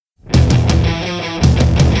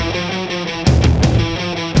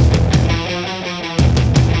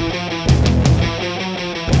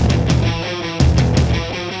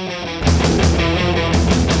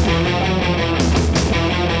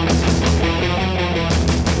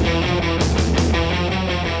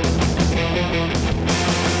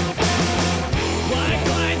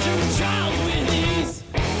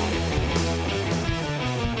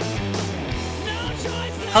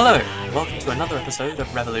Hello, and welcome to another episode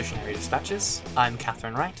of Revolutionary Dispatches. I'm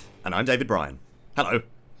Catherine Wright. And I'm David Bryan. Hello.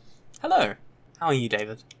 Hello. How are you,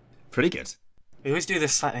 David? Pretty good. We always do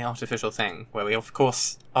this slightly artificial thing where we, of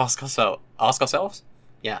course, ask ourselves?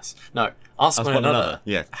 Yes. No. Ask one another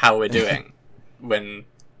yeah. how we're doing when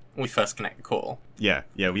we first connect the call. Yeah.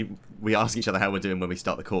 We ask each other how we're doing when we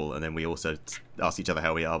start the call, and then we also ask each other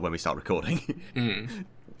how we are when we start recording.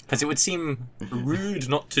 Because it would seem rude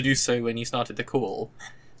not to do so when you started the call,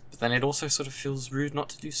 but then it also sort of feels rude not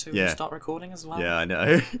to do so when you start recording as well. Yeah, I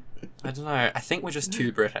know. I don't know. I think we're just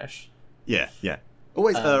too British. Yeah.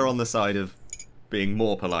 Always err on the side of being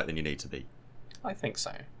more polite than you need to be. I think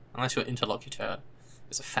so. Unless your interlocutor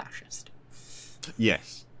is a fascist.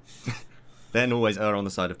 Yes. Then always err on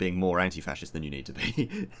the side of being more anti-fascist than you need to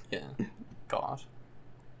be. Yeah. God.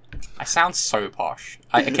 I sound so posh.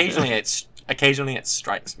 Occasionally it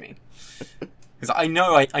strikes me. Because I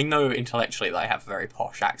know intellectually that I have a very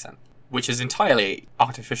posh accent, which is entirely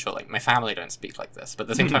artificial. Like, my family don't speak like this, but at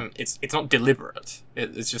the same time, it's not deliberate.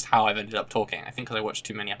 It's just how I've ended up talking. I think because I watched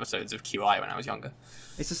too many episodes of QI when I was younger.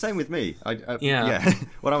 It's the same with me. Yeah.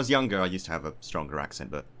 When I was younger, I used to have a stronger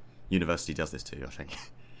accent, but university does this too, I think.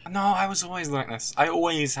 No, I was always like this. I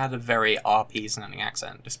always had a very RP-sounding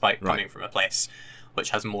accent, despite coming from a place which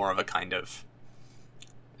has more of a kind of...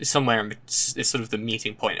 somewhere it's sort of the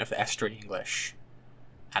meeting point of the Estuary English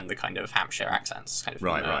and the kind of Hampshire accents kind of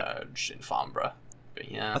emerge in Farnborough. But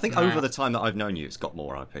yeah, I think over the time that I've known you, it's got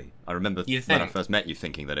more IP. I remember when I first met you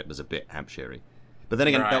thinking that it was a bit Hampshire-y. But then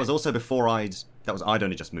again, that was also before I'd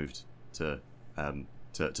only just moved to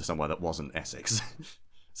somewhere that wasn't Essex.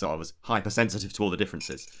 So I was hypersensitive to all the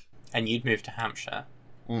differences. And you'd moved to Hampshire.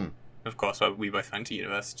 Of course, where we both went to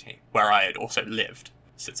university, where I had also lived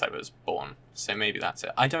since I was born. So maybe that's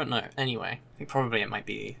it. I don't know. Anyway, I think probably it might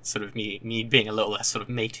be sort of me being a little less sort of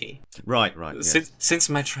matey. Right. Since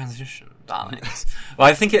my transition, darlings. Well,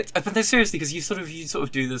 I think it. But no, seriously, because you sort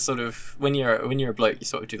of do this sort of when you're a bloke, you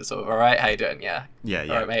sort of do the sort of, all right, how you doing? Yeah. All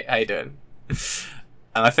right, mate, how you doing?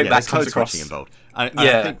 And I think that comes across. Involved. I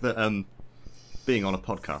think that being on a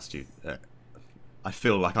podcast, I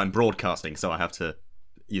feel like I'm broadcasting, so I have to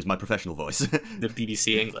use my professional voice. The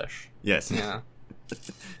BBC English. Yes. Yeah.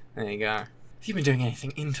 There you go. Have you been doing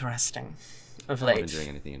anything interesting of late? I've been doing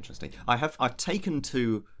anything interesting. I've taken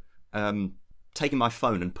my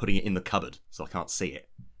phone and putting it in the cupboard so I can't see it,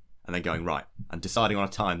 and then going and deciding on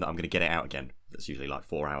a time that I'm going to get it out again. That's usually like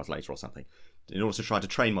 4 hours later or something, in order to try to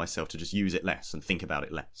train myself to just use it less and think about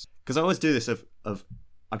it less. Because I always do this of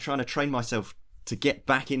I'm trying to train myself to get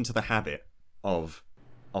back into the habit of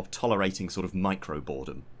tolerating sort of micro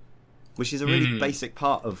boredom, which is a really basic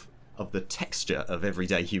part of the texture of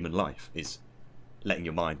everyday human life, is letting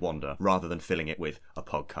your mind wander rather than filling it with a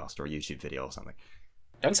podcast or a YouTube video or something.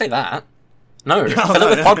 Don't say that. No, fill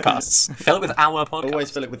it with podcasts. Fill it with our podcast. Always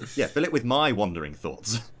fill it with my wandering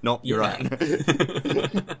thoughts, not your own.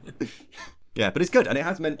 Yeah, but it's good, and it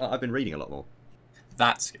has meant that I've been reading a lot more.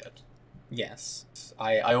 That's good. Yes.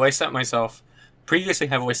 I always set myself... Previously,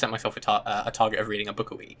 I've always set myself a target of reading a book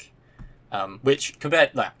a week, which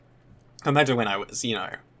compared to when I was,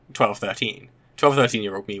 12, 13. 12,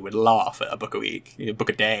 13-year-old me would laugh at a book a week. A book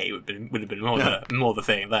a day would have been more the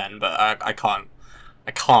thing then, but I can't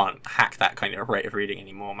hack that kind of rate of reading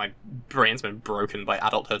anymore. My brain's been broken by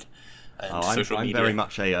adulthood and social media. I'm very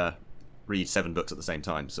much a read 7 books at the same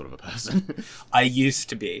time sort of a person. I used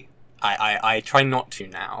to be. I try not to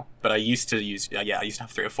now, but I used to have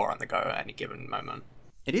 3 or 4 on the go at any given moment.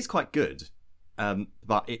 It is quite good,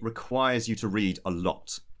 but it requires you to read a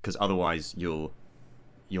lot, because otherwise you'll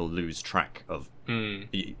lose track of...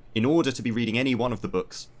 In order to be reading any one of the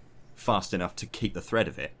books fast enough to keep the thread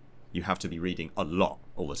of it, you have to be reading a lot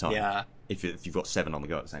all the time. Yeah. If you've got 7 on the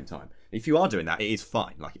go at the same time. If you are doing that, it is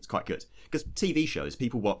fine. Like, it's quite good. Because TV shows,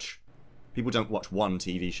 people don't watch one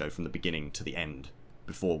TV show from the beginning to the end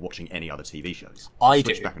before watching any other TV shows.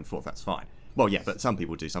 Switch back and forth, that's fine. Well, yeah, but some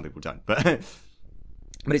people do, some people don't. But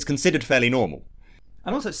it's considered fairly normal.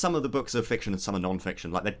 And also, some of the books are fiction and some are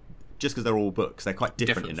non-fiction. Like, just because they're all books, they're quite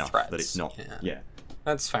different enough threads. That it's not. Yeah,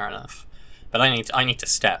 that's fair enough. But I need to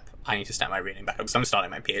step my reading back up, because I'm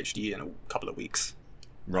starting my PhD in a couple of weeks.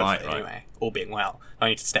 Right. Anyway, all being well, I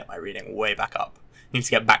need to step my reading way back up. I need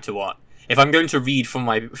to get back to what? If I'm going to read for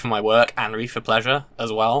my work and read for pleasure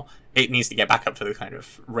as well, it needs to get back up to the kind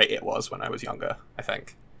of rate it was when I was younger, I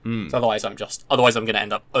think. So otherwise I'm going to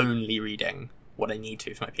end up only reading what I need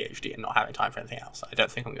to for my PhD and not having time for anything else. I don't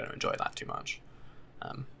think I'm going to enjoy that too much.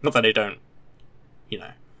 Not that I don't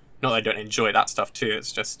enjoy that stuff too.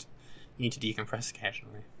 It's just you need to decompress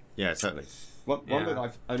occasionally. Yeah, certainly. One book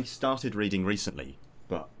I've only started reading recently,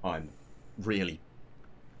 but I'm really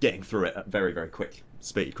getting through it at very, very quick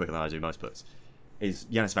speed, quicker than I do most books, is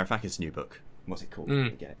Yanis Varoufakis' new book. What's it called?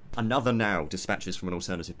 Another Now, Dispatches from an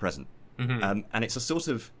Alternative Present. And it's a sort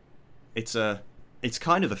of... It's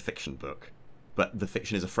kind of a fiction book, but the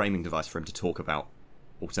fiction is a framing device for him to talk about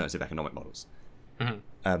alternative economic models.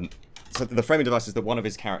 So the framing device is that one of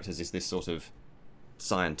his characters is this sort of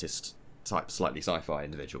scientist-type, slightly sci-fi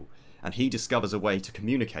individual, and he discovers a way to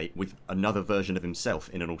communicate with another version of himself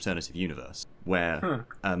in an alternative universe, where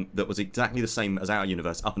that was exactly the same as our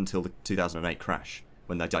universe up until the 2008 crash,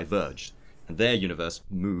 when they diverged, and their universe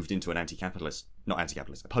moved into an anti-capitalist, not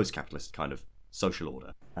anti-capitalist, a post-capitalist kind of social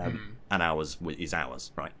order, and ours is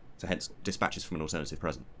ours, right? So hence, Dispatches from an Alternative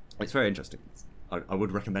Present. It's very interesting. I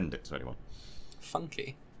would recommend it to anyone.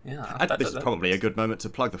 Funky. Yeah. And this is probably a good moment to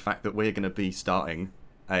plug the fact that we're going to be starting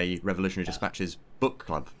a Revolutionary Dispatches book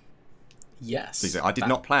club. Yes. I did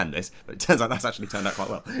not plan this, but it turns out that's actually turned out quite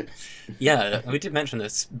well. Yeah, we did mention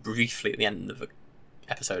this briefly at the end of an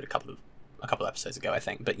episode a couple of episodes ago, I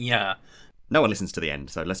think. But yeah. No one listens to the end,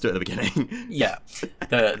 so let's do it at the beginning. Yeah.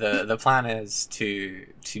 The plan is to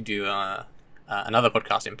do another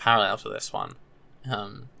podcast in parallel to this one,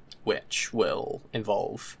 which will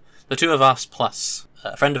involve the two of us plus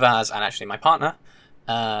a friend of ours and actually my partner,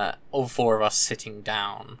 all four of us sitting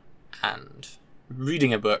down and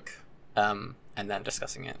reading a book, and then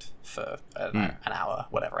discussing it for an hour,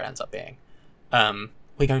 whatever it ends up being.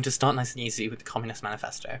 We're going to start nice and easy with the Communist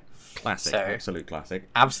Manifesto. Classic, absolute classic.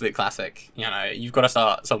 Absolute classic. You know, you've got to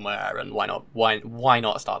start somewhere, and why not? Why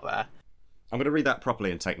not start there? I'm going to read that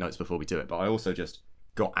properly and take notes before we do it, but I also just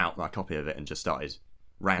got out my copy of it and just started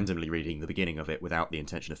randomly reading the beginning of it without the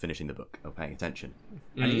intention of finishing the book or paying attention.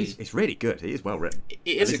 And it's really good. It is well written. It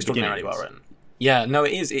is extraordinarily well written. Yeah, no,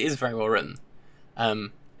 it is. It is very well written.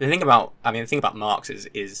 The thing about Marx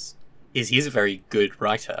is he's a very good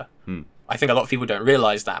writer. I think a lot of people don't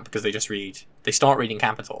realise that because they start reading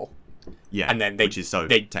Capital, and then they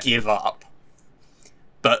give up.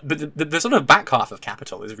 But the sort of back half of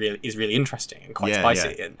Capital is really interesting and quite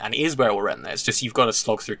spicy, and it is very well written. It's just you've got to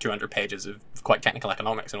slog through 200 pages of quite technical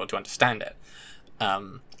economics in order to understand it.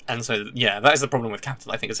 And so that is the problem with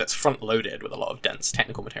Capital. I think is it's front loaded with a lot of dense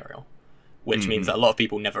technical material, which means that a lot of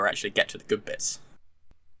people never actually get to the good bits.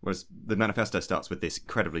 Whereas the manifesto starts with this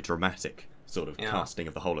incredibly dramatic sort of casting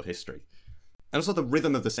of the whole of history. And also the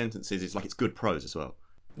rhythm of the sentences is like it's good prose as well.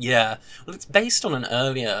 Yeah. Well, it's based on an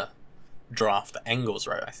earlier draft that Engels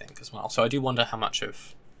wrote, I think, as well. So I do wonder how much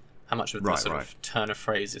of the sort of turn of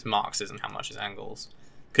phrase is Marx's and how much is Engels.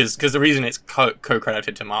 Because the reason it's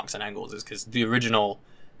co-credited to Marx and Engels is because the original...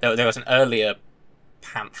 There was an earlier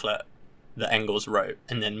pamphlet that Engels wrote,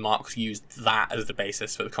 and then Marx used that as the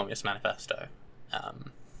basis for the Communist Manifesto.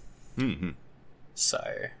 So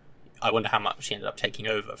I wonder how much he ended up taking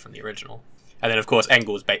over from the original. And then, of course,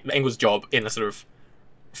 Engels' job in the sort of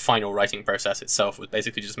final writing process itself was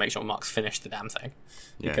basically just make sure Marx finished the damn thing,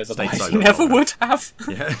 because otherwise he never would have.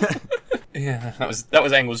 Yeah, that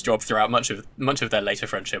was Engels' job throughout much of their later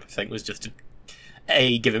friendship. I think was just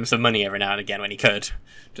to give him some money every now and again when he could,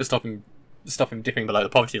 to stop him dipping below the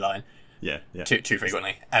poverty line. Too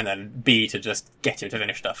frequently, and then B, to just get him to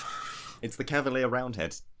finish stuff. It's the Cavalier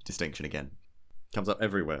Roundhead distinction again. Comes up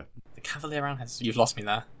everywhere. The Cavalier Roundheads. You've lost me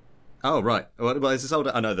there. Oh, right. Well, there's this old...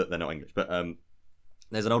 I know that they're not English, but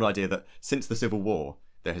there's an old idea that since the Civil War,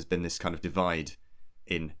 there has been this kind of divide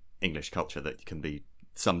in English culture that can be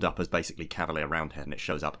summed up as basically Cavalier Roundhead, and it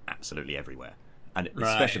shows up absolutely everywhere. And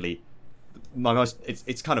especially...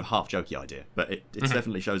 It's kind of half-jokey idea, but it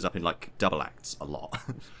definitely shows up in, like, double acts a lot.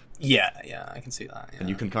 Yeah, I can see that. Yeah. And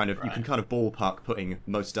you can kind of ballpark putting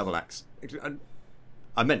most double acts...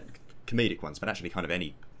 I meant comedic ones, but actually kind of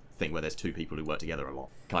any thing where there's two people who work together a lot,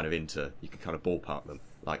 kind of you can kind of ballpark them,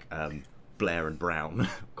 like Blair and Brown,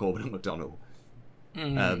 Corbyn and McDonnell,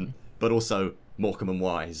 but also Morecambe and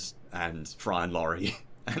Wise and Fry and Laurie,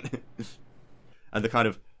 and the kind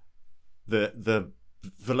of the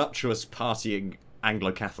voluptuous partying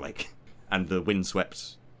Anglo-Catholic and the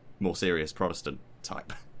windswept, more serious Protestant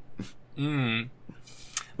type.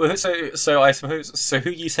 Well, so I suppose who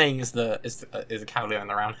are you saying is the Cavalier and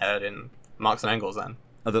the Roundhead in Marx and Engels then?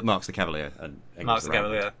 That Marx the Cavalier and Engels Marx the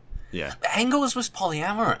Cavalier. Yeah. But Engels was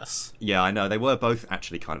polyamorous. Yeah, I know. They were both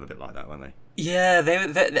actually kind of a bit like that, weren't they? Yeah,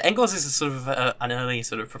 Engels is a sort of an early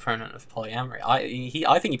sort of proponent of polyamory.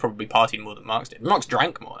 I think he probably partied more than Marx did. Marx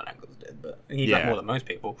drank more than Engels did, but he drank more than most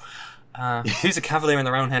people. Who's a Cavalier and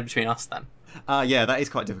the Roundhead between us then? Yeah, that is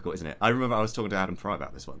quite difficult, isn't it? I remember I was talking to Adam Fry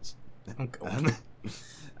about this once. Oh, God.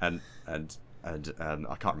 And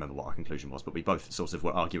I can't remember what our conclusion was, but we both sort of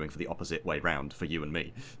were arguing for the opposite way round for you and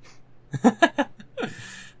me.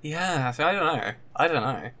 Yeah, so I don't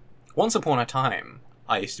know. Once upon a time,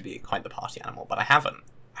 I used to be quite the party animal, but I haven't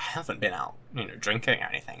been out, drinking or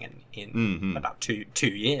anything in about two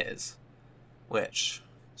years. Which,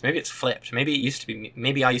 so maybe it's flipped. Maybe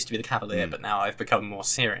I used to be the cavalier, but now I've become more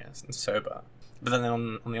serious and sober. But then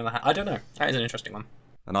on the other hand, I don't know. That is an interesting one.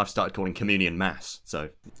 And I've started calling communion mass, so...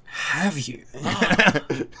 Have you?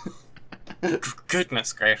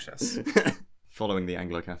 Goodness gracious. Following the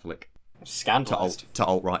Anglo-Catholic Scandalised. to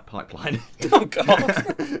alt-right pipeline. Oh,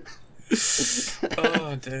 God.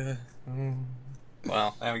 Oh, dear.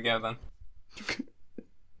 Well, there we go, then.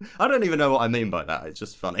 I don't even know what I mean by that. It's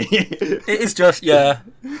just funny. It is just, yeah.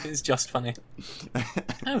 It's just funny. I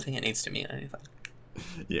don't think it needs to mean anything.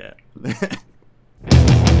 Yeah.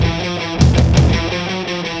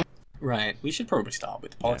 Right, we should probably start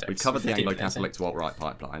with politics. We've covered the 15 Anglo-Catholic minutes to alt-right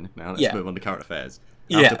pipeline. Now let's move on to current affairs.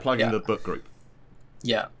 Yeah, After plugging the book group.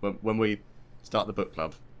 Yeah. When we start the book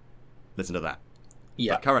club, listen to that.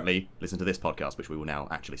 Yeah. But currently, listen to this podcast, which we will now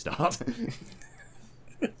actually start.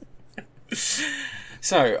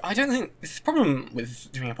 So, I don't think the problem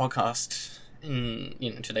with doing a podcast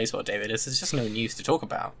in today's world, David, is there's just no news to talk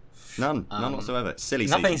about. None whatsoever. It's silly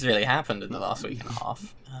Nothing's season. really happened in the last week and a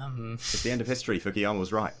half. It's the end of history. Fukuyama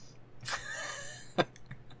was right. I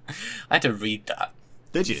had to read that.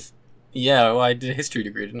 Did you? Yeah, well, I did a history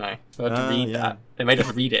degree, didn't I? So I had to read that. They made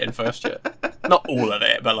us read it in first year. Not all of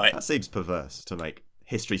it, but like... That seems perverse, to make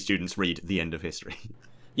history students read the end of history.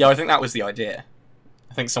 Yeah, I think that was the idea.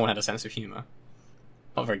 I think someone had a sense of humour.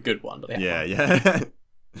 Not a very good one, but they had one. Yeah.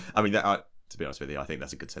 I mean, to be honest with you, I think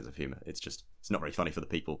that's a good sense of humour. It's not very funny for the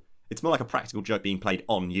people. It's more like a practical joke being played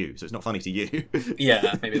on you, so it's not funny to you.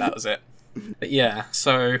 Yeah, maybe that was it. But yeah,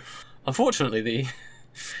 so unfortunately,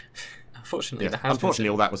 Unfortunately,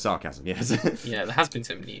 all that was sarcasm. Yes. Yeah, there has been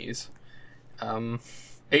some news. Much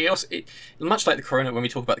like when we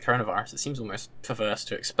talk about the coronavirus, it seems almost perverse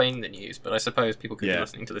to explain the news. But I suppose people could be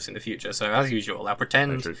listening to this in the future. So as usual, I'll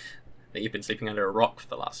pretend that you've been sleeping under a rock for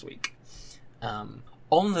the last week. On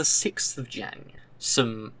the 6th of January,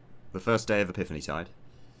 the first day of Epiphany Tide.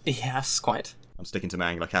 Yes, quite. I'm sticking to my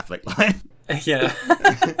Anglo-Catholic line. Yeah.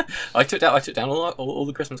 I took down all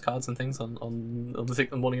the Christmas cards and things on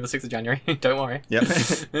the morning of the 6th of January. Don't worry. Yep.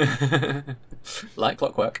 Like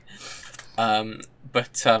clockwork. On the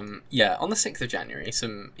 6th of January,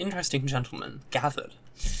 some interesting gentlemen gathered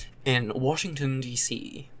in Washington,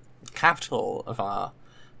 D.C., the capital of our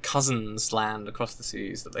cousins' land across the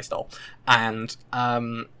seas that they stole, and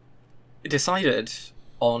decided,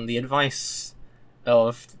 on the advice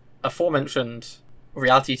of aforementioned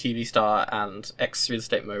reality TV star and ex-real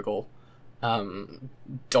estate mogul,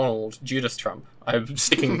 Donald Judas Trump. I'm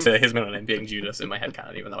sticking to his middle name being Judas in my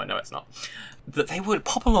headcanon, even though I know it's not. That they would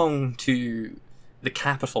pop along to the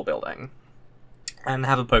Capitol building and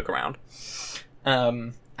have a poke around.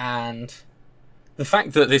 And the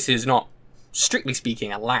fact that this is not, strictly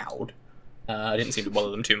speaking, allowed, didn't seem to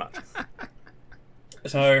bother them too much.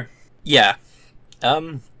 So, yeah.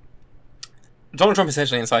 Donald Trump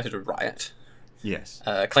essentially incited a riot. Yes.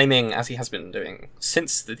 Claiming, as he has been doing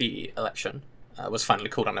since the election, was finally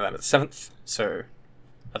called on November the 7th, so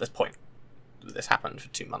at this point, this happened for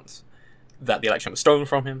 2 months, that the election was stolen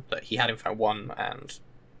from him, that he had in fact won, and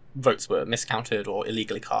votes were miscounted or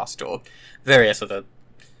illegally cast, or various other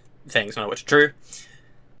things, none of which are true.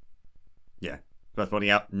 Yeah. Worth pointing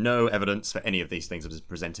out, no evidence for any of these things have been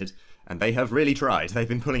presented, and they have really tried. They've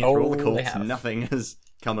been pulling it through all the courts, nothing has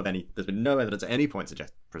come of any... There's been no evidence at any point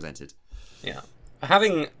presented. Yeah.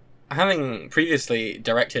 Having previously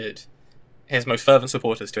directed his most fervent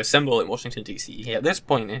supporters to assemble in Washington, D.C., he at this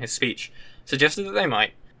point in his speech suggested that they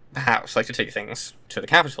might perhaps like to take things to the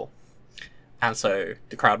Capitol. And so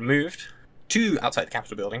the crowd moved to outside the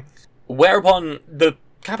Capitol building, whereupon the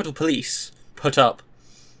Capitol Police put up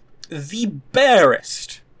the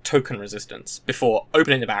barest token resistance before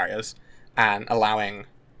opening the barriers and allowing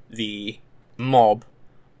the mob,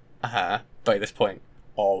 by this point,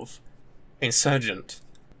 of insurgent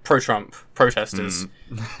pro-Trump protesters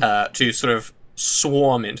to sort of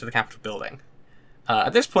swarm into the Capitol building.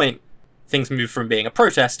 At this point, things moved from being a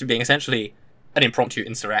protest to being essentially an impromptu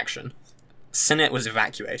insurrection. Senate was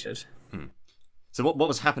evacuated. So what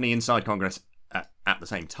was happening inside Congress at the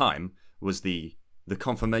same time was the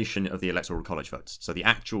confirmation of the Electoral College votes. So the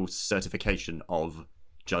actual certification of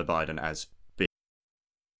Joe Biden as being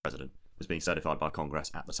president was being certified by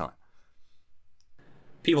Congress at the time.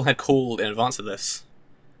 People had called in advance of this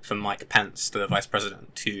for Mike Pence, the vice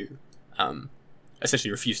president, to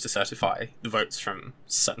essentially refuse to certify the votes from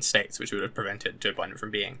certain states, which would have prevented Joe Biden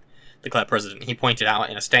from being declared president. He pointed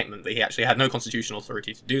out in a statement that he actually had no constitutional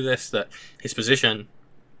authority to do this, that his position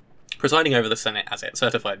presiding over the Senate as it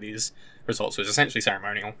certified these results was essentially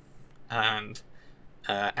ceremonial, and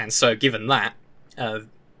so given that,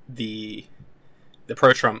 the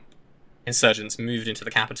pro-Trump insurgents moved into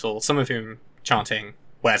the Capitol, some of whom chanting,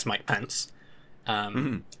 "Where's Mike Pence?"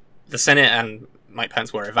 The Senate and Mike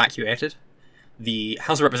Pence were evacuated. The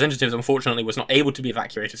House of Representatives, unfortunately, was not able to be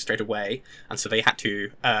evacuated straight away, and so they had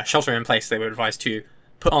to shelter in place. They were advised to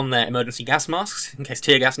put on their emergency gas masks in case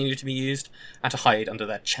tear gas needed to be used, and to hide under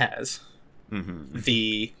their chairs.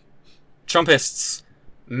 The Trumpists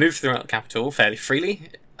moved throughout the Capitol fairly freely.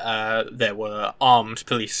 There were armed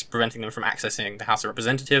police preventing them from accessing the House of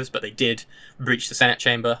Representatives, but they did breach the Senate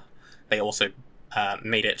chamber. They also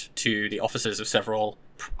made it to the offices of several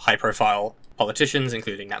high-profile politicians,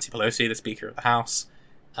 including Nancy Pelosi, the Speaker of the House,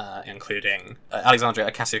 including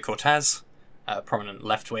Alexandria Ocasio-Cortez, a prominent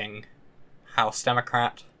left-wing House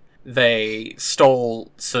Democrat. They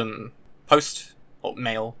stole some post, or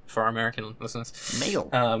mail for our American listeners.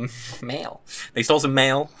 Mail. They stole some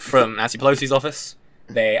mail from Nancy Pelosi's office.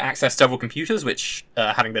 They accessed several computers, which,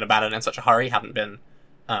 having been abandoned in such a hurry, hadn't been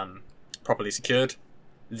properly secured.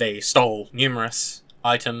 They stole numerous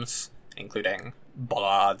items, including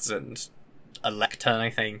bollards and a lectern, I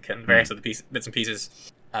think, and various other bits and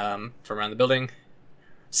pieces from around the building.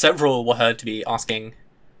 Several were heard to be asking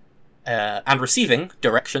and receiving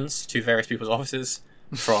directions to various people's offices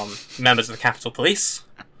from members of the Capitol Police,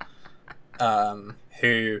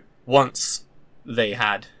 who, once they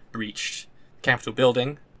had breached the Capitol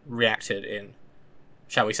building, reacted in,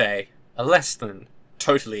 shall we say, a less than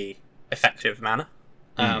totally effective manner.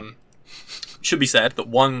 Should be said that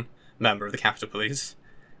one member of the Capitol Police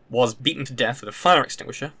was beaten to death with a fire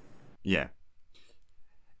extinguisher. Yeah.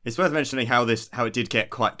 It's worth mentioning how it did get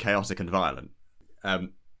quite chaotic and violent.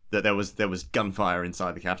 That there was gunfire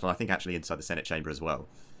inside the Capitol, I think actually inside the Senate chamber as well.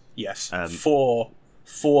 Yes. Four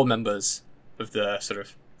members of the sort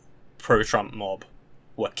of pro-Trump mob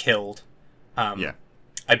were killed.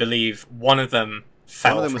 I believe one of them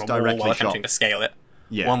fell from a wall while attempting to scale it.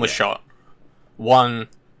 Yeah, one was shot. One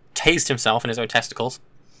tased himself in his own testicles.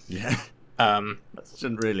 Yeah. I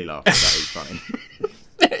shouldn't really laugh at that. It's funny.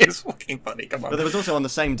 It is fucking funny, come on. But there was also on the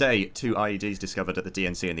same day 2 IEDs discovered at the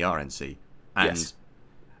DNC and the RNC. And yes.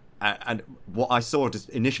 And what I saw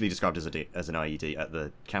initially described as an IED at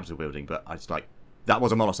the Capitol building, but I was like, that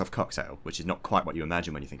was a Molotov cocktail, which is not quite what you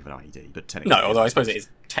imagine when you think of an IED, but technically... No, although I suppose it is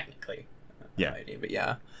technically an IED, but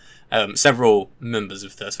yeah. Several members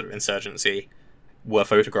of the sort of insurgency were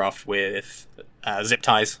photographed with zip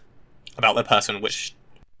ties about their person, which...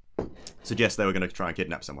 suggests they were going to try and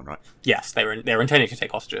kidnap someone, right? Yes, they were intending to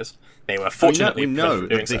take hostages. They were fortunately we know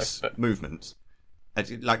doing that this so, but... movement...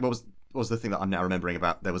 Like, what was the thing that I'm now remembering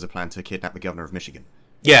about? There was a plan to kidnap the governor of Michigan.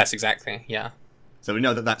 Yes, exactly, yeah. So we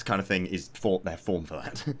know that kind of thing is their form for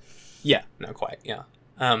that. Yeah, no, quite, yeah.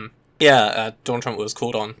 Donald Trump was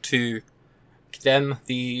called on to condemn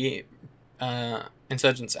the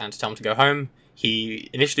insurgents and to tell them to go home. He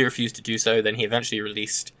initially refused to do so, then he eventually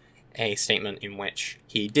released a statement in which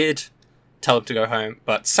he did tell them to go home,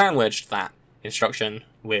 but sandwiched that instruction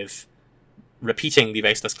with repeating the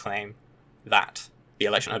baseless claim that the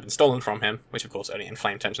election had been stolen from him, which of course only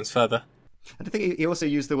inflamed tensions further. And I think he also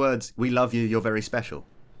used the words, "We love you, you're very special."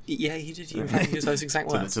 Yeah, he did use those exact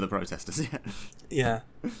words. To the protesters, yeah. Yeah.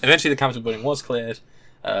 Eventually the Capitol building was cleared.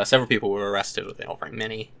 Several people were arrested, but not very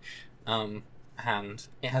many. And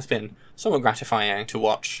it has been somewhat gratifying to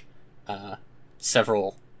watch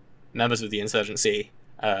several members of the insurgency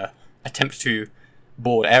attempt to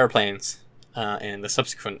board aeroplanes in the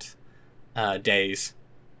subsequent days,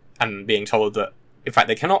 and being told that, in fact,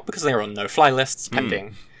 they cannot because they are on no-fly lists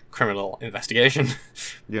pending criminal investigation,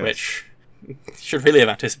 yes. Which should really have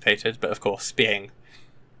anticipated, but of course, being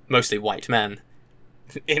mostly white men,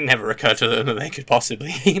 it never occurred to them that they could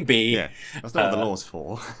possibly be... Yeah, that's not what the law's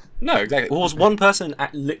for. No, exactly. There was one person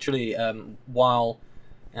literally, while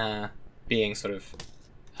being sort of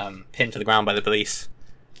pinned to the ground by the police,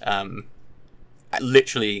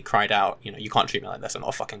 literally cried out, you can't treat me like this, I'm not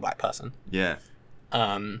a fucking black person. Yeah.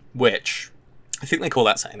 Which, I think they call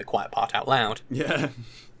that saying the quiet part out loud. Yeah.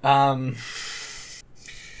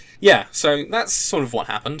 Yeah, so that's sort of what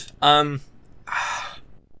happened.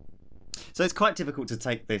 So it's quite difficult to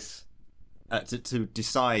take this, to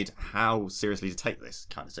decide how seriously to take this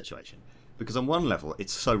kind of situation. Because on one level,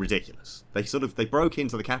 it's so ridiculous. They broke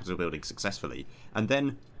into the Capitol building successfully, and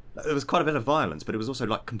then there was quite a bit of violence, but it was also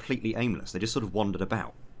like completely aimless. They just sort of wandered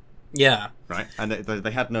about. Yeah. Right? And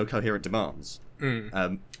they had no coherent demands,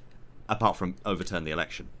 apart from overturn the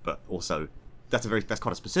election. But also, that's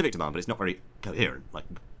quite a specific demand, but it's not very coherent. Like,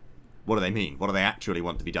 what do they mean? What do they actually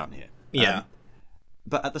want to be done here? Yeah.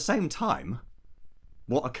 But at the same time,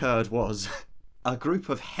 what occurred was a group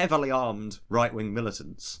of heavily armed right-wing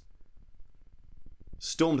militants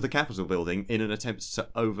stormed the Capitol building in an attempt to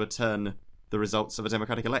overturn the results of a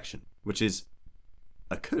democratic election, which is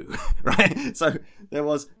a coup, right? So there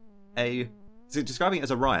was so describing it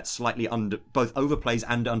as a riot slightly both overplays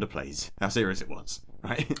and underplays how serious it was,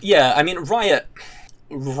 right? Yeah, I mean, riot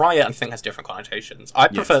I think has different connotations. I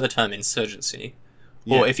prefer the term insurgency,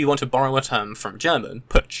 or if you want to borrow a term from German,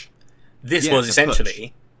 Putsch. This was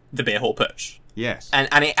essentially the beer hall putsch. Yes. And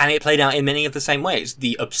it played out in many of the same ways.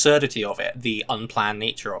 The absurdity of it, the unplanned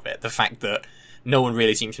nature of it, the fact that no one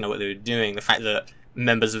really seemed to know what they were doing, the fact that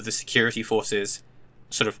members of the security forces,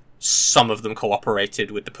 sort of, some of them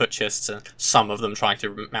cooperated with the putschists and some of them tried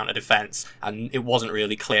to mount a defense, and it wasn't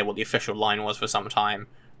really clear what the official line was for some time.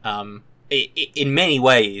 In many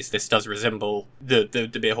ways, this does resemble the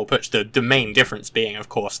beer hall putsch, the main difference being, of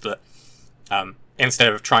course, that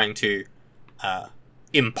instead of trying to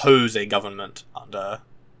impose a government under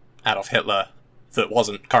Adolf Hitler that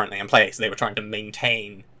wasn't currently in place, they were trying to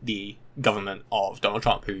maintain the government of Donald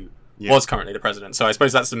Trump, who was currently the president. So I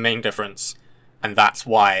suppose that's the main difference, and that's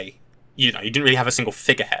why you didn't really have a single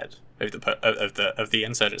figurehead of the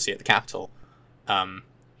insurgency at the Capitol, and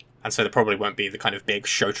so there probably won't be the kind of big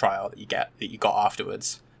show trial that you got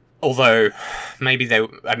afterwards. Although so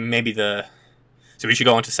we should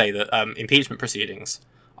go on to say that impeachment proceedings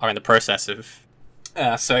are in the process of.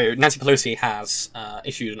 So Nancy Pelosi has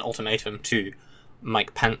issued an ultimatum to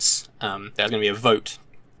Mike Pence. There's going to be a vote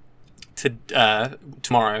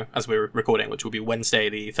tomorrow, as we're recording, which will be Wednesday,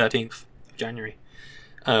 the 13th of January,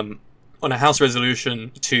 on a House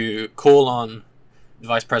resolution to call on the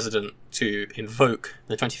Vice President to invoke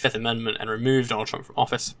the 25th Amendment and remove Donald Trump from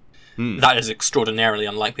office. That is extraordinarily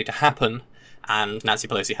unlikely to happen, and Nancy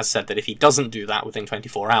Pelosi has said that if he doesn't do that within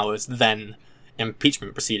 24 hours, then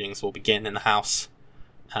impeachment proceedings will begin in the House,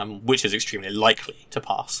 which is extremely likely to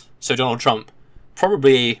pass. So Donald Trump,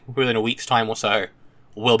 probably within a week's time or so,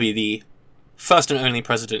 will be the first and only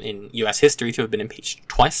president in US history to have been impeached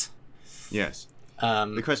twice. Yes.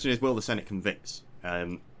 The question is, will the Senate convict?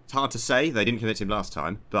 It's hard to say. They didn't convict him last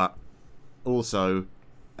time, but also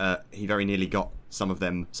he very nearly got some of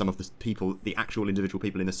the people, the actual individual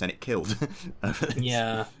people in the Senate killed over this.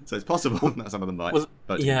 Yeah. So it's possible that some of them might.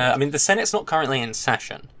 I mean, the Senate's not currently in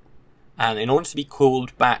session, and in order to be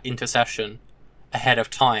called back into session ahead of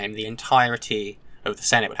time, the entirety of the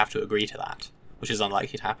Senate would have to agree to that, which is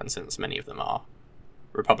unlikely to happen since many of them are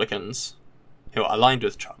Republicans who are aligned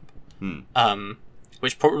with Trump.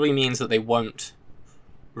 Which probably means that they won't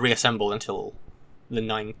reassemble until the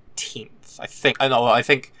 19th. I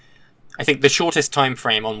think the shortest time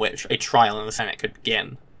frame on which a trial in the Senate could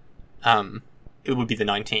begin, it would be the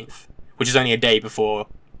 19th, which is only a day before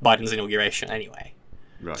Biden's inauguration anyway.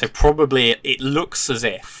 Right. So probably it looks as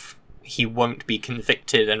if he won't be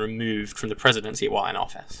convicted and removed from the presidency while in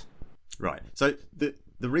office. Right. So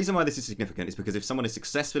the reason why this is significant is because if someone is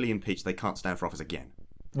successfully impeached, they can't stand for office again.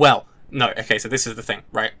 Well, no. Okay, so this is the thing,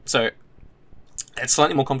 right? So it's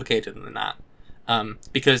slightly more complicated than that.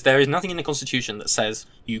 Because there is nothing in the Constitution that says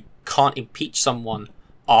you can't impeach someone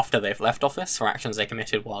after they've left office for actions they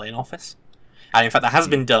committed while in office. And in fact, that has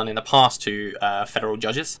been done in the past to federal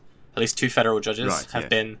judges. At least 2 federal judges have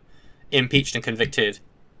been impeached and convicted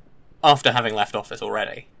after having left office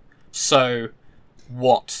already. So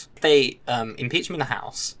what they impeach him in the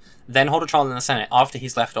House, then hold a trial in the Senate after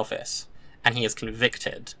he's left office and he is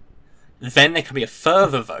convicted. Then there can be a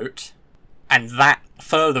further vote, and that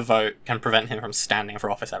further vote can prevent him from standing for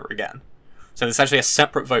office ever again. So there's actually a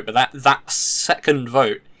separate vote, but that second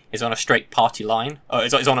vote is on a straight party line.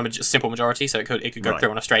 It's on a simple majority, so it could go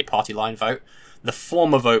through on a straight party line vote. The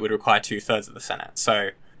former vote would require 2/3 of the Senate. So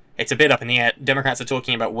it's a bit up in the air. Democrats are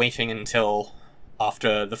talking about waiting until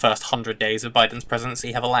after the first 100 days of Biden's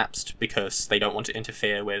presidency have elapsed, because they don't want to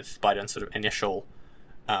interfere with Biden's sort of initial...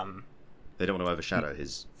 They don't want to overshadow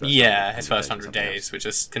his first 100 days, which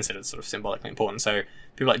is considered sort of symbolically important. So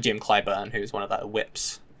people like Jim Clyburn, who's one of the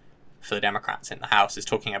whips for the Democrats in the House, is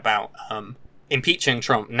talking about impeaching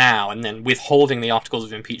Trump now and then withholding the articles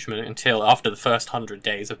of impeachment until after the first 100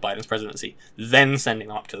 days of Biden's presidency, then sending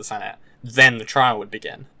them up to the Senate. Then the trial would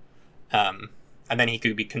begin. And then he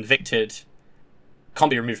could be convicted, can't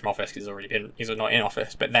be removed from office because he's not in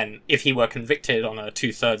office, but then if he were convicted on a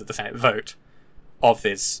 2/3 of the Senate vote of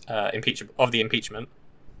his impeachment,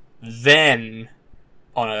 then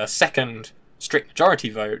on a second strict majority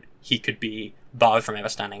vote, he could be barred from ever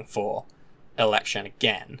standing for election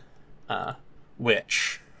again,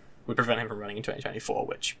 which would prevent him from running in 2024,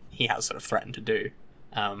 which he has sort of threatened to do.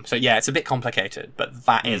 So yeah, it's a bit complicated, but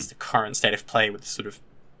that is the current state of play with sort of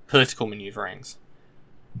political maneuverings.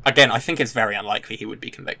 Again, I think it's very unlikely he would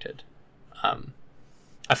be convicted.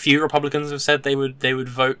 A few Republicans have said they would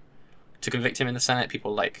vote to convict him in the Senate.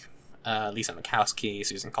 People like Lisa Murkowski,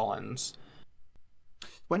 Susan Collins.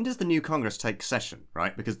 When does the new Congress take session?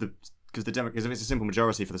 Right, because if it's a simple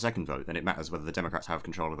majority for the second vote, then it matters whether the Democrats have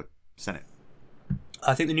control of the Senate.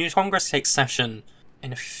 I think the new Congress takes session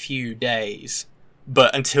in a few days,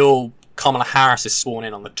 but until Kamala Harris is sworn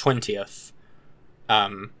in on the 20th,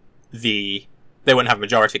 they wouldn't have a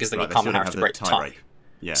majority because they need Kamala Harris to break the tie.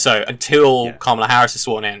 Yeah. So until Kamala Harris is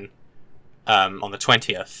sworn in on the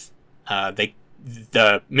 20th,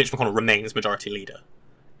 the Mitch McConnell remains majority leader.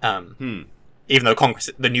 Even though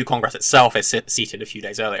the new Congress itself is seated a few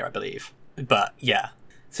days earlier, I believe. But yeah,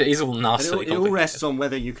 so it is all nastily complicated. It all rests on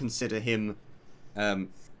whether you consider him, to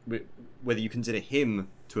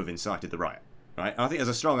have incited the riot, right? And I think there's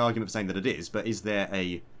a strong argument for saying that it is. But is there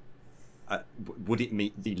would it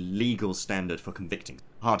meet the legal standard for convicting?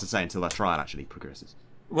 Hard to say until that trial actually progresses.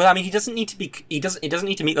 Well, I mean, it doesn't need to meet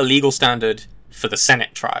the legal standard for the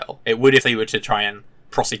Senate trial. It would if they were to try and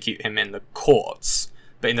prosecute him in the courts.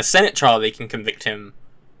 But in the Senate trial, they can convict him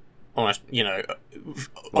on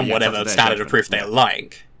whatever standard of proof they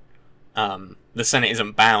like. The Senate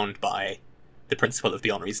isn't bound by the principle of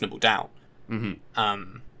beyond reasonable doubt.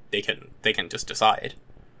 Mm-hmm. They can just decide.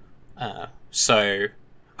 So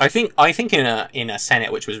I think in a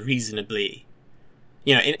Senate which was reasonably,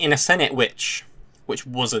 in a Senate which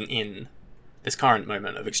wasn't in this current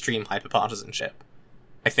moment of extreme hyperpartisanship,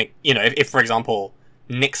 I think if for example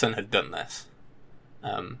Nixon had done this.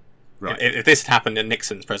 Right. If this had happened in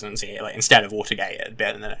Nixon's presidency, like instead of Watergate, it had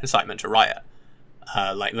been an incitement to riot,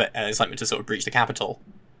 incitement to sort of breach the Capitol,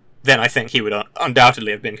 then I think he would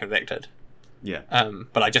undoubtedly have been convicted. Yeah.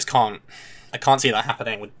 But I can't see that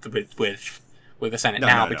happening with the Senate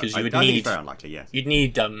because you would need. I think it's very unlikely. Yes. You'd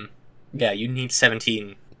need you'd need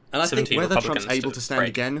 17. And I think whether Republicans Trump's able to stand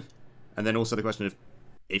again, and then also the question of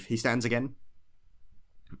if he stands again,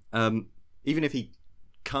 even if he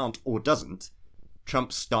can't or doesn't.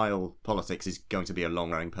 Trump-style politics is going to be a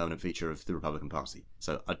long-running permanent feature of the Republican Party.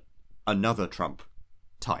 So another Trump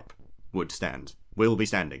type will be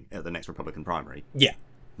standing at the next Republican primary. Yeah.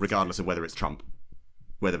 Regardless of whether it's Trump,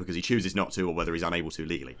 whether because he chooses not to or whether he's unable to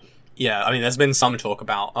legally. Yeah, I mean, there's been some talk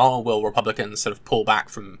about, will Republicans sort of pull back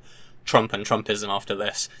from Trump and Trumpism after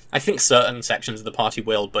this? I think certain sections of the party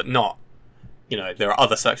will, but not. There are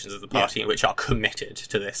other sections of the party which are committed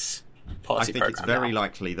to this policy program. I think it's very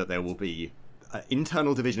likely that there will be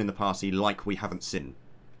internal division in the party like we haven't seen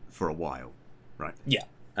for a while, right? Yeah.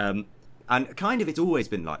 And kind of it's always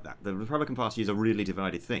been like that. The Republican Party is a really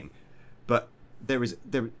divided thing, but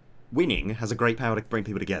winning has a great power to bring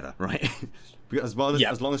people together, right? Because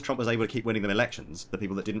as long as Trump was able to keep winning them elections, the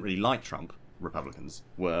people that didn't really like Trump, Republicans,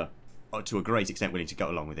 were to a great extent willing to go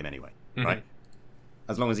along with him anyway, right?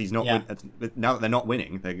 As long as he's not now that they're not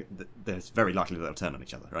winning, there's very likely that they'll turn on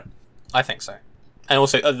each other, right? I think so. And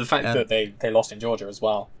also the fact that they lost in Georgia as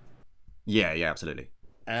well. Yeah, absolutely.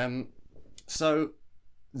 So,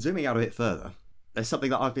 zooming out a bit further, there's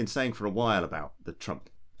something that I've been saying for a while about the Trump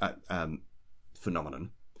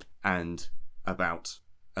phenomenon, and about...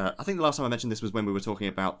 I think the last time I mentioned this was when we were talking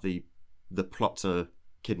about the plot to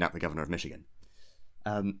kidnap the governor of Michigan.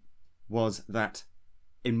 Was that,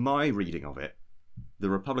 in my reading of it, the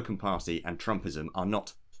Republican Party and Trumpism are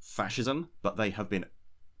not fascism, but they have been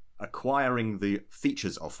acquiring the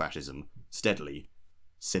features of fascism steadily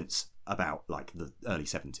since about the early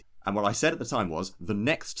 70s. And what I said at the time was the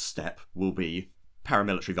next step will be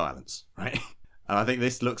paramilitary violence, right? And I think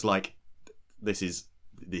this looks like this is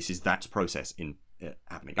that process in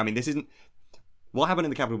happening. I mean, this isn't what happened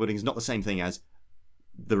in the Capitol building is not the same thing as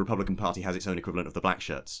the Republican Party has its own equivalent of the black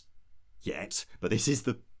shirts yet, but this is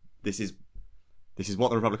what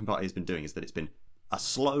the Republican Party has been doing, is that it's been a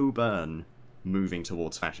slow burn moving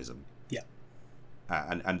towards fascism. Yeah.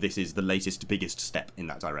 And this is the latest, biggest step in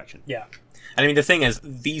that direction. Yeah. And I mean, the thing is,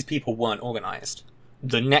 these people weren't organised.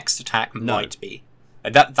 The next attack might be.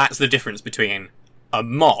 That's the difference between a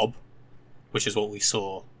mob, which is what we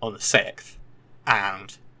saw on the 6th,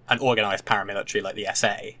 and an organised paramilitary like the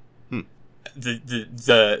SA.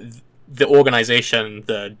 The organisation,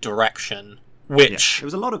 the direction, which... There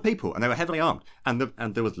was a lot of people, and they were heavily armed, and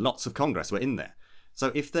there was lots of Congress were in there. So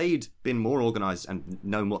if they'd been more organised and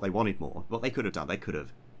known what they wanted more, what they could have done, they could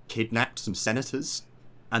have kidnapped some senators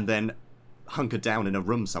and then hunkered down in a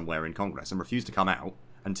room somewhere in Congress and refused to come out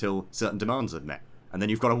until certain demands are met. And then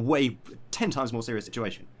you've got a 10 times more serious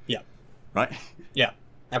situation. Yeah. Right? Yeah.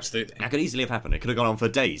 absolutely. That could easily have happened. It could have gone on for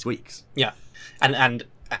days, weeks. Yeah, and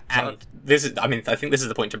this is. I mean, I think this is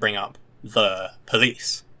the point to bring up the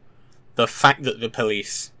police. The fact that the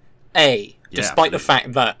police, despite the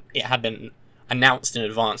fact that it had been announced in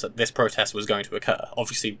advance that this protest was going to occur,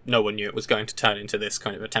 obviously no one knew it was going to turn into this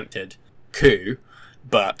kind of attempted coup,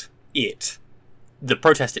 but the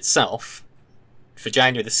protest itself, for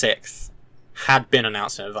January the 6th, had been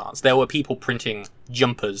announced in advance. There were people printing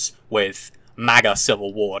jumpers with MAGA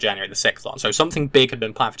Civil War January the 6th on, so something big had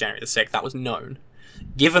been planned for January the 6th, that was known.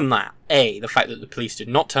 Given that, the fact that the police did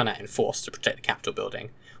not turn out in force to protect the Capitol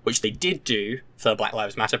building, which they did do for the Black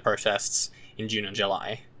Lives Matter protests in June and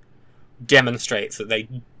July, demonstrates that they,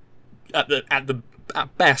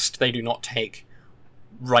 at best, they do not take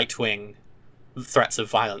right-wing threats of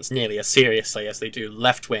violence nearly as seriously as they do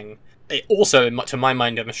left-wing. It also, to my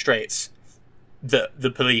mind, demonstrates that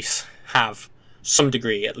the police have some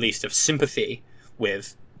degree, at least, of sympathy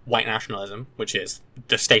with white nationalism, which is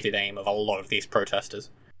the stated aim of a lot of these protesters.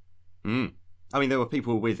 I mean, there were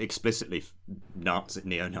people with explicitly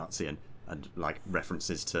neo-Nazi and like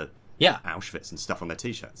references to Auschwitz and stuff on their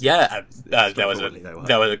t-shirts. Yeah,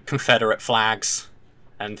 there were Confederate flags,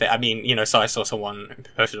 and so I saw someone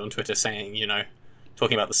posted on Twitter saying,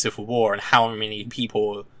 talking about the Civil War and how many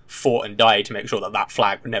people fought and died to make sure that that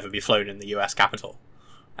flag would never be flown in the U.S. Capitol,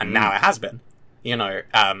 and now it has been,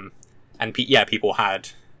 people had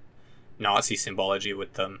Nazi symbology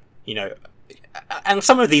with them, and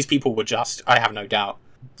some of these people were just, I have no doubt,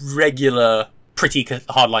 regular, pretty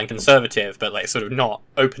hardline conservative, but like sort of not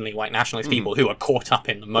openly white nationalist people who were caught up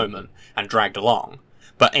in the moment and dragged along.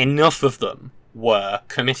 But enough of them were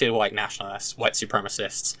committed white nationalists, white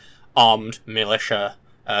supremacists, armed militia.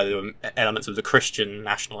 There were elements of the Christian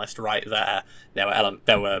nationalist right there.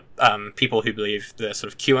 There were people who believed the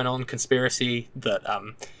sort of QAnon conspiracy that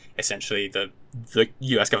essentially the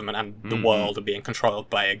US government and the world are being controlled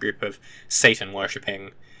by a group of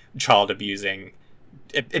Satan-worshipping, child-abusing...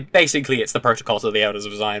 Basically, it's the protocols of the Elders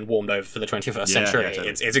of Zion warmed over for the 21st century. Totally.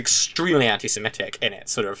 It's extremely anti-Semitic in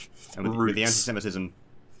its sort of with the anti-Semitism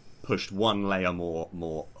pushed one layer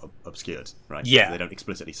more obscured, right? Yeah. They don't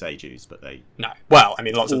explicitly say Jews, but they... No. Well, I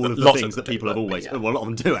mean, lots of the things that people have always... Yeah. Well, a lot of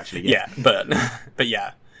them do, actually. Yeah, but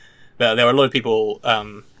yeah. But there were a lot of people,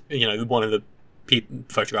 one of the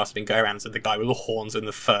photographs have been going around of the guy with the horns and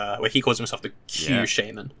the fur, where he calls himself the Q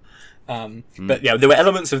shaman. But yeah, there were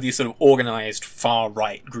elements of these sort of organised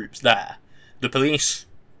far-right groups there. The police,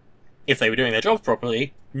 if they were doing their jobs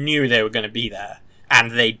properly, knew they were going to be there.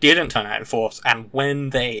 And they didn't turn out in force, and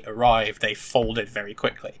when they arrived, they folded very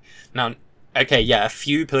quickly. Now, a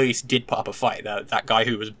few police did put up a fight. That guy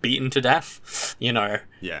who was beaten to death, he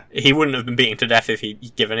wouldn't have been beaten to death if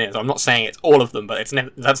he'd given in. So I'm not saying it's all of them, but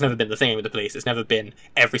that's never been the thing with the police. It's never been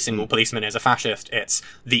every single policeman is a fascist. It's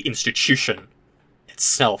the institution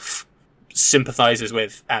itself sympathizes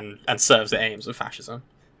with and serves the aims of fascism.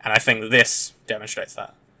 And I think that this demonstrates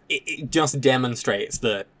that. It just demonstrates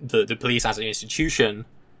that the police as an institution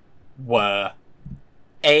were,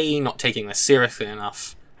 A, not taking this seriously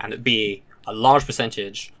enough, and B, a large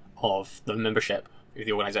percentage of the membership of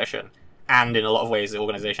the organisation, and in a lot of ways the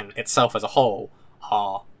organisation itself as a whole,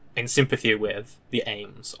 are in sympathy with the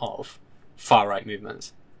aims of far-right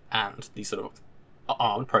movements and these sort of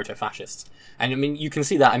armed proto-fascists. And I mean, you can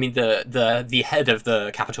see that. I mean, the head of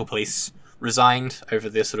the Capitol Police resigned over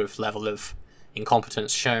the sort of level of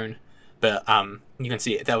incompetence shown, but you can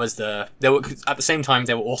see it. There were at the same time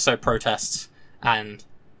there were also protests and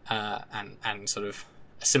sort of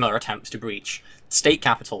similar attempts to breach state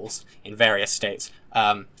capitals in various states.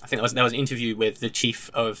 I think there was an interview with the chief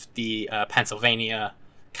of the Pennsylvania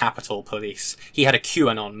Capitol Police. He had a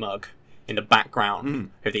QAnon mug in the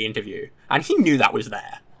background of the interview, and he knew that was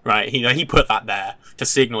there, right? He put that there to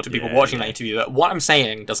signal to people watching that interview that what I'm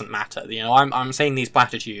saying doesn't matter. I'm saying these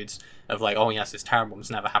platitudes of like, oh yes, it's terrible, it's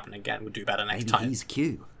never happened again, we'll do better next time. He's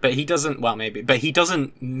Q. But he doesn't. Well, maybe, but he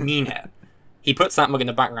doesn't mean it. He puts that mug in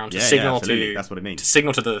the background to signal to that's what it means. To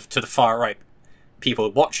signal to the far right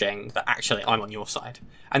people watching that actually I'm on your side.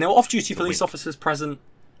 And there were off-duty police officers present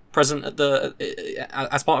at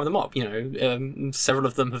as part of the mob. Several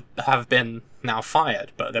of them have been now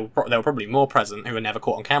fired, but there were probably more present who were never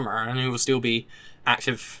caught on camera and who will still be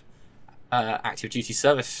active duty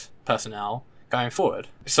service personnel going forward.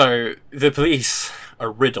 So the police are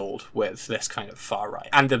riddled with this kind of far right,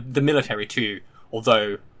 and the military too.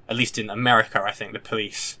 Although at least in America, I think the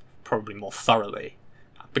police probably more thoroughly,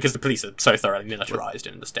 because the police are so thoroughly militarized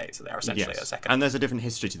in the States that they're essentially a second. And there's a different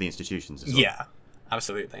history to the institutions as well. Yeah,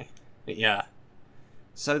 absolutely. Yeah.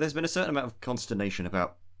 So there's been a certain amount of consternation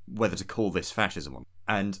about whether to call this fascism,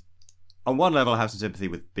 and on one level, I have some sympathy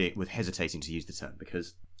with hesitating to use the term,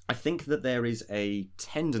 because I think that there is a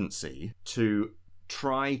tendency to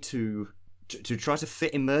try to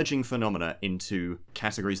fit emerging phenomena into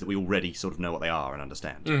categories that we already sort of know what they are and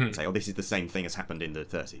understand. And say, oh, this is the same thing as happened in the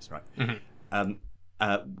 30s, right?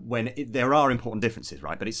 When there are important differences,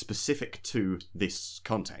 right? But it's specific to this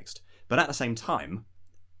context. But at the same time,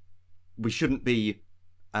 we shouldn't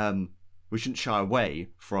shy away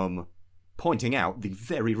from pointing out the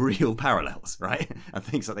very real parallels, right? And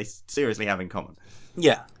things that they seriously have in common.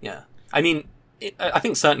 Yeah. I mean, I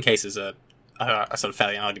think certain cases are sort of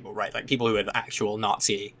fairly inarguable, right? Like people who have actual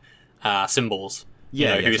Nazi symbols,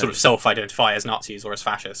 who sort of self-identify as Nazis or as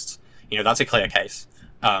fascists. That's a clear case.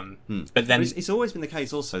 But then it's always been the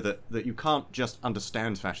case also that you can't just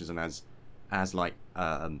understand fascism as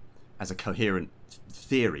a coherent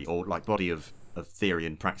theory or like body of theory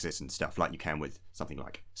and praxis and stuff like you can with something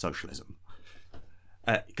like socialism,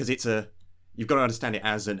 because you've got to understand it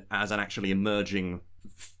as an actually emerging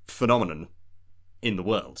phenomenon in the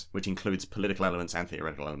world, which includes political elements and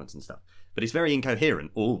theoretical elements and stuff. But it's very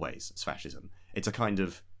incoherent always as fascism. I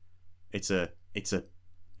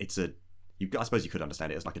suppose you could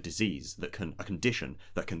understand it as like a disease a condition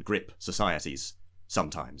that can grip societies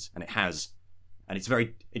sometimes, and it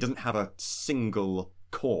doesn't have a single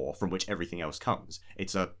core from which everything else comes.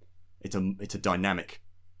 It's a dynamic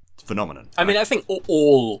phenomenon. I mean, I think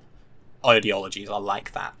all ideologies are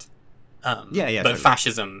like that. But totally.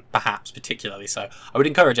 Fascism, perhaps particularly so. I would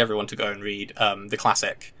encourage everyone to go and read the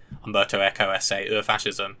classic Umberto Eco essay,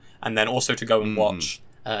 Fascism, and then also to go and watch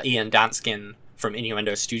Ian Danskin from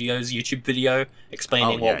Innuendo Studios' YouTube video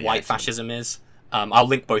explaining what white fascism is. I'll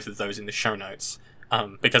link both of those in the show notes,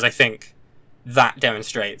 because I think that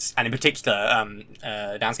demonstrates, and in particular,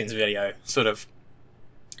 Danskin's video sort of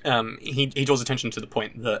he draws attention to the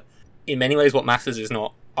point that in many ways what matters is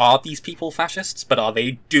not, are these people fascists, but are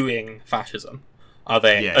they doing fascism? Are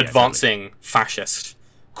they advancing fascist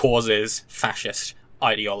causes, fascist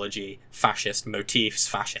ideology, fascist motifs,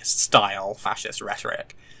 fascist style, fascist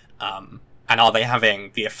rhetoric? And are they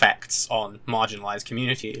having the effects on marginalized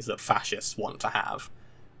communities that fascists want to have?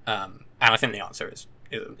 And I think the answer is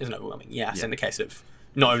an overwhelming yes, in the case of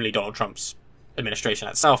not only Donald Trump's administration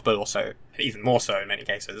itself, but also, even more so in many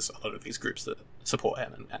cases, a lot of these groups that support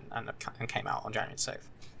him and came out on January 6th.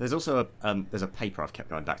 There's also there's a paper I've kept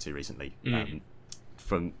going back to recently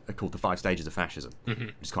called The 5 Stages of Fascism,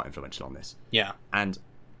 which is quite influential on this. Yeah. And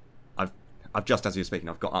I've just, as you were speaking,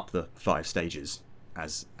 I've got up the 5 stages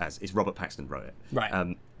as is Robert Paxton wrote it.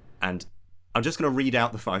 Right. And I'm just going to read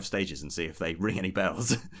out the 5 stages and see if they ring any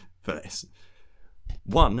bells for this.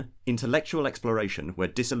 1. Intellectual exploration, where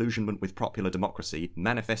disillusionment with popular democracy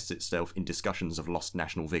manifests itself in discussions of lost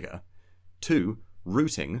national vigour. 2.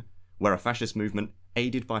 Rooting, where a fascist movement,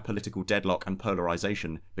 aided by political deadlock and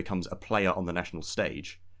polarisation, becomes a player on the national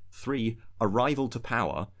stage. 3. Arrival to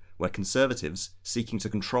power, where conservatives, seeking to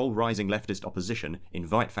control rising leftist opposition,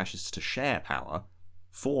 invite fascists to share power.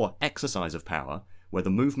 4. Exercise of power, where the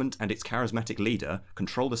movement and its charismatic leader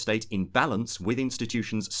control the state in balance with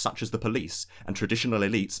institutions such as the police and traditional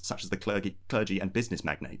elites such as the clergy and business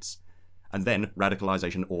magnates. And then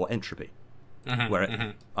radicalisation or entropy, where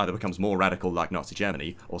it either becomes more radical like Nazi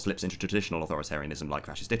Germany or slips into traditional authoritarianism like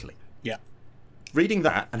fascist Italy. Yeah. Reading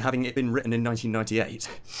that and having it been written in 1998,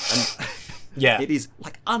 and it is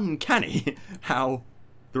like uncanny how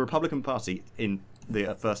the Republican Party in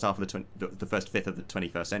the first half of the first fifth of the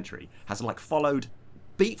 21st century has like followed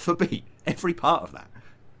beat for beat every part of that,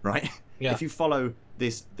 right? Yeah. If you follow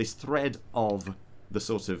this thread of the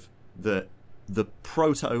sort of the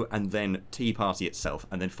proto and then Tea Party itself,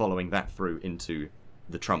 and then following that through into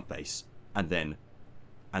the Trump base, and then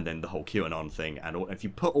the whole QAnon thing, and if you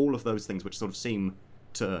put all of those things which sort of seem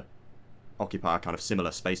to occupy a kind of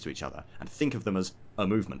similar space to each other and think of them as a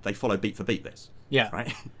movement, they follow beat for beat this. Yeah.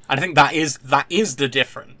 Right? And I think that is the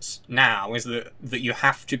difference now, is that you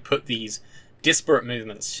have to put these disparate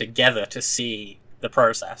movements together to see the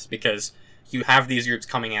process, because you have these groups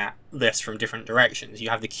coming at this from different directions.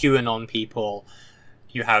 You have the QAnon people,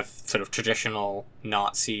 you have sort of traditional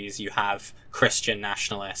Nazis, you have Christian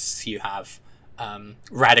nationalists, you have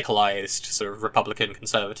radicalized sort of Republican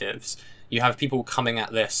conservatives, you have people coming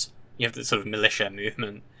at this, you have the sort of militia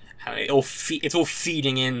movement, and it's all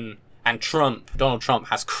feeding in, and Donald Trump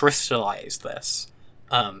has crystallized this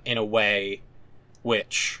in a way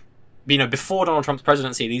which, before Donald Trump's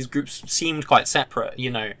presidency, these groups seemed quite separate.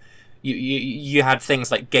 You had things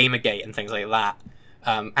like Gamergate and things like that,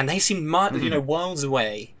 and they seemed worlds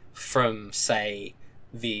away from, say,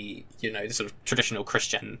 the sort of traditional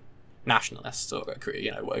Christian nationalists or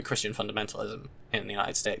Christian fundamentalism in the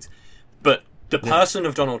United States. But the person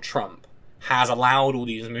of Donald Trump has allowed all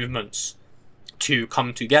these movements to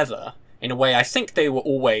come together in a way I think they were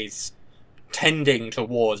always tending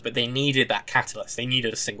towards, but they needed that catalyst. They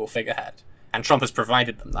needed a single figurehead. And Trump has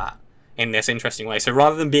provided them that in this interesting way. So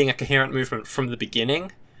rather than being a coherent movement from the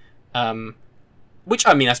beginning, which,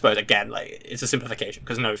 I mean, I suppose, again, like, it's a simplification,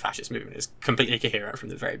 because no fascist movement is completely coherent from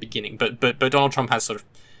the very beginning, but Donald Trump has sort of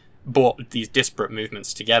brought these disparate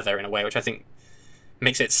movements together in a way which I think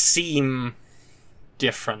makes it seem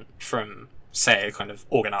different from, say, a kind of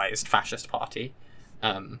organised fascist party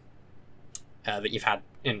that you've had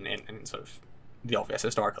in sort of the obvious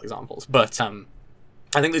historical examples. But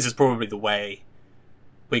I think this is probably the way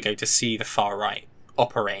we're going to see the far right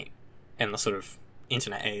operate in the sort of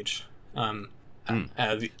internet age. The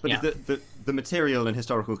material and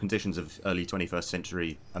historical conditions of early 21st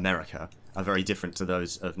century America are very different to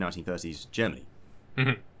those of 1930s Germany.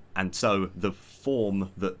 Mm-hmm. And so the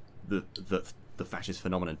form that the fascist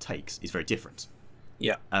phenomenon takes is very different.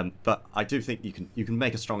 Yeah. But I do think you can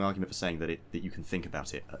make a strong argument for saying that you can think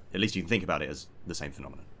about it, at least you can think about it as the same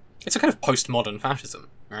phenomenon. It's a kind of postmodern fascism,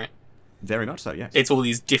 right? Very much so, yes. It's all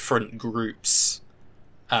these different groups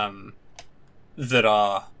that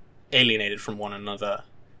are alienated from one another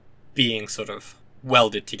being sort of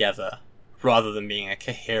welded together rather than being a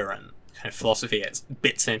coherent kind of philosophy. It's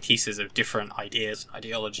bits and pieces of different ideas and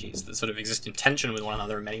ideologies that sort of exist in tension with one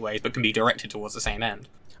another in many ways, but can be directed towards the same end.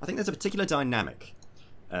 I think there's a particular dynamic,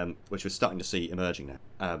 which we're starting to see emerging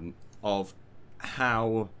now, of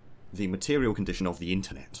how the material condition of the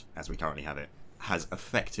internet, as we currently have it, has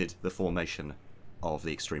affected the formation of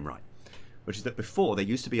the extreme right. Which is that before, there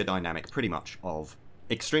used to be a dynamic pretty much of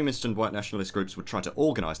extremist and white nationalist groups would try to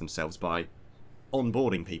organise themselves by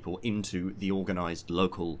onboarding people into the organised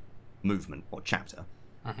local movement or chapter.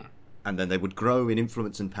 Mm-hmm. And then they would grow in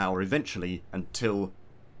influence and power eventually until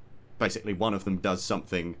basically one of them does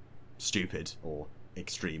something stupid or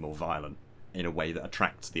extreme or violent in a way that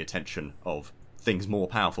attracts the attention of things more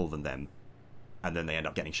powerful than them, and then they end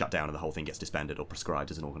up getting shut down and the whole thing gets disbanded or prescribed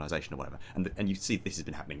as an organisation or whatever. And you see this has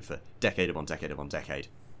been happening for decade upon decade upon decade.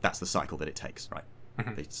 That's the cycle that it takes, right?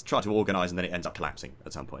 Mm-hmm. They try to organise and then it ends up collapsing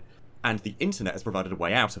at some point. And the internet has provided a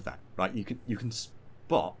way out of that, right? You can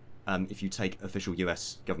spot, if you take official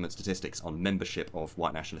US government statistics on membership of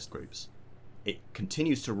white nationalist groups, it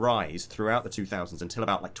continues to rise throughout the 2000s until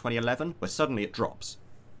about like 2011, where suddenly it drops.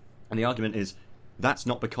 And the argument is that's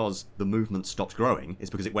not because the movement stopped growing, it's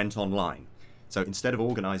because it went online. So instead of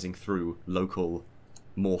organising through local,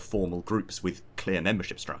 more formal groups with clear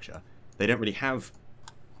membership structure, they don't really have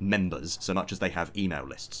members so much as they have email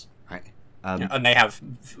lists, right? And they have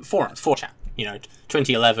forums, 4chan.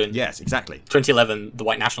 2011. Yes, exactly. 2011, the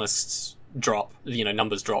white nationalists drop.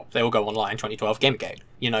 Numbers drop. They all go online. 2012, Gamergate.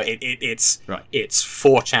 It's right. It's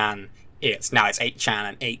 4chan. It's 8chan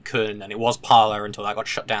and 8kun, and it was Parler until that got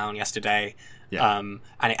shut down yesterday. Yeah. And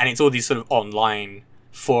it's all these sort of online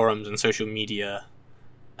forums and social media.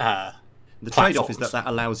 The trade-off is that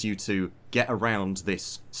allows you to get around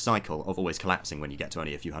this cycle of always collapsing when you get to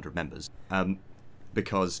only a few hundred members,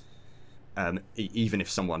 because even if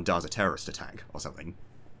someone does a terrorist attack or something,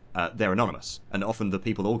 they're anonymous, and often the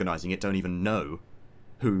people organising it don't even know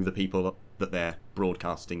who the people that they're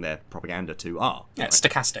broadcasting their propaganda to are. Yeah, right?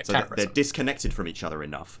 stochastic so terrorism. They're disconnected from each other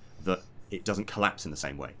enough that it doesn't collapse in the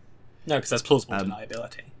same way. No, because there's plausible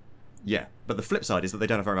deniability. Yeah, but the flip side is that they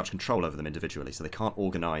don't have very much control over them individually, so they can't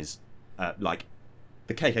organise. Like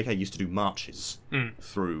the KKK used to do marches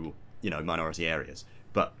through, minority areas,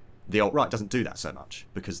 but the alt-right doesn't do that so much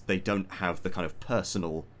because they don't have the kind of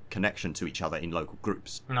personal connection to each other in local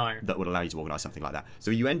groups that would allow you to organise something like that.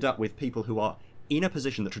 So you end up with people who are in a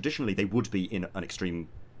position that traditionally they would be in an extreme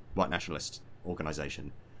white nationalist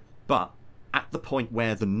organisation, but at the point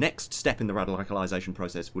where the next step in the radicalisation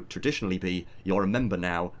process would traditionally be you're a member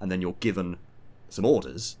now and then you're given some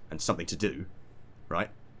orders and something to do, right?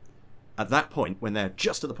 At that point, when they're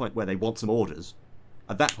just at the point where they want some orders,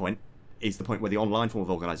 at that point is the point where the online form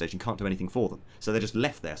of organisation can't do anything for them. So they're just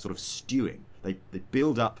left there sort of stewing. They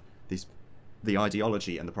build up the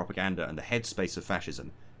ideology and the propaganda and the headspace of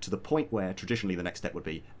fascism to the point where traditionally the next step would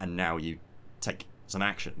be, and now you take some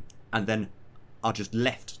action, and then are just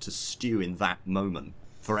left to stew in that moment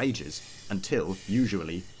for ages until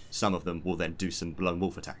usually some of them will then do some lone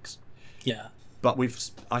wolf attacks. Yeah. But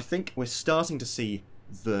I think we're starting to see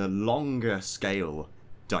the longer scale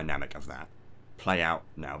dynamic of that play out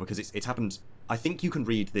now, because it's happened. I think you can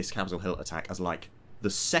read this Capitol Hill attack as like the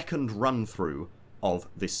second run through of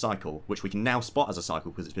this cycle, which we can now spot as a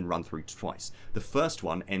cycle because it's been run through twice. The first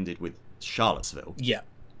one ended with Charlottesville. Yeah.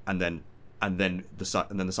 And then and then the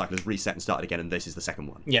cycle is reset and started again, and this is the second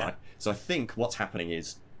one. Yeah. Right? So I think what's happening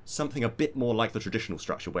is something a bit more like the traditional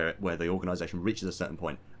structure, where the organisation reaches a certain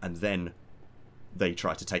point and then they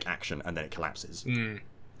try to take action and then it collapses.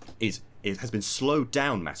 It has been slowed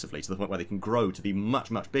down massively to the point where they can grow to be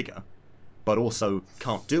much, much bigger, but also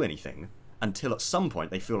can't do anything until at some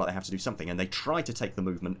point they feel like they have to do something, and they try to take the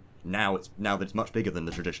movement. Now that it's much bigger than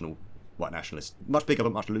the traditional white nationalist, much bigger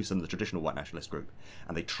but much looser than the traditional white nationalist group,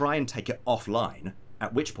 and they try and take it offline,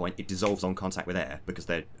 at which point it dissolves on contact with air because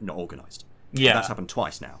they're not organised. Yeah, that's happened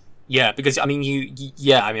twice now. Yeah, because I mean,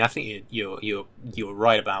 I think you're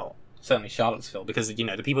right about certainly Charlottesville, because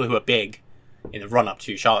the people who are big in the run up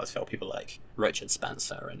to Charlottesville, people like Richard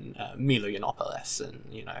Spencer and Milo Yiannopoulos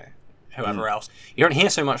and whoever else, you don't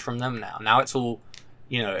hear so much from them now. Now it's all,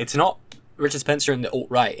 it's not Richard Spencer and the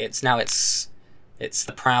alt-right. It's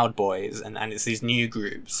the Proud Boys and it's these new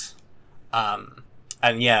groups,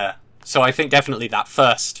 and yeah. So I think definitely that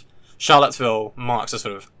first Charlottesville marks a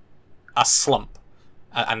sort of a slump,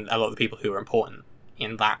 and a lot of the people who are important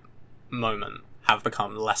in that moment have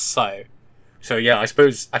become less so. So yeah, I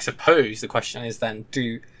suppose the question is then,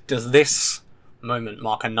 does this moment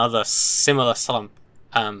mark another similar slump,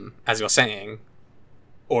 as you're saying,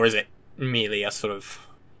 or is it merely a sort of,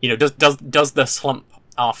 does the slump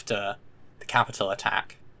after the Capitol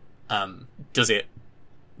attack, does it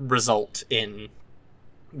result in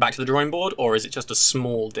back to the drawing board, or is it just a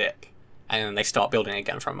small dip and then they start building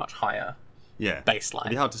again from a much higher baseline?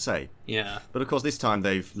 It'd be hard to say. Yeah. But of course this time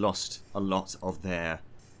they've lost a lot of their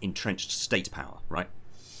entrenched state power, right?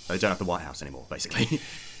 They don't have the White House anymore, basically.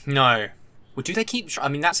 No. Well, do they keep... I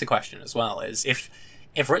mean, that's the question as well, is if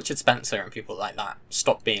Richard Spencer and people like that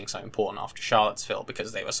stopped being so important after Charlottesville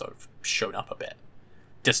because they were sort of shown up a bit,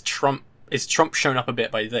 is Trump shown up a bit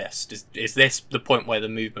by this? Is this the point where the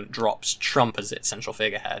movement drops Trump as its central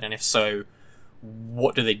figurehead? And if so,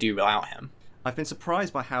 what do they do without him? I've been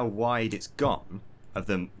surprised by how wide it's gone, of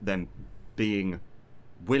them being...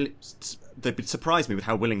 They've surprised me with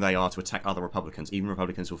how willing they are to attack other Republicans, even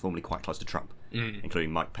Republicans who are formerly quite close to Trump,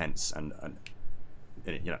 including Mike Pence and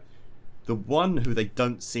the one who they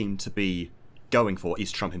don't seem to be going for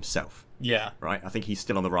is Trump himself. Yeah. Right? I think he's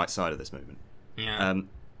still on the right side of this movement. Yeah.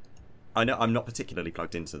 I know I'm not particularly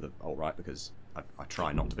plugged into the alt-right because I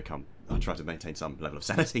try to maintain some level of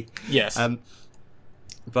sanity. Yes.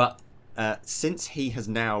 But since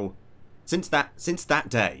that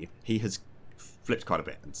day, he has flipped quite a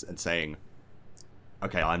bit and saying,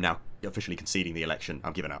 okay, I'm now officially conceding the election.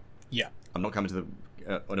 I'm giving up. Yeah. I'm not coming to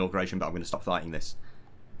the inauguration, but I'm going to stop fighting this.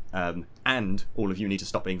 And all of you need to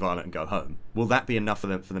stop being violent and go home. Will that be enough for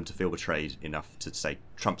them to feel betrayed enough to say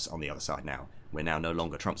Trump's on the other side now? We're now no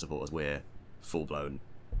longer Trump supporters. We're full-blown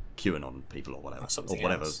QAnon people or whatever. Or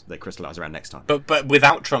whatever they crystallise around next time. But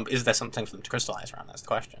without Trump, is there something for them to crystallise around? That's the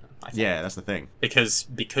question, I think. Yeah, that's the thing. Because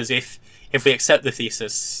if we accept the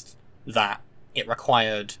thesis that it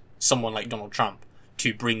required someone like Donald Trump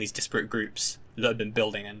to bring these disparate groups that have been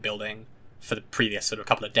building and building for the previous sort of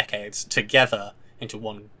couple of decades together into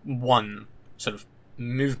one sort of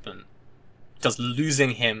movement, does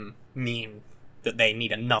losing him mean that they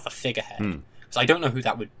need another figurehead? Because I don't know who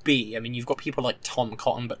that would be. I mean, you've got people like Tom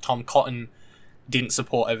Cotton, but Tom Cotton didn't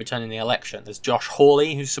support overturning the election. There's Josh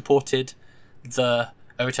Hawley, who supported the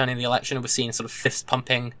overturning the election and was seen sort of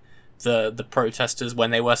fist-pumping the protesters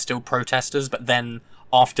when they were still protesters, but then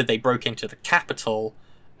after they broke into the Capitol,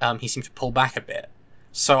 he seemed to pull back a bit.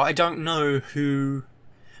 So I don't know who...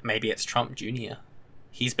 Maybe it's Trump Jr.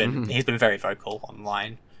 He's been very vocal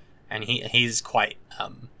online, and he's quite...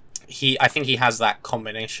 I think he has that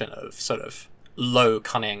combination of sort of low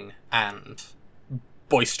cunning and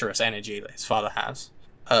boisterous energy that his father has.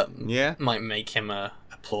 Might make him a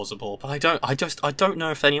plausible, but I don't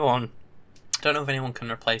know if anyone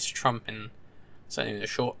can replace Trump certainly in the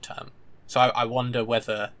short term. So I wonder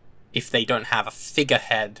whether, if they don't have a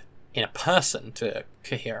figurehead in a person to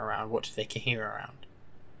cohere around, what do they cohere around?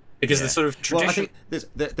 Because the sort of tradition... Well, I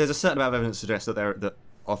think there's a certain amount of evidence to suggest that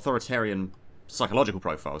authoritarian psychological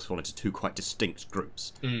profiles fall into two quite distinct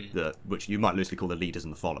groups, which you might loosely call the leaders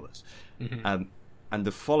and the followers. And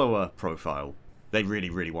the follower profile, they really,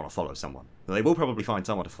 really want to follow someone. They will probably find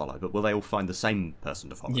someone to follow, but will they all find the same person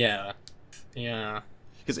to follow? Yeah.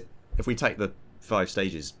 Because if we take the 5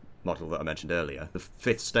 stages model that I mentioned earlier, the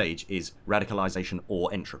 5th stage is radicalization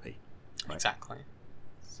or entropy. Right? Exactly.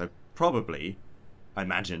 So probably, I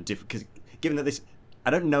imagine, because given that this... I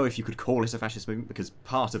don't know if you could call it a fascist movement, because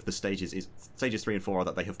part of the stages 3 and 4 are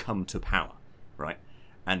that they have come to power, right?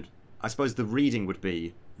 And I suppose the reading would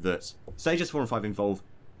be that stages 4 and 5 involve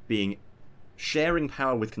being sharing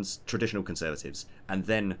power with traditional conservatives and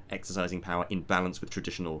then exercising power in balance with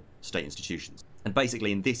traditional state institutions. And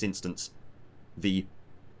basically, in this instance, the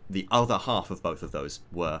other half of both of those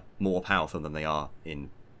were more powerful than they are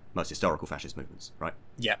in most historical fascist movements, right?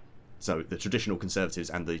 Yeah. So the traditional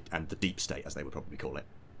conservatives and the deep state, as they would probably call it,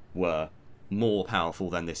 were more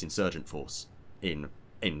powerful than this insurgent force in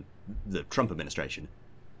the Trump administration,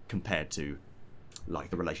 compared to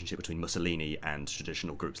like the relationship between Mussolini and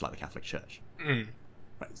traditional groups like the Catholic Church.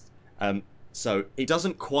 Right. So it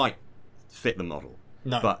doesn't quite fit the model.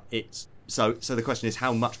 No. But it's so the question is,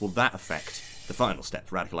 how much will that affect the final step,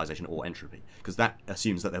 radicalization or entropy? Because that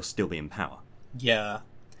assumes that they'll still be in power. Yeah.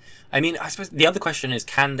 I mean, I suppose the other question is,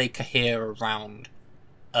 can they cohere around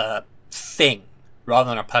a thing rather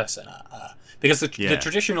than a person? Because the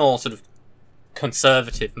traditional sort of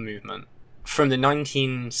conservative movement from the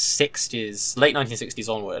 1960s, late 1960s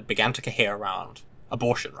onward, began to cohere around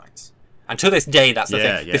abortion rights. And to this day, that's the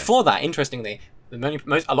thing. Yeah. Before that, interestingly, a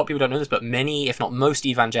lot of people don't know this, but many, if not most,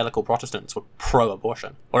 evangelical Protestants were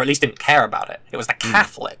pro-abortion, or at least didn't care about it. It was the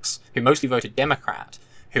Catholics, who mostly voted Democrat,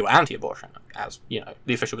 who were anti-abortion, as the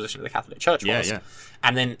official position of the Catholic Church was. Yeah.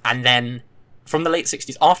 And then from the late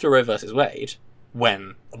 60s, after Roe versus Wade,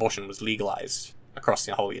 when abortion was legalized across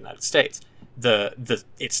the whole United States,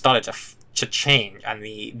 it started to change, and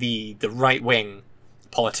the right wing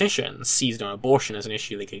politicians seized on abortion as an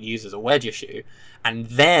issue they could use as a wedge issue, and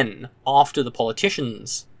then after the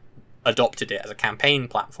politicians adopted it as a campaign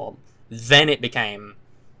platform, then it became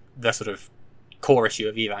the sort of core issue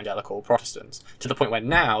of evangelical Protestants, to the point where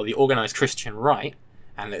now the organized Christian right,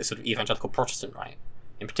 and the sort of evangelical Protestant right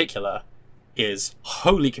in particular, is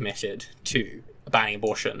wholly committed to banning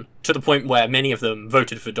abortion, to the point where many of them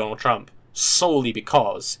voted for Donald Trump solely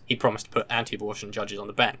because he promised to put anti-abortion judges on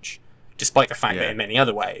the bench, despite the fact that in many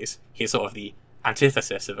other ways he's sort of the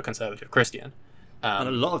antithesis of a conservative Christian. And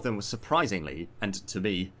a lot of them were surprisingly, and to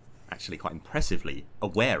me actually quite impressively,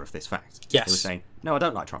 aware of this fact. Yes. They were saying, no, I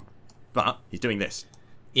don't like Trump, but he's doing this.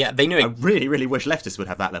 Yeah, they knew. I really, really wish leftists would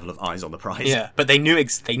have that level of eyes on the prize. Yeah, but they knew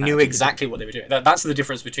exactly what they were doing. That's the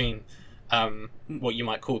difference between what you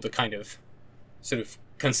might call the kind of sort of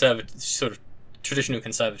traditional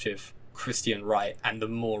conservative Christian right and the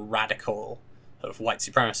more radical sort of white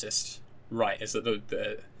supremacist right, is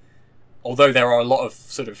that although there are a lot of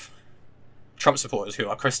sort of Trump supporters who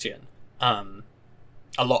are Christian, a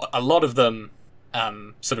lot of them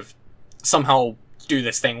sort of somehow do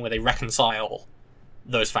this thing where they reconcile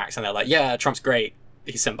those facts, and they're like, yeah, Trump's great,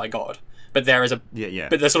 he's sent by God. But there is but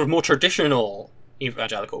there's sort of more traditional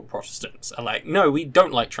evangelical Protestants are like, no, we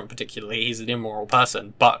don't like Trump particularly, he's an immoral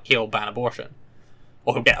person, but he'll ban abortion,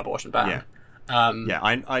 or he'll get abortion banned. I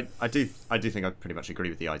do think I pretty much agree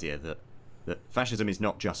with the idea that fascism is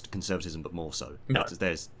not just conservatism, but more so. No.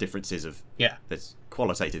 There's differences of there's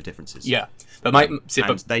qualitative differences. Yeah, but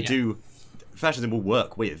fascism will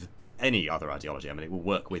work with any other ideology. I mean, it will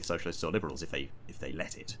work with socialists or liberals if they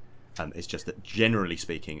let it. It's just that generally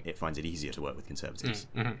speaking, it finds it easier to work with conservatives.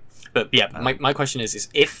 Mm-hmm. But my question is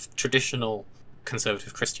if traditional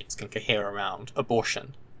conservative Christians can cohere around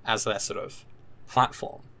abortion as their sort of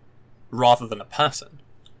platform rather than a person,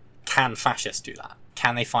 can fascists do that?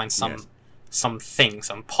 Can they find something,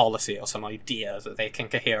 some policy or some idea that they can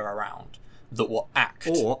cohere around that will act?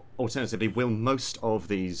 Or alternatively, will most of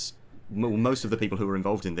the people who are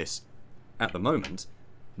involved in this at the moment,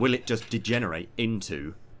 will it just degenerate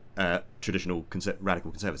into traditional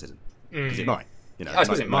radical conservatism? Because it might. I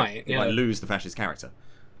suppose it might. It might lose the fascist character.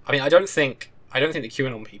 I mean, I don't think the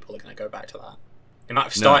QAnon people are going to go back to that. It might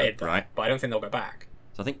have started, but I don't think they'll go back.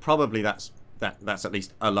 So I think probably that's at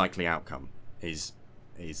least a likely outcome. Is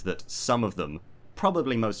that some of them,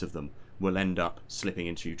 probably most of them, will end up slipping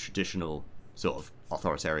into traditional sort of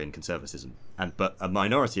authoritarian conservatism, but a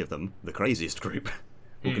minority of them, the craziest group,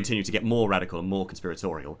 will continue to get more radical and more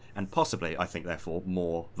conspiratorial, and possibly, I think, therefore,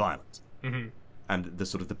 more violent. Mm-hmm. And the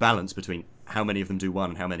sort of the balance between how many of them do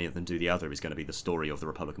one and how many of them do the other is going to be the story of the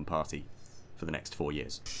Republican Party for the next 4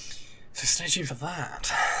 years. So stay tuned for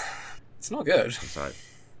that. It's not good. I'm sorry.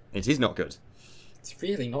 It is not good. It's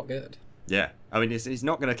really not good. Yeah, I mean, it's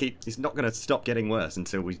not going to stop getting worse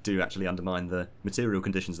until we do actually undermine the material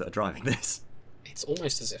conditions that are driving this. It's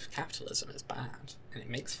almost as if capitalism is bad, and it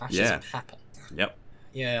makes fascism happen. Yep.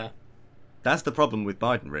 Yeah. That's the problem with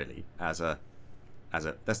Biden, really. That's the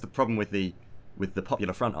problem with the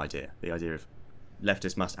Popular Front idea, the idea of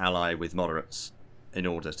leftists must ally with moderates in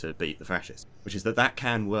order to beat the fascists, which is that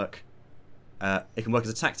can work. It can work as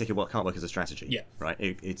a tactic, it can't work as a strategy. Yeah. Right.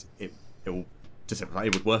 It will. To simplify,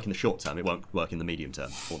 it would work in the short term. It won't work in the medium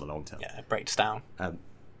term or the long term. Yeah, it breaks down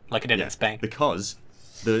like it did in Spain. Because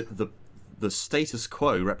the the status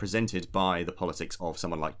quo represented by the politics of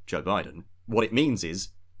someone like Joe Biden, what it means is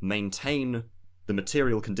maintain the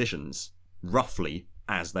material conditions roughly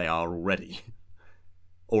as they are already,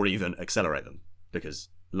 or even accelerate them, because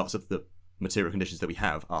lots of the material conditions that we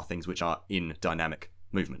have are things which are in dynamic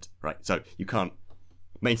movement, right? So you can't...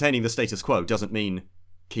 Maintaining the status quo doesn't mean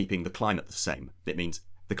keeping the climate the same. It means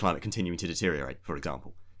the climate continuing to deteriorate, for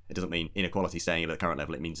example. It doesn't mean inequality staying at the current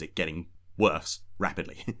level, it means it getting worse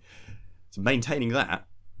rapidly. So maintaining that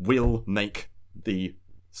will make the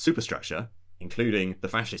superstructure, including the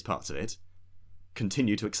fascist parts of it,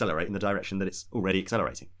 continue to accelerate in the direction that it's already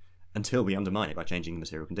accelerating, until we undermine it by changing the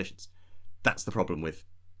material conditions. That's the problem with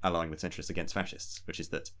allying with centrists against fascists, which is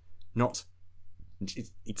that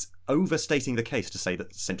it's overstating the case to say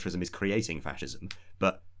that centrism is creating fascism,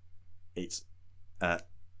 but it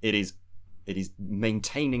is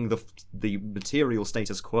maintaining the material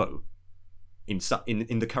status quo in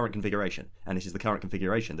the current configuration, and this is the current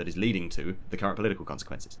configuration that is leading to the current political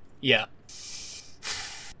consequences. Yeah.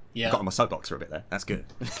 Got on my soapbox for a bit there. That's good.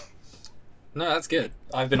 No, that's good.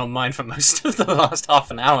 I've been on mine for most of the last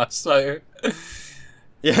half an hour, so...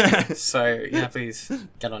 Yeah. So, yeah, please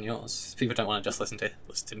get on yours. People don't want to just listen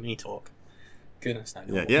to me talk. Goodness,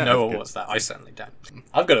 no one wants that. I certainly don't.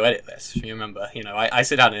 I've got to edit this. You remember, I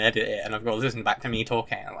sit down and edit it, and I've got to listen back to me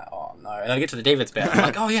talking. And I'm like, oh no. And then I get to the David's bit. And I'm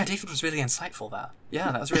like, oh yeah, David was really insightful there.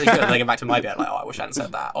 Yeah, that was really good. And then I get back to my bit. Like, oh, I wish I hadn't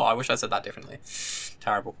said that. Oh, I wish I said that differently.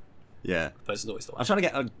 Terrible. Yeah. This is always the one. I'm trying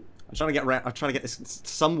to get this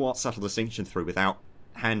somewhat subtle distinction through without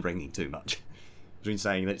hand wringing too much. Between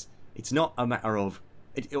saying that it's not a matter of,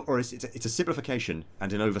 it's a simplification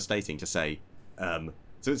and an overstating to say.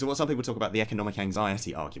 So what some people talk about, the economic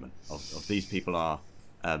anxiety argument of these people are,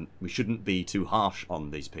 we shouldn't be too harsh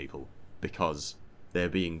on these people because they're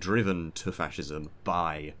being driven to fascism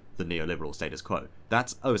by the neoliberal status quo.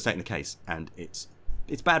 That's overstating the case, and it's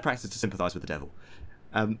bad practice to sympathise with the devil.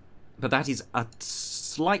 But that is a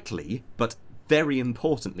slightly, but very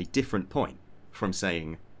importantly different point from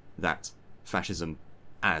saying that fascism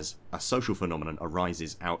as a social phenomenon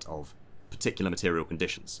arises out of particular material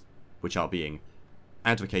conditions, which are being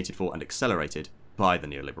advocated for and accelerated by the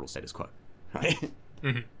neoliberal status quo, right?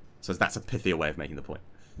 Mm-hmm. So that's a pithier way of making the point.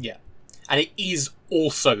 Yeah. And it is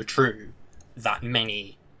also true that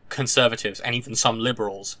many conservatives and even some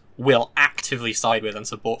liberals will actively side with and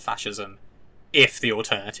support fascism if the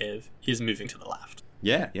alternative is moving to the left.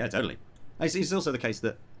 Yeah, totally. It's also the case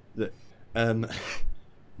that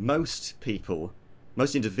most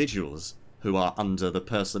individuals who are under the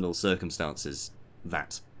personal circumstances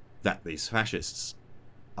that these fascists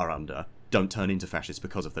are under don't turn into fascists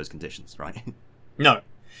because of those conditions, right? No.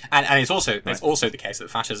 And it's also the case that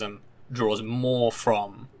fascism draws more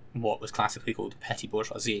from what was classically called petty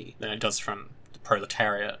bourgeoisie than it does from the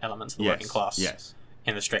proletariat elements of the working class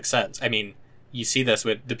in the strict sense. I mean, you see this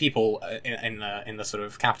with the people in the sort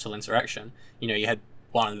of capital insurrection. You had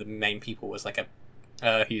one of the main people was like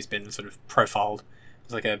who's been sort of profiled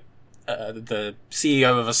as like the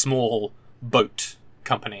CEO of a small boat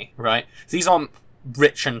company, right? So these aren't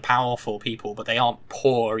rich and powerful people, but they aren't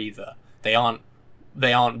poor either. They aren't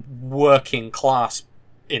working class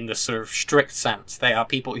in the sort of strict sense. They are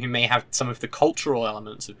people who may have some of the cultural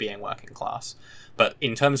elements of being working class, but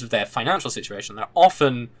in terms of their financial situation, they're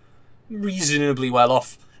often reasonably well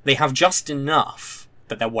off. They have just enough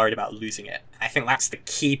that they're worried about losing it. I think that's the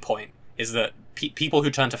key point, is that people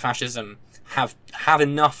who turn to fascism have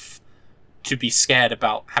enough to be scared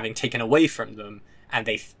about having taken away from them, and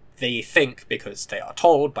they think, because they are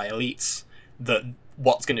told by elites, that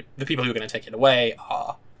the people who are going to take it away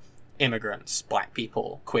are immigrants, black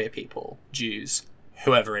people, queer people, Jews,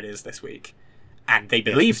 whoever it is this week, and they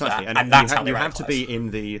believe that, and that's how they have to be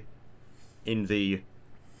in the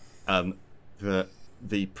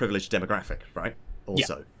privileged demographic, right?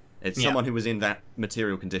 Also, it's someone who was in that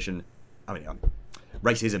material condition. I mean,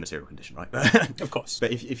 race is a material condition, right? Of course.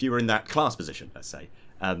 But if you were in that class position, let's say,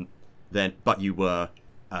 but you were,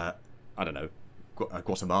 I don't know, a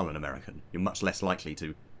Guatemalan American, you're much less likely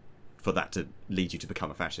for that to lead you to become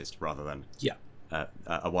a fascist rather than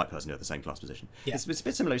a white person who had the same class position. Yeah. It's a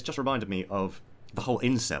bit similar. It's just reminded me of the whole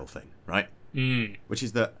incel thing, right? Which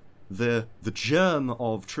is that the germ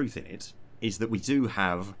of truth in it is that we do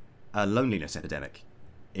have a loneliness epidemic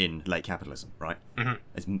in late capitalism, right?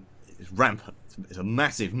 Mm-hmm. It's rampant. It's a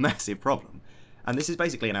massive, massive problem, and this is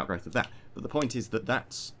basically an outgrowth of that. But the point is that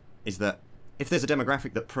if there's a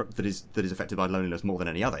demographic that is affected by loneliness more than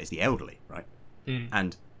any other, it's the elderly, right?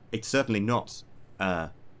 And it's certainly not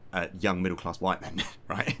young middle class white men,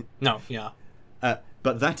 right? No, yeah.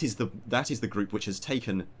 But that is the group which has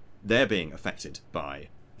taken. They're being affected by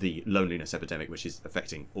the loneliness epidemic, which is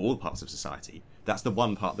affecting all parts of society, that's the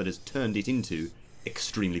one part that has turned it into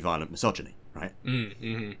extremely violent misogyny, right?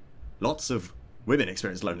 Mm-hmm. Lots of women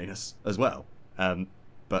experience loneliness as well,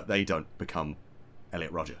 but they don't become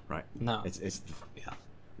Elliot Rodger, right? No. It's Yeah.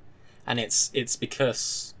 And it's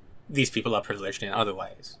because these people are privileged in other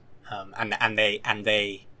ways, and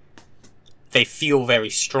they feel very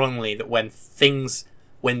strongly that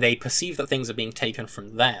when they perceive that things are being taken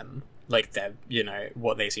from them, like their,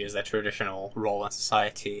 what they see as their traditional role in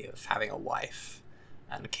society of having a wife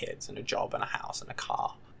and kids and a job and a house and a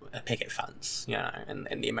car, a picket fence,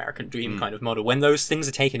 in the American dream kind of model, when those things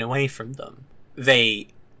are taken away from them, they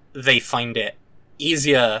find it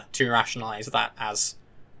easier to rationalize that as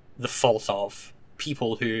the fault of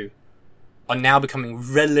people who are now becoming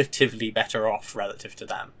relatively better off relative to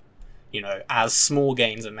them. As small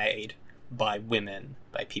gains are made by women,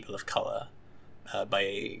 by people of color,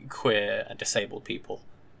 by queer and disabled people,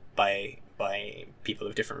 by people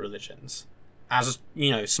of different religions. As,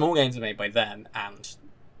 small gains are made by them, and,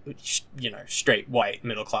 straight white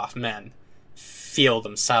middle class men feel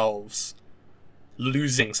themselves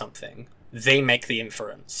losing something, they make the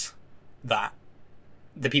inference that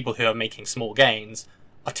the people who are making small gains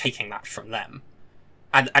are taking that from them.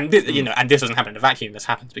 And this doesn't happen in a vacuum. This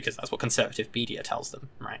happens because that's what conservative media tells them,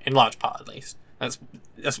 right? In large part, at least. That's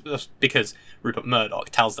because Rupert Murdoch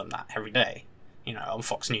tells them that every day, on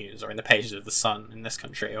Fox News or in the pages of The Sun in this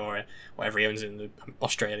country, or whatever he owns in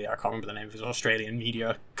Australia. I can't remember the name of his Australian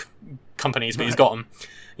media companies, but he's got them.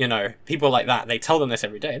 People like that, they tell them this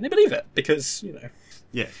every day, and they believe it because,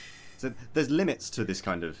 Yeah. So there's limits to this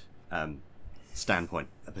kind of standpoint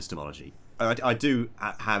epistemology. I do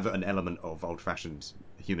have an element of old-fashioned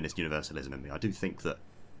humanist universalism in me. I do think that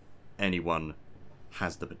anyone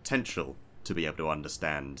has the potential to be able to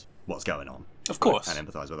understand what's going on. Of course. And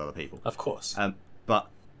empathise with other people. Of course. But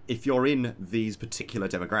if you're in these particular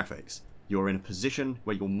demographics, you're in a position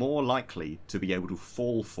where you're more likely to be able to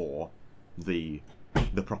fall for the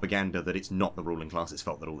propaganda that it's not the ruling class's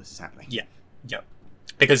fault that all this is happening. Yeah. Yep.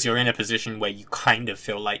 Because you're in a position where you kind of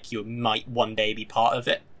feel like you might one day be part of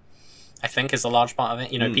it, I think, is a large part of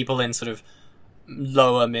it. People in sort of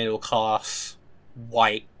lower middle class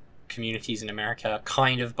white communities in America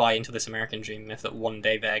kind of buy into this American dream myth that one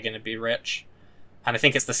day they're going to be rich. And I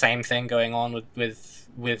think it's the same thing going on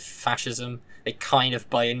with fascism. They kind of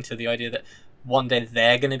buy into the idea that one day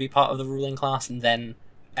they're going to be part of the ruling class, and then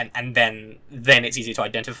it's easier to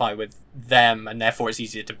identify with them, and therefore it's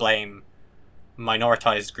easier to blame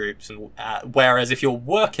minoritized groups. And whereas if you're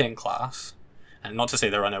working class, and not to say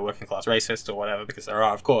there are no working class racists or whatever, because there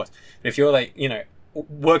are, of course, but if you're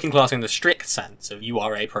working class in the strict sense of you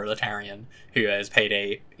are a proletarian who has paid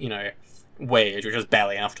a wage which is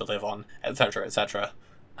barely enough to live on, etc.,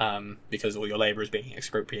 because all your labor is being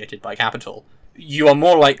expropriated by capital, you are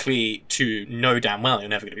more likely to know damn well you're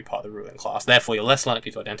never going to be part of the ruling class. Therefore, you're less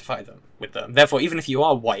likely to identify with them. Therefore, even if you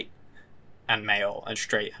are white and male and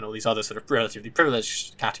straight and all these other sort of relatively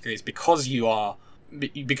privileged categories, because you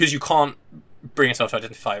can't bring yourself to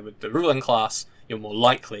identify with the ruling class, you're more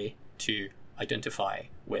likely to identify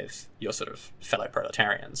with your sort of fellow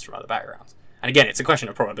proletarians from other backgrounds. And again, it's a question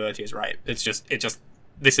of probabilities, right? It's just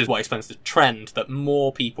this is what explains the trend that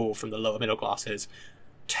more people from the lower middle classes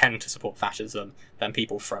tend to support fascism than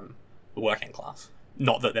people from the working class.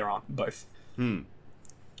 Not that there aren't both.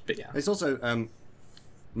 But yeah. It's also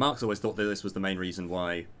Marx always thought that this was the main reason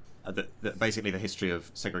why that basically the history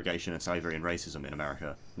of segregation and slavery and racism in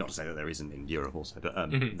America, not to say that there isn't in Europe also, but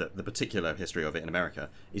the particular history of it in America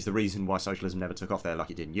is the reason why socialism never took off there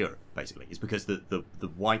like it did in Europe, basically. It's because the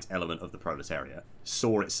white element of the proletariat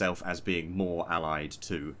saw itself as being more allied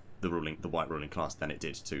to the white ruling class than it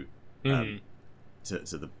did to the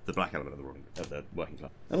black element of the working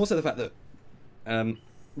class. And also the fact that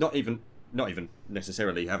not even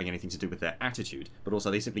necessarily having anything to do with their attitude, but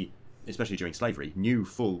also they simply, especially during slavery, knew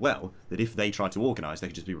full well that if they tried to organise, they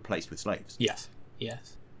could just be replaced with slaves. Yes.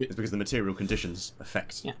 It's because the material conditions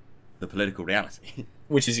affect the political reality.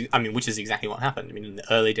 Which is exactly what happened. I mean, in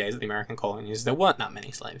the early days of the American colonies, there weren't that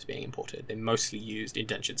many slaves being imported. They mostly used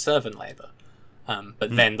indentured servant labour.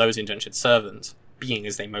 But then those indentured servants, being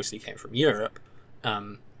as they mostly came from Europe,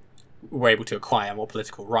 were able to acquire more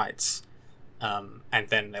political rights. And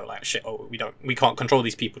then they were like, shit, we can't control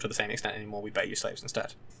these people to the same extent anymore, we better use slaves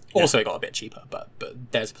instead. Also, it got a bit cheaper, but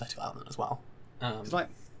there's a political element as well. It's like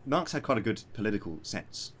Marx had quite a good political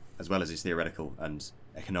sense, as well as his theoretical and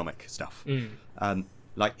economic stuff.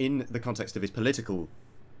 Like in the context of his political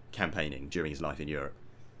campaigning during his life in Europe,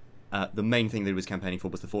 the main thing that he was campaigning for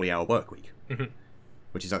was the 40-hour work week,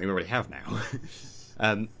 which is something we already have now,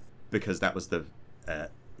 because that was the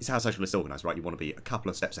it's how socialists organise, right? You want to be a couple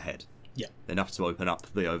of steps ahead. Yeah. Enough to open up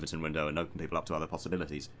the Overton window and open people up to other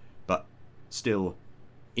possibilities, but still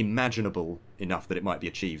imaginable enough that it might be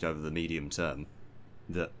achieved over the medium term,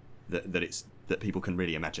 that people can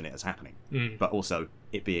really imagine it as happening. But also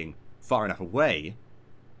it being far enough away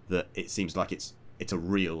that it seems like it's a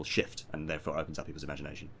real shift, and therefore opens up people's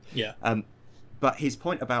imagination. Yeah. But his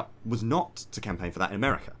point was not to campaign for that in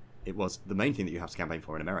America. It was the main thing that you have to campaign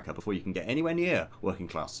for in America before you can get anywhere near working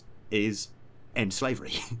class is end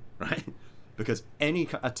slavery, right? Because any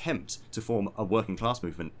attempt to form a working class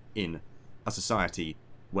movement in a society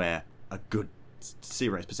where a good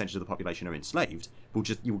serious percentage of the population are enslaved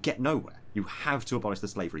you will get nowhere. You have to abolish the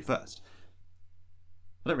slavery first.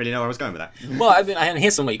 I don't really know where I was going with that. Well, I mean, and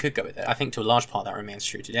here's somewhere you could go with it. I think to a large part that remains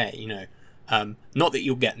true today. You know, not that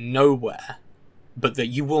you'll get nowhere, but that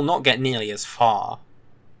you will not get nearly as far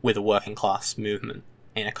with a working class movement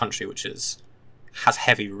in a country which has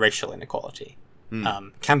heavy racial inequality.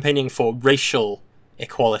 Campaigning for racial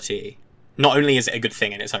equality, not only is it a good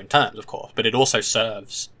thing in its own terms, of course, but it also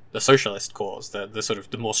serves the socialist cause, the sort of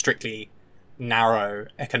the more strictly narrow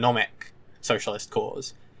economic socialist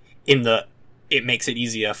cause, in that it makes it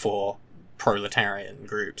easier for proletarian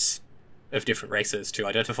groups of different races to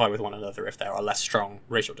identify with one another if there are less strong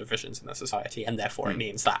racial divisions in the society, and therefore it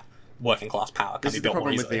means that working class power can This be is the built more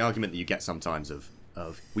problem easily. with the argument that you get sometimes of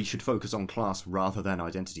we should focus on class rather than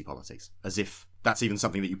identity politics, as if that's even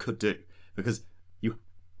something that you could do, because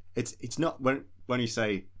it's not when you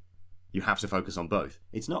say you have to focus on both,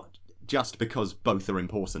 it's not just because both are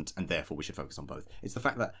important and therefore we should focus on both. It's the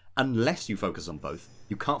fact that unless you focus on both,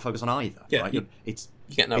 you can't focus on either. Yeah, right? you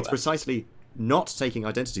get nowhere. It's precisely not taking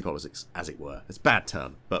identity politics, as it were. It's a bad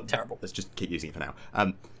term, but Terrible. Let's just keep using it for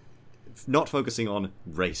now. Not focusing on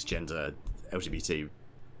race, gender, LGBT,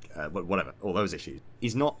 whatever, all those issues,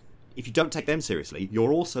 is not. If you don't take them seriously,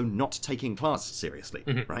 you're also not taking class seriously,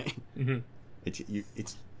 right?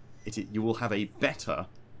 You will have a better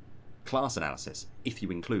class analysis if you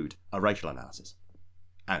include a racial analysis,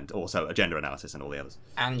 and also a gender analysis and all the others.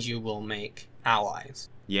 And you will make allies.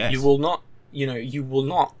 Yes. You will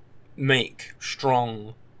not make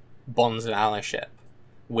strong bonds of allyship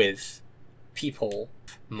with people,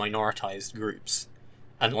 minoritized groups,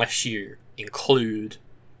 unless you include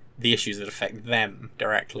the issues that affect them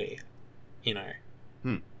directly,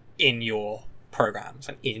 in your programs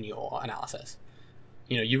and in your analysis.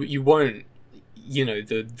 You won't,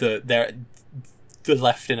 the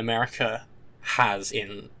left in America has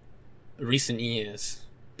in recent years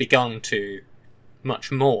begun to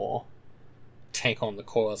much more take on the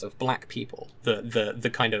cause of black people,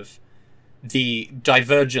 the kind of the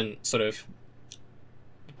divergent sort of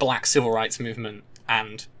black civil rights movement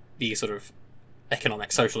and the sort of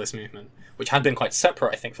economic socialist movement, which had been quite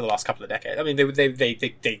separate, I think, for the last couple of decades. I mean,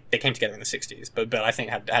 they came together in the 60s, but I think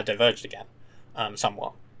had diverged again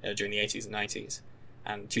somewhat during the 80s and 90s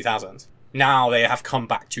and 2000s. Now they have come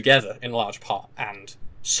back together in large part, and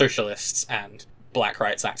socialists and black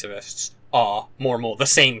rights activists are more and more the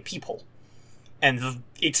same people. And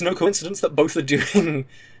it's no coincidence that both are doing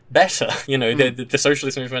better. The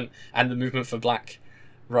socialist movement and the movement for black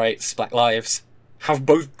rights, black lives, have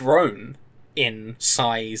both grown in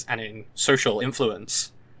size and in social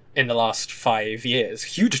influence in the last 5 years,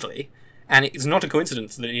 hugely. And it's not a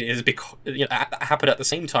coincidence that it is happened at the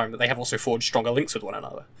same time that they have also forged stronger links with one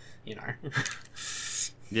another.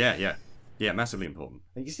 Yeah, massively important.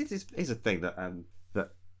 And you see, this is a thing that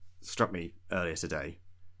struck me earlier today,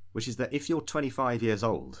 which is that if you're 25 years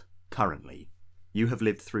old currently, you have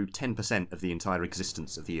lived through 10% of the entire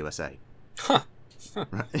existence of the USA. Huh.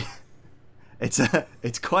 Right?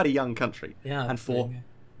 It's quite a young country. Yeah. And for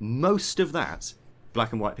most of that,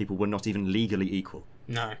 black and white people were not even legally equal.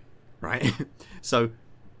 No. Right? So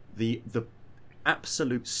the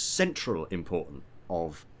absolute central importance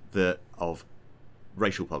of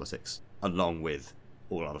racial politics, along with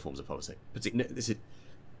all other forms of politics.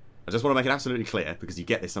 I just want to make it absolutely clear, because you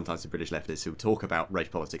get this sometimes to British leftists who talk about race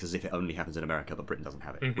politics as if it only happens in America, but Britain doesn't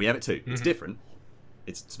have it. We have it too. It's different.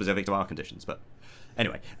 It's specific to our conditions. But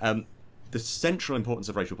anyway, the central importance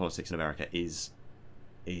of racial politics in America is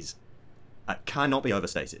cannot be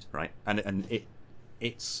overstated, right? And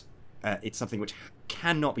it's something which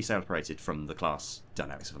cannot be separated from the class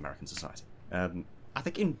dynamics of American society. I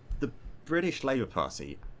think in the British Labour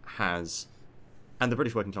Party and the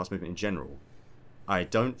British working class movement in general, I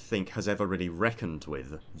don't think has ever really reckoned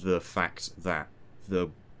with the fact that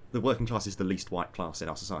the working class is the least white class in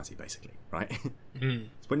our society, basically, right?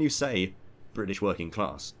 When you say British working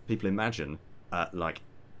class, people imagine like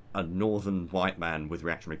a northern white man with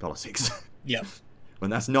reactionary politics. Yeah. When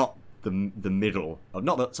that's not the middle.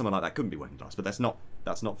 Not that someone like that couldn't be working class, but that's not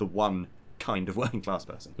the one kind of working class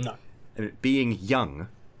person. No. I mean, being young,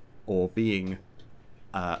 or being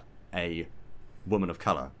a woman of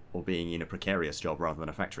colour, or being in a precarious job rather than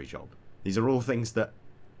a factory job. These are all things that,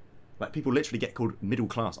 like, people literally get called middle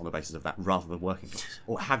class on the basis of that rather than working class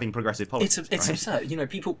or having progressive politics. It's right? absurd. You know,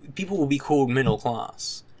 people will be called middle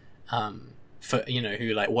class, for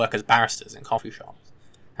who like work as barristers in coffee shops,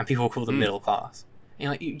 and people will call them middle class. You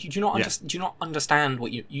know, you do not do you not understand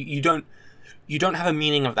what you don't have a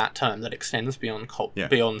meaning of that term that extends beyond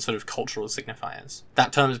beyond sort of cultural signifiers.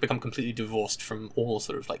 That term has become completely divorced from all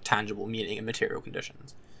sort of like tangible meaning and material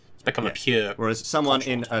conditions. It's become a pure. Whereas someone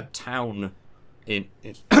in term. a town in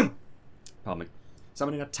pardon me,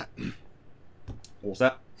 someone in a what's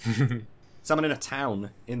that? Someone in a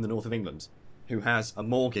town in the north of England who has a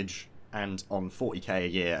mortgage and on 40k a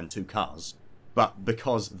year and 2 cars, but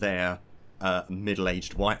because they're a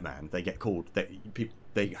middle-aged white man, they get called.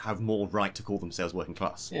 They have more right to call themselves working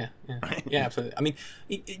class. Yeah, right? Yeah, absolutely. I mean,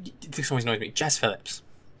 this always annoys me. Jess Phillips.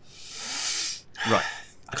 Right.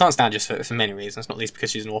 I can't stand Jess Phillips for many reasons, not least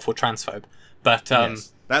because she's an awful transphobe. But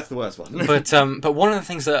yes, that's the worst one. but one of the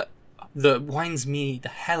things that winds me the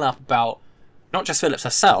hell up about not Jess Phillips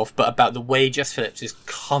herself, but about the way Jess Phillips is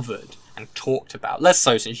covered and talked about. Less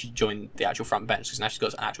so since she joined the actual front bench, because now she's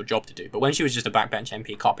got an actual job to do. But when she was just a backbench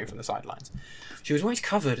MP copying from the sidelines, she was always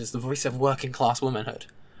covered as the voice of working class womanhood.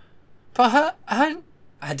 But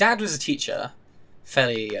her dad was a teacher,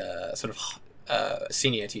 fairly sort of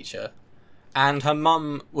senior teacher, and her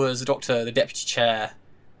mum was a doctor, the deputy chair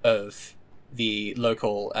of the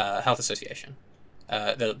local health association,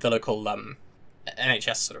 the local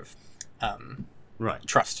NHS sort of right.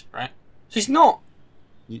 trust, right? She's not.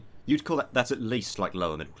 You'd call that's at least like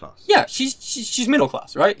lower middle class. Yeah, she's middle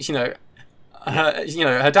class, right? You know,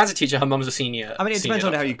 her dad's a teacher, her mum's a senior. I mean, it depends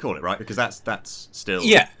on doctor. how you call it, right? Because that's still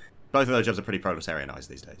Both of those jobs are pretty proletarianized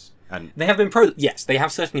these days, and they have been yes, they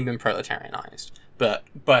have certainly been proletarianized, but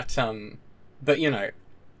you know,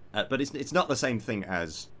 but it's not the same thing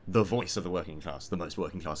as the voice of the working class, the most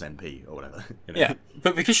working class MP or whatever. You know? Yeah,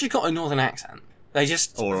 but because she's got a northern accent, they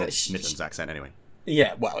just or a Midlands accent anyway.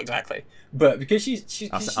 Yeah, well, exactly. But because she's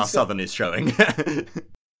our southern is showing.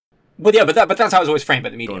 But yeah, but that's how it's always framed by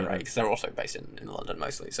the media, right? Because they're also based in London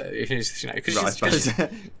mostly. So she's because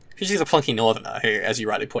she's a plunky northerner who, as you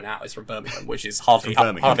rightly point out, is from Birmingham, which is hardly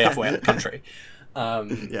halfway up the country.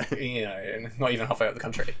 You know, not even halfway up the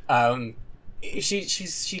country.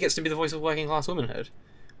 She gets to be the voice of working class womanhood.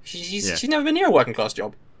 She's never been near a working class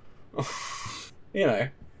job. You know,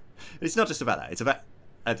 it's not just about that. It's about.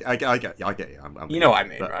 I get you. You know what I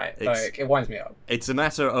mean, right? Like, it winds me up. It's a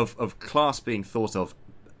matter of class being thought of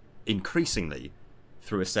increasingly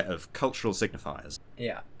through a set of cultural signifiers.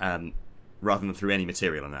 Yeah. Rather than through any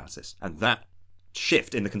material analysis. And that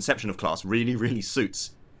shift in the conception of class really, really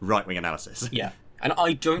suits right-wing analysis. Yeah. And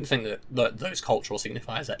I don't think that those cultural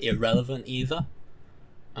signifiers are irrelevant either.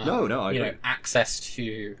 No, I agree. You know, access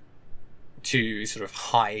to sort of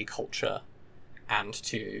high culture and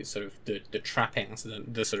to sort of the trappings,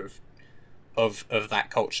 the sort of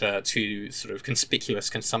that culture, to sort of conspicuous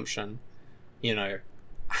consumption, you know,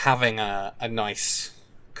 having a nice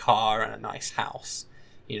car and a nice house,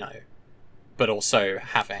 you know, but also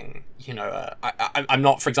having, you know, I'm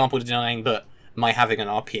not, for example, denying that my having an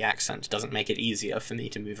RP accent doesn't make it easier for me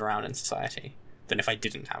to move around in society than if I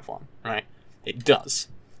didn't have one, right? It does,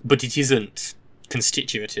 but it isn't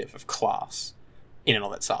constitutive of class in and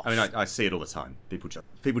of itself. I mean, I see it all the time. People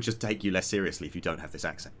just take you less seriously if you don't have this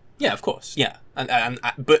accent. Yeah, of course. Yeah,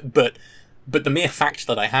 but the mere fact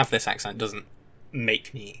that I have this accent doesn't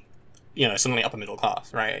make me, you know, suddenly upper middle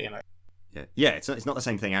class, right? You know. Yeah. It's not the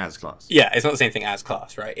same thing as class. Yeah, it's not the same thing as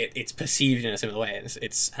class, right? It's perceived in a similar way, and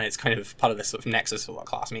it's kind of part of this sort of nexus of what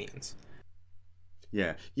class means.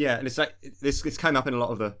 Yeah, and it's like this came up in a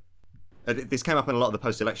lot of the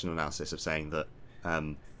post-election analysis of saying that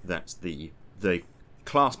that the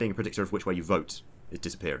class being a predictor of which way you vote is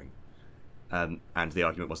disappearing, and the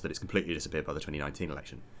argument was that it's completely disappeared by the 2019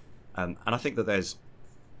 election, and I think that there's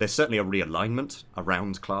certainly a realignment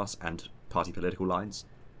around class and party political lines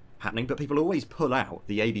happening, but people always pull out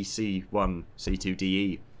the ABC1 C2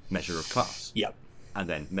 DE measure of class, and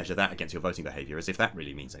then measure that against your voting behaviour as if that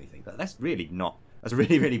really means anything. But that's really not. That's a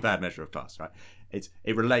really, really bad measure of class, right?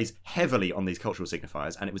 It relays heavily on these cultural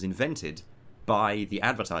signifiers, and it was invented by the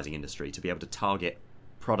advertising industry to be able to target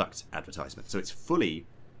product advertisement. So it's fully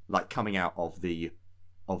like coming out of a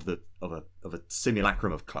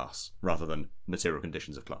simulacrum of class rather than material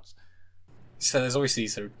conditions of class. So there's obviously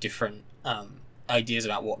sort of different ideas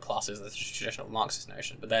about what class is, the traditional Marxist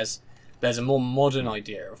notion, but there's there's a more modern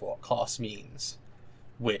idea of what class means,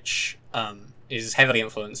 which is heavily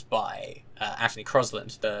influenced by Anthony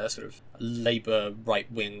Crosland, the sort of Labour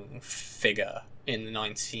right-wing figure in the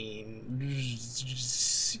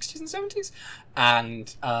 1960s and 70s,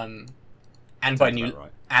 and by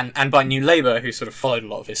New Labour, who sort of followed a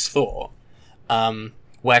lot of his thought,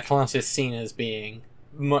 where class is seen as being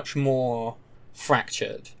much more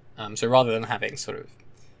fractured. So rather than having sort of,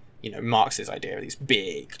 Marx's idea of these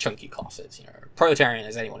big, chunky classes, proletarian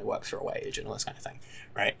is anyone who works for a wage and all this kind of thing,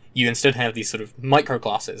 right? You instead have these sort of micro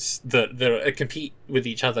classes that compete with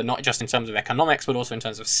each other, not just in terms of economics, but also in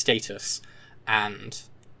terms of status, and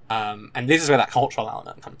this is where that cultural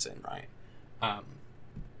element comes in, right?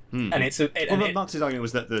 And it's Marx's argument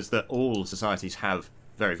was that all societies have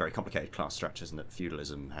very, very complicated class structures, and that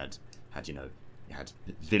feudalism had you had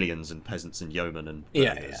villeins and peasants and yeomen and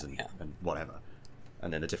burghers and whatever,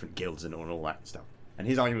 and then the different guilds and all that stuff. And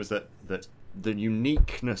his argument was that the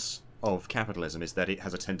uniqueness of capitalism is that it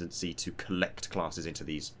has a tendency to collect classes into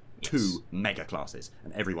these two mega classes,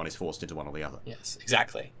 and everyone is forced into one or the other. Yes,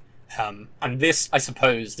 exactly. And this, I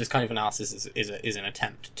suppose, this kind of analysis is an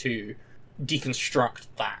attempt to deconstruct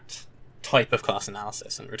that type of class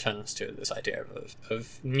analysis and return us to this idea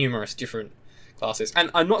of numerous different classes. And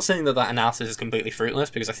I'm not saying that analysis is completely fruitless,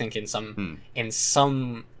 because I think in some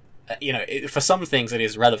for some things it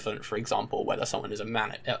is relevant. For example, whether someone is a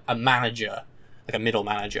manager, like a middle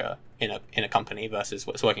manager in a company versus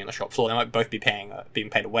what's working on the shop floor, they might both be being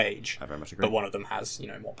paid a wage. I very much agree. But one of them has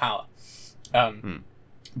more power. And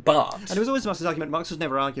it was always Marx's argument. Marx was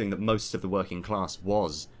never arguing that most of the working class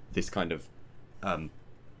was this kind of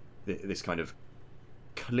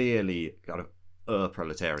clearly kind of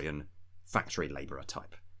proletarian factory labourer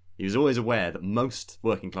type. He was always aware that most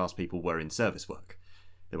working class people were in service work.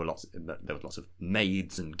 There were lots of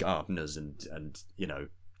maids and gardeners and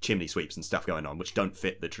chimney sweeps and stuff going on, which don't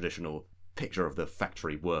fit the traditional picture of the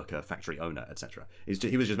factory worker, factory owner, etc.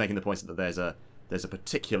 He was just making the point that there's a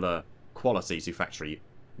particular quality to factory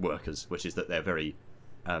workers, which is that they're very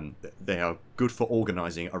they are good for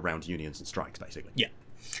organising around unions and strikes, basically. Yeah,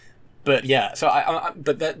 but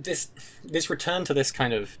this return to this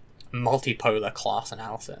kind of multipolar class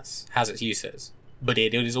analysis has its uses, but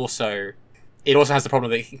it also has the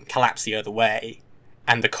problem that it can collapse the other way,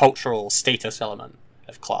 and the cultural status element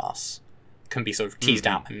of class can be sort of teased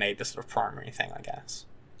out and made the sort of primary thing, I guess.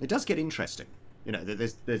 It does get interesting.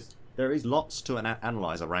 There is lots to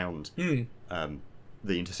analyse around the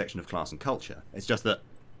intersection of class and culture. It's just that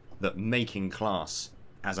making class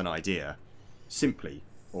as an idea simply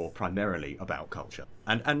or primarily about culture,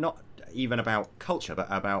 and not even about culture, but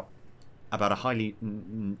about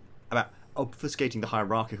obfuscating the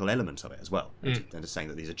hierarchical element of it as well, and just saying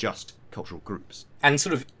that these are just cultural groups and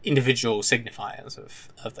sort of individual signifiers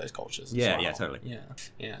of those cultures. Yeah, as well. yeah, totally.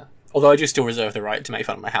 Yeah. Although I do still reserve the right to make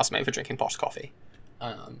fun of my housemate for drinking posh coffee,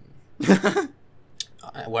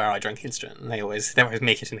 where I drink instant, and they always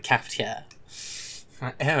make it in the cafetiere.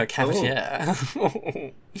 Cafetiere.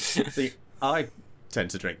 See, I tend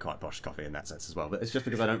to drink quite posh coffee in that sense as well, but it's just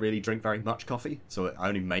because I don't really drink very much coffee, so I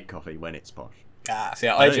only make coffee when it's posh. See,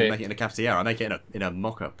 I don't even make it in a cafetiere. I make it in a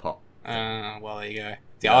mocha pot. Well, there you go.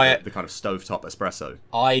 See, the kind of stovetop espresso.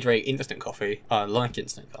 I drink instant coffee. I like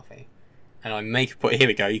instant coffee, and I make. Here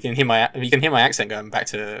we go. You can hear my accent going back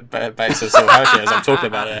to sort of Hershey as I'm talking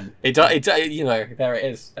about it. It there it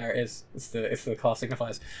is. It's the class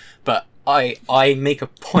signifiers. But I make a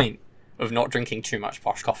point of not drinking too much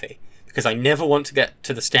posh coffee, because I never want to get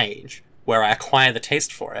to the stage where I acquire the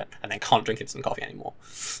taste for it and then can't drink instant coffee anymore.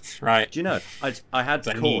 Right? Do you know, I had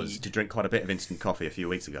cause to drink quite a bit of instant coffee a few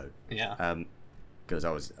weeks ago. Yeah. Because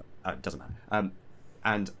I was... it doesn't matter.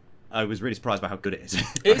 And I was really surprised by how good it is.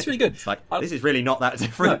 It's really good. It's like, this is really not that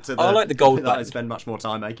different to the... I like the gold that blend. I spend much more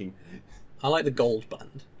time making. I like the gold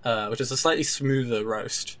blend, which is a slightly smoother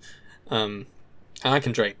roast. And I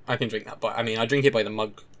can drink that, but I mean, I drink it by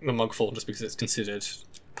the mugful just because it's considered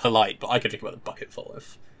polite, but I could drink it by the bucketful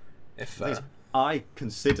if I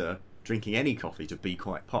consider drinking any coffee to be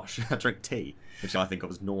quite posh. I drink tea, which I think of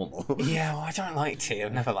as normal. Yeah, well, I don't like tea.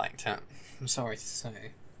 I've never liked it. I'm sorry to say. I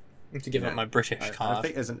have to give up my British card. I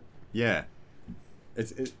think there's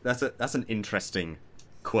that's an interesting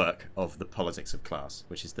quirk of the politics of class,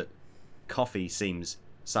 which is that coffee seems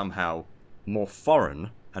somehow more foreign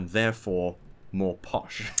and therefore more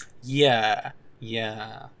posh. Yeah.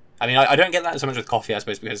 I mean, I don't get that so much with coffee, I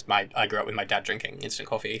suppose, because I grew up with my dad drinking instant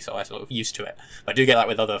coffee, so I sort of used to it. But I do get that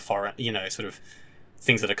with other foreign, sort of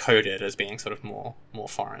things that are coded as being sort of more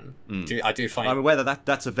foreign. I do find... I'm aware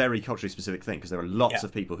that's a very culturally specific thing, because there are lots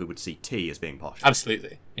of people who would see tea as being posh.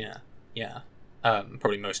 Absolutely, yeah.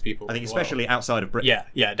 Probably most people. I think in the world. especially outside of Britain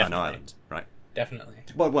Yeah, and definitely. Ireland, right? Definitely.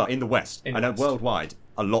 Well, in the West. In the I know West. worldwide,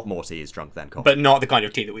 a lot more tea is drunk than coffee. But not the kind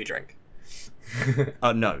of tea that we drink.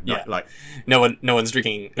 No, Yeah. like No one's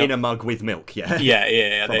drinking. in a mug with milk, yeah.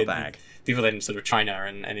 Yeah. From a bag. People in sort of China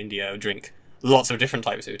and India drink lots of different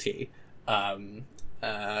types of tea, but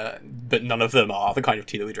none of them are the kind of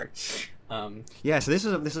tea that we drink. Yeah, so this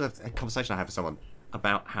is a conversation I had with someone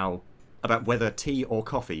about whether tea or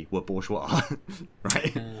coffee were bourgeois,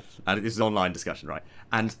 right? And this is an online discussion, right?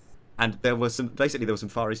 And there was some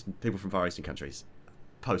Far Eastern people from Far Eastern countries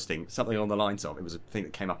posting something along the lines of, it was a thing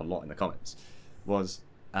that came up a lot in the comments, was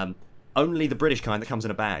only the British kind that comes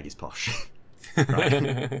in a bag is posh. Right?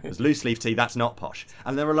 There's loose leaf tea, that's not posh.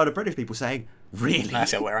 And there were a lot of British people saying, really?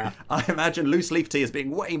 That's the other way around. I imagine loose leaf tea as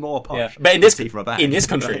being way more posh. Yeah. But in this than tea from a bag. in this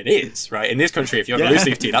country, Right? it is right. In this country, if you have Yeah. a loose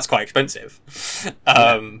leaf tea, that's quite expensive.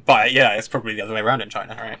 But yeah, it's probably the other way around in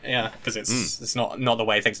China, right? Yeah, because it's not the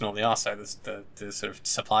way things normally are. So the sort of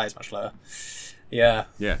supply is much lower. Yeah.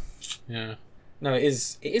 Yeah. No, it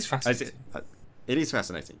is fascinating. It is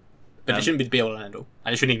fascinating. But it shouldn't be the be all and end all,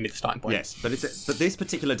 and it shouldn't even be the starting point. Yes, but this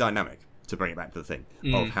particular dynamic, to bring it back to the thing,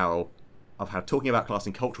 of how talking about class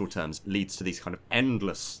in cultural terms leads to these kind of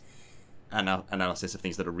endless analysis of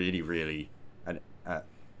things that are really, really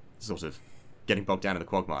sort of getting bogged down in the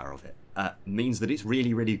quagmire of it, means that it's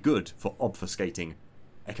really, really good for obfuscating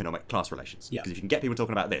economic class relations. Yeah. Because if you can get people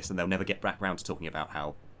talking about this, then they'll never get back round to talking about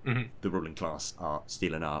how the ruling class are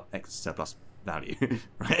stealing our surplus value,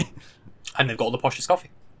 right? And they've got all the poshest coffee.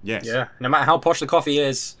 Yes. Yeah. No matter how posh the coffee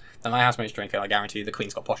is that my housemates drink it, I guarantee you the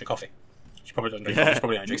Queen's got posher coffee. She probably doesn't drink coffee, she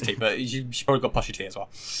probably only drinks tea, but she probably got posher tea as well.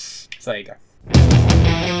 So there you go.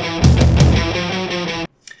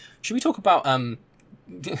 Should we talk about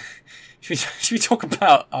should we talk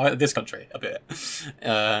about this country a bit?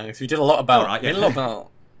 'Cause we did a lot about All right, yeah. we did a lot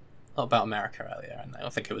about America earlier, and I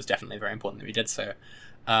think it was definitely very important that we did so.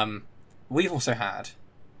 We've also had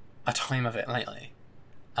a time of it lately,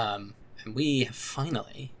 and we have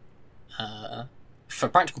finally, for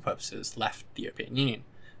practical purposes, left the European Union.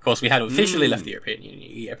 Of course, we had officially left the European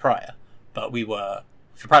Union a year prior, but we were,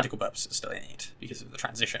 for practical purposes, still in it because of the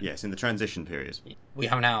transition. Yes, in the transition period. We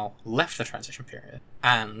have now left the transition period,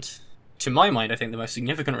 and to my mind, I think the most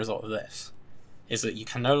significant result of this is that you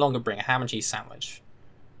can no longer bring a ham and cheese sandwich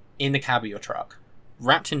in the cab of your truck,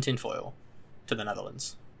 wrapped in tinfoil, to the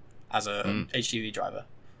Netherlands as a HGV driver,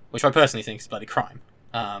 which I personally think is a bloody crime.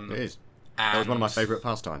 It is. That was one of my favourite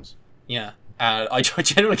pastimes. Yeah. I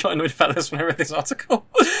genuinely got annoyed about this when I read this article.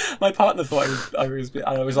 My partner thought I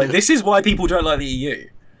was like, this is why people don't like the EU.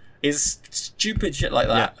 It's stupid shit like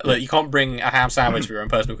that. Yeah. Like, you can't bring a ham sandwich for your own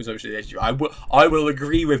personal consumption to the HGV. I will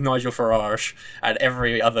agree with Nigel Farage and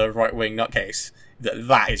every other right-wing nutcase that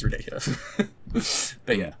is ridiculous.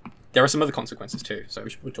 But yeah, there are some other consequences too, so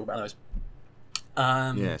we'll talk about those.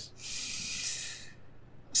 Yes.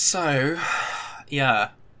 So, yeah.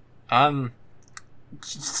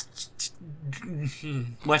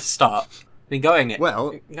 Where to start? Been going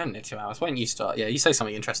Well, going it 2 hours. Why don't you start? Yeah, you say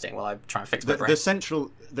something interesting while I try and fix my brain.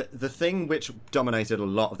 the thing which dominated a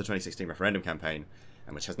lot of the 2016 referendum campaign,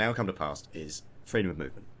 and which has now come to pass, is freedom of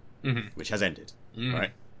movement, which has ended,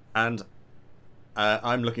 right? And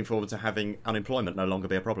I'm looking forward to having unemployment no longer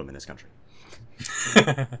be a problem in this country.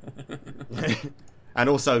 And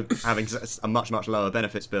also having a much, much lower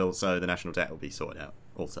benefits bill, so the national debt will be sorted out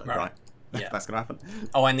also, right? Yeah. That's going to happen.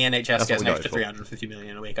 Oh, and the NHS That's gets what an we extra got it for. $350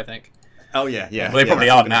 million a week, I think. Oh, yeah. Well, they probably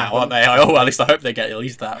that's are gonna now, happen. aren't they? Oh, at least I hope they get at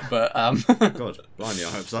least that. But God, blimey, I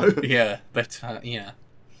hope so. yeah, but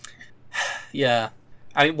yeah.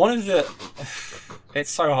 I mean, one of the it's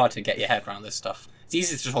so hard to get your head around this stuff. It's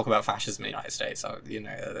easy to talk about fascism in the United States, so,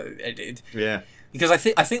 Yeah. because I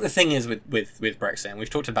think the thing is with Brexit, and we've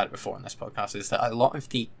talked about it before in this podcast, is that a lot of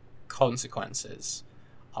the consequences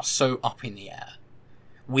are so up in the air.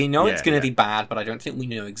 We know it's going to be bad, but I don't think we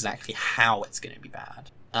know exactly how it's going to be bad.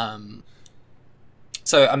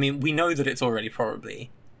 So, I mean, we know that it's already probably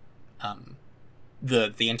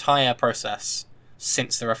the entire process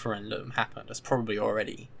since the referendum happened has probably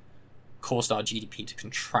already caused our GDP to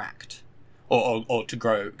contract or to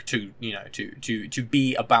grow to to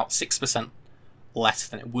be about 6% less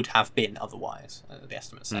than it would have been otherwise, the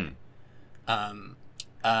estimates say. And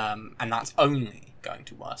that's only going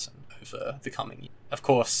to worsen over the coming year. Of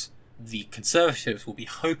course, the Conservatives will be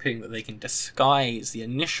hoping that they can disguise the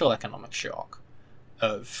initial economic shock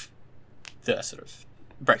of the sort of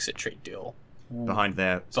Brexit trade deal Behind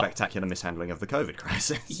their spectacular mishandling of the COVID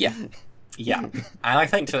crisis. Yeah. And I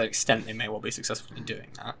think to that extent they may well be successful in doing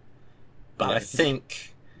that. But I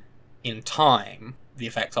think in time the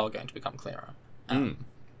effects are going to become clearer. And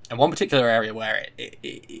And one particular area where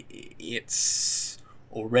it's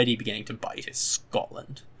already beginning to bite is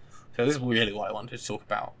Scotland. So this is really what I wanted to talk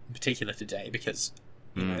about in particular today, because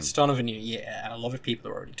you know, it's the start of a new year, and a lot of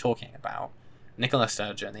people are already talking about Nicola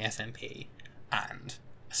Sturgeon, the SNP, and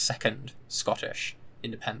a second Scottish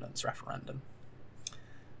independence referendum.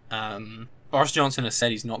 Boris Johnson has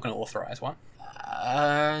said he's not going to authorise one.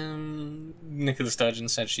 Nicola Sturgeon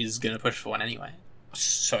said she's going to push for one anyway.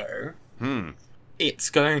 So, it's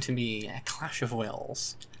going to be a clash of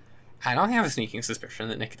wills. And I have a sneaking suspicion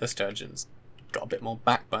that Nicola Sturgeon's got a bit more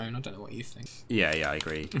backbone. I don't know what you think. Yeah, I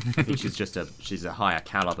agree. I think she's a higher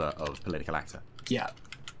calibre of political actor. Yeah.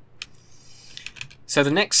 So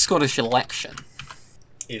the next Scottish election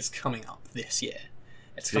is coming up this year.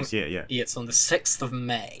 This year, yeah. It's on the 6th of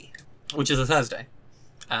May, which is a Thursday,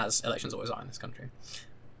 as elections always are in this country.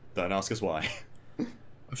 Don't ask us why.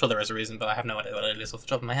 I'm sure there is a reason, but I have no idea what it is off the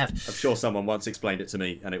top of my head. I'm sure someone once explained it to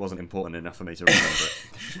me, and it wasn't important enough for me to remember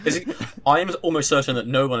it. I am almost certain that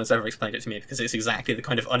no one has ever explained it to me, because it's exactly the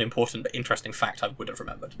kind of unimportant but interesting fact I would have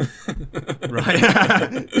remembered. Right.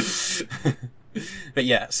 But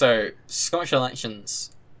yeah, so Scottish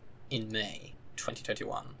elections in May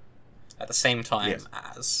 2021, at the same time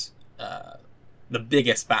as the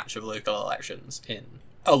biggest batch of local elections in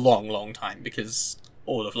a long, long time, because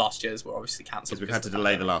all of last year's were obviously cancelled. Because we've had to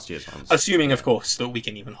delay the last year's ones. Assuming, of course, that we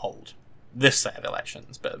can even hold this set of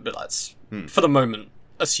elections, but let's, for the moment,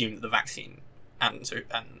 assume that the vaccine and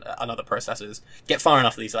other processes get far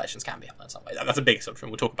enough that these elections can be held in some way. That's a big assumption.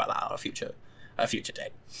 We'll talk about that on a future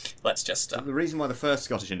date. Let's just... The reason why the first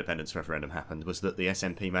Scottish independence referendum happened was that the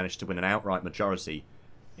SNP managed to win an outright majority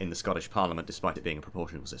in the Scottish Parliament, despite it being a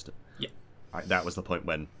proportional system. Yeah. That was the point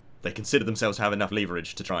when they considered themselves to have enough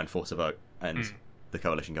leverage to try and force a vote, and the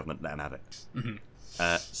coalition government let them have it.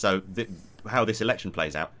 So how this election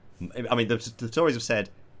plays out, I mean, the Tories have said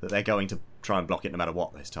that they're going to try and block it no matter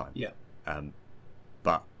what this time. Yeah.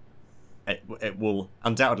 But it will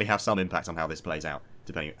undoubtedly have some impact on how this plays out,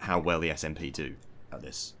 depending on how well the SNP do at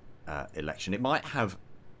this election. It might have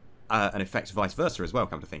an effect vice versa as well,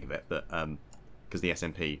 come to think of it, that because the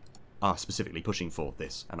SNP are specifically pushing for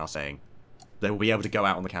this and are saying they will be able to go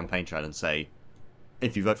out on the campaign trail and say,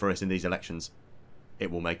 if you vote for us in these elections, it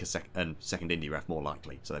will make a second indie ref more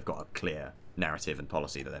likely. So they've got a clear narrative and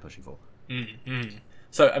policy that they're pushing for.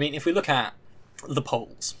 So, I mean, if we look at the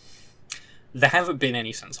polls, there haven't been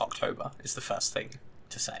any since October, is the first thing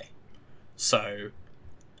to say. So,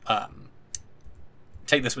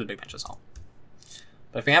 take this with a big pinch of salt.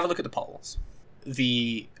 But if we have a look at the polls,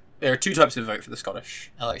 there are two types of vote for the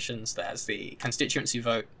Scottish elections. There's the constituency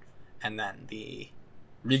vote and then the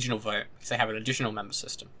regional vote, because they have an additional member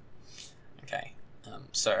system. Okay.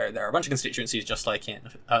 So there are a bunch of constituencies, just like in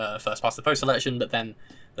first past the post election, but then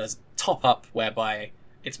there's top up whereby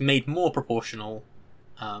it's made more proportional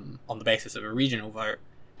on the basis of a regional vote,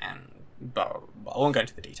 but I won't go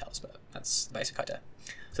into the details, but that's the basic idea.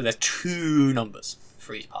 So there's two numbers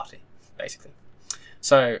for each party, basically.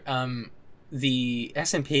 So the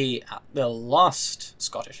SNP at the last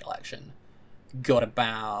Scottish election got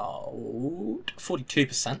about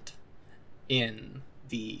 42% in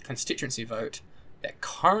the constituency vote. They're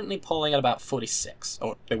currently polling at about 46,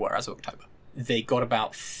 or they were as of October. They got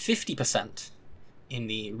about 50% in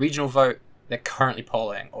the regional vote. They're currently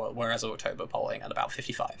polling, or were as of October, polling at about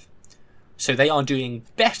 55. So they are doing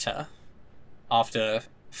better after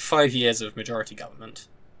 5 years of majority government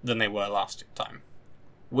than they were last time,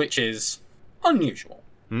 which is unusual.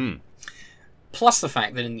 Plus the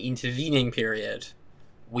fact that in the intervening period,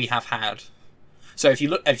 we have had. So if you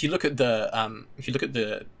look at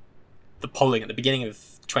the polling at the beginning of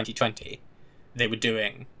 2020, they were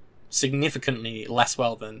doing significantly less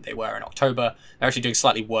well than they were in October. They're actually doing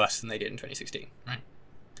slightly worse than they did in 2016. Right,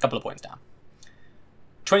 a couple of points down.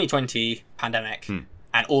 2020 pandemic, and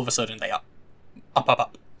all of a sudden they up.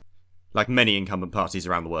 Like many incumbent parties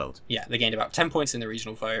around the world. Yeah, they gained about 10 points in the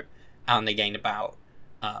regional vote, and they gained about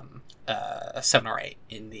 7 or 8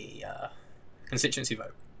 in the constituency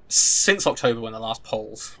vote. Since October, when the last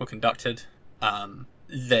polls were conducted,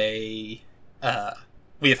 we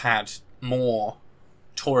have had more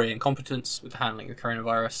Tory incompetence with the handling of the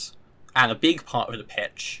coronavirus, and a big part of the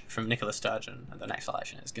pitch from Nicola Sturgeon at the next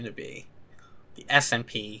election is going to be the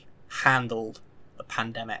SNP handled the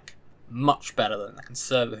pandemic much better than the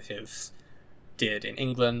Conservatives did in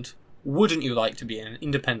England. Wouldn't you like to be in an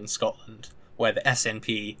independent Scotland where the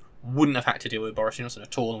SNP wouldn't have had to deal with Boris Johnson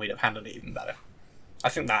at all and we'd have handled it even better? I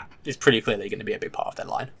think that is pretty clearly going to be a big part of their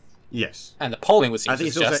line. Yes. And the polling would seem I think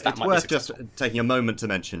to suggest that it's might worth be just taking a moment to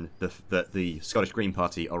mention that the Scottish Green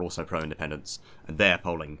Party are also pro-independence, and their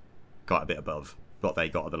polling quite a bit above what they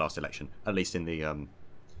got at the last election, at least in the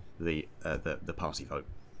party vote.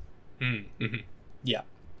 Mm-hmm. Yeah.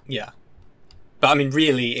 But I mean,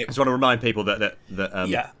 really, I just want to remind people that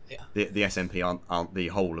the SNP aren't the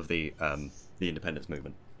whole of the independence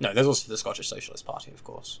movement. No, there's also the Scottish Socialist Party, of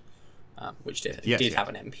course, which did have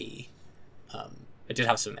an MP. It did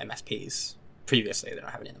have some MSPs previously. They don't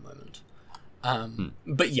have it in the moment.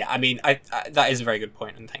 But yeah, I mean, I that is a very good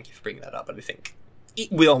point, and thank you for bringing that up. But I think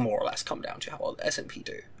it will more or less come down to how well the SNP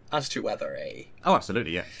do as to whether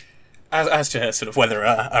absolutely, yeah. As to sort of whether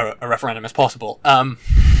a referendum is possible.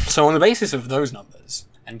 So on the basis of those numbers,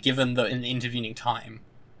 and given that in the intervening time,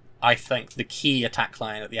 I think the key attack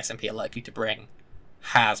line that the SNP are likely to bring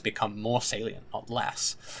has become more salient, not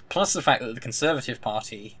less. Plus the fact that the Conservative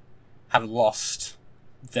Party have lost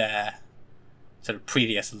their sort of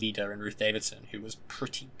previous leader in Ruth Davidson, who was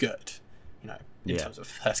pretty good, in terms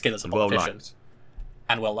of her skill as a politician.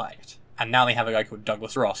 And well-liked. And now they have a guy called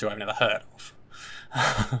Douglas Ross, who I've never heard of.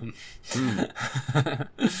 I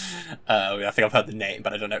think I've heard the name,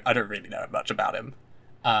 but I don't really know much about him.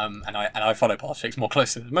 And I follow politics more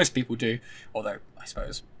closely than most people do, although I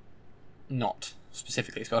suppose not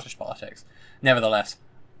specifically Scottish politics. Nevertheless,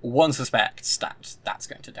 one suspects that that's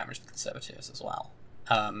going to damage the Conservatives as well.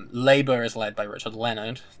 Labour is led by Richard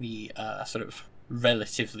Leonard, the sort of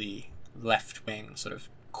relatively left-wing, sort of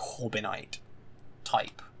Corbynite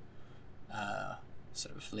type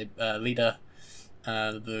leader.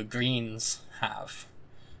 The Greens have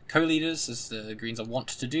co-leaders, as the Greens are wont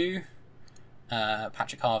to do,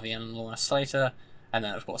 Patrick Harvey and Lorna Slater, and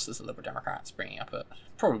then of course there's the Liberal Democrats bringing up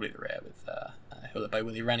probably the rear with who are led by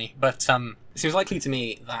Willie Rennie. But it seems likely to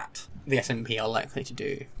me that the SNP are likely to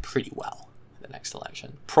do pretty well in the next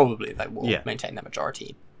election. Probably they will maintain their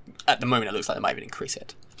majority. At the moment it looks like they might even increase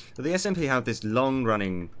it. But the SNP have this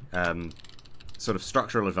long-running sort of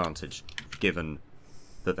structural advantage, given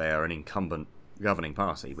that they are an incumbent governing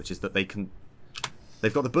party, which is that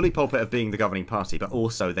they've got the bully pulpit of being the governing party, but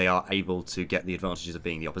also they are able to get the advantages of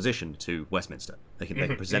being the opposition to Westminster. They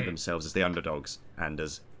can present themselves as the underdogs and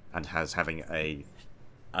as having an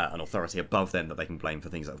authority above them that they can blame for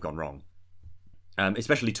things that have gone wrong.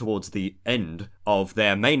 Especially towards the end of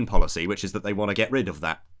their main policy, which is that they want to get rid of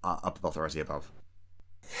that authority above.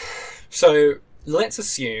 So let's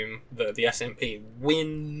assume that the SNP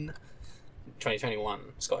win 2021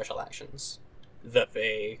 Scottish elections, that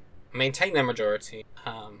they maintain their majority,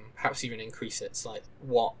 perhaps even increase it slightly.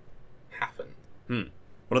 What happened?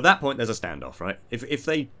 Well, at that point, there's a standoff, right? If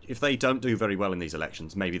they don't do very well in these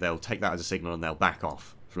elections, maybe they'll take that as a signal and they'll back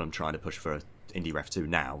off from trying to push for Indie Ref 2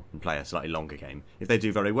 now and play a slightly longer game. If they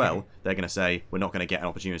do very well, they're going to say, we're not going to get an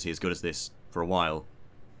opportunity as good as this for a while.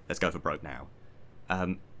 Let's go for broke now.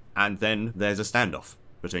 And then there's a standoff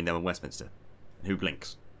between them and Westminster. Who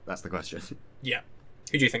blinks? That's the question. Yeah.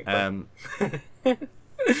 Who do you think? Well,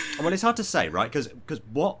 it's hard to say, right? Because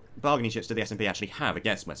what bargaining chips do the SNP actually have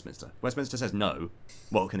against Westminster? Westminster says no.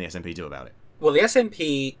 What can the SNP do about it? Well, the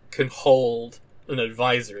SNP can hold an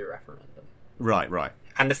advisory referendum. Right.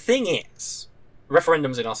 And the thing is,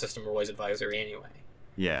 referendums in our system are always advisory anyway.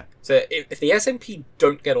 Yeah. So if the SNP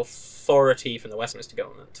don't get authority from the Westminster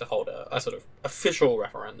government to hold a sort of official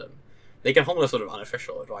referendum, they can hold a sort of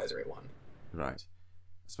unofficial advisory one. Right.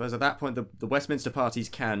 I suppose at that point the Westminster parties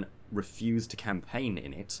can refuse to campaign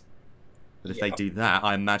in it. But if they do that,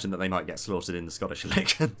 I imagine that they might get slaughtered in the Scottish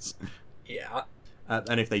elections. Yeah.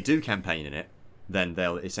 And if they do campaign in it, then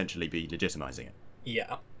they'll essentially be legitimising it.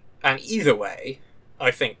 Yeah. And either way,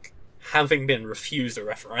 I think having been refused a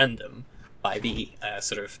referendum by the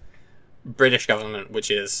sort of British government, which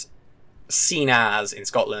is seen as in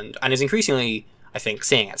Scotland, and is increasingly, I think,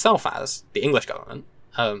 seeing itself as the English government,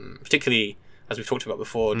 particularly as we've talked about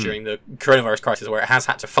before during the coronavirus crisis, where it has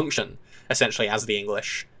had to function essentially as the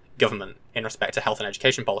English government in respect to health and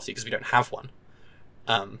education policy because we don't have one.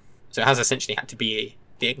 So it has essentially had to be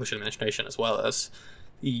the English administration as well as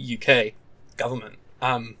the UK government.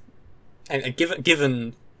 And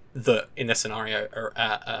given that in this scenario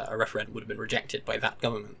a referendum would have been rejected by that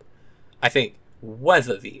government, I think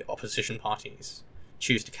whether the opposition parties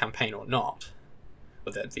choose to campaign or not,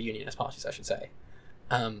 or the unionist parties I should say,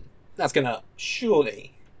 that's going to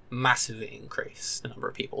surely massively increase the number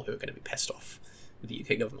of people who are going to be pissed off with the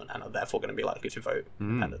UK government and are therefore going to be likely to vote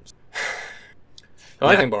independence. So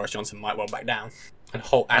I think Boris Johnson might well back down and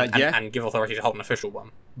hold and give authority to hold an official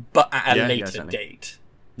one, but at a later date.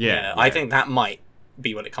 I think that might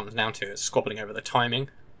be what it comes down to, is squabbling over the timing.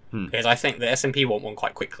 Because I think the SNP want one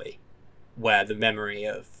quite quickly, where the memory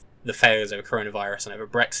of the failures over coronavirus and over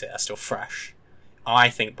Brexit are still fresh. I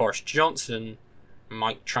think Boris Johnson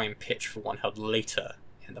might try and pitch for one held later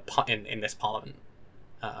in this parliament,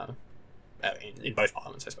 in both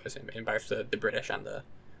parliaments, I suppose, in both the British and the...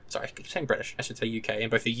 Sorry, I keep saying British, I should say UK, in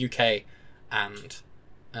both the UK and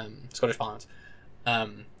Scottish parliaments.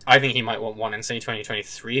 I think he might want one in, say,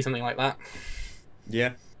 2023, something like that.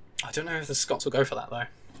 Yeah. I don't know if the Scots will go for that, though.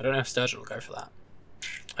 I don't know if Sturgeon will go for that.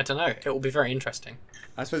 I don't know. It will be very interesting.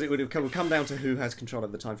 I suppose it would come down to who has control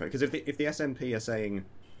of the time frame. Because if the SNP are saying...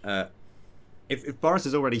 if Boris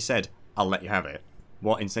has already said, I'll let you have it,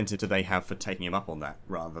 what incentive do they have for taking him up on that,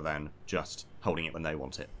 rather than just holding it when they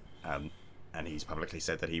want it? And he's publicly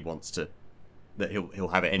said that he wants to... that he'll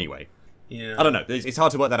have it anyway. Yeah. I don't know. It's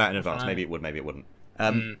hard to work that out in advance. Maybe it would, maybe it wouldn't.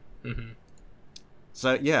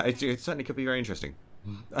 So, yeah, it certainly could be very interesting.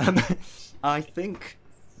 I think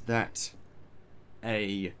that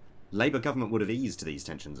a Labour government would have eased these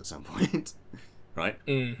tensions at some point, right?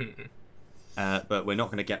 But we're not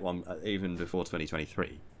going to get one even before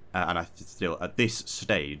 2023. And I still, at this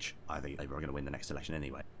stage, I think Labour are going to win the next election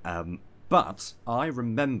anyway. But I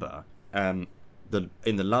remember in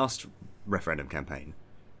the last referendum campaign,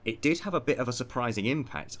 it did have a bit of a surprising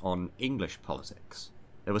impact on English politics.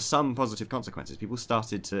 There were some positive consequences. People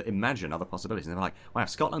started to imagine other possibilities. And they were like, wow,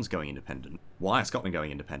 Scotland's going independent. Why is Scotland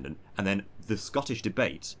going independent? And then the Scottish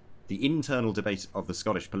debate, the internal debate of the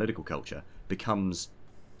Scottish political culture, becomes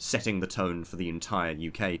setting the tone for the entire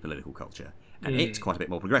UK political culture. And it's quite a bit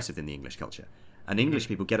more progressive than the English culture. And English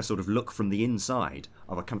people get a sort of look from the inside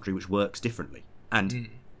of a country which works differently. And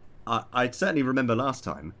I certainly remember last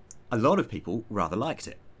time, a lot of people rather liked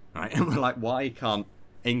it. Right? And we're like, why can't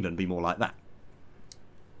England be more like that?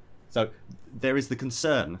 So there is the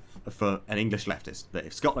concern for an English leftist that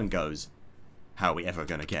if Scotland goes, how are we ever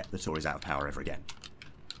going to get the Tories out of power ever again?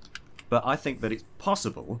 But I think that it's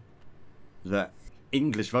possible that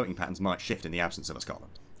English voting patterns might shift in the absence of a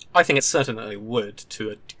Scotland. I think it certainly would, to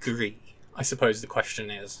a degree. I suppose the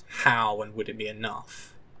question is, how and would it be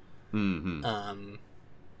enough?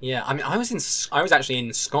 Yeah, I mean, I was actually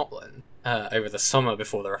in Scotland over the summer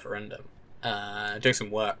before the referendum, doing some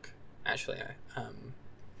work, actually,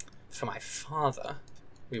 for my father.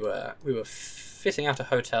 We were fitting out a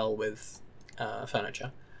hotel with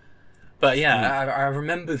furniture. But yeah, I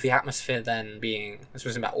remember the atmosphere then being... This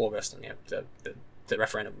was about August, and the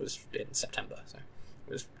referendum was in September, so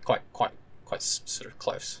it was quite sort of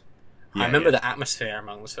close. I remember the atmosphere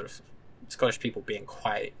among the sort of Scottish people being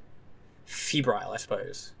quite febrile, I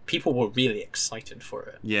suppose. People were really excited for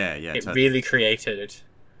it. It really created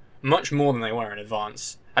much more than they were in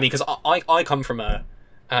advance. I mean, because I come from a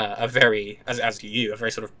very, as you, a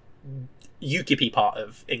very sort of UKIP part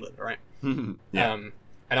of England, right?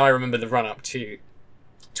 And I remember the run-up to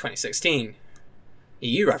 2016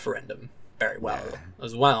 EU referendum very well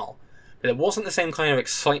as well. But it wasn't the same kind of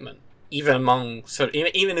excitement, even among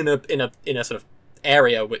even in a sort of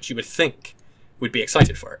area which you would think would be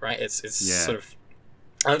excited for it, right? It's sort of...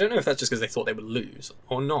 I don't know if that's just because they thought they would lose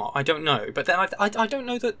or not. I don't know. But then I don't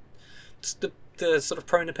know that the sort of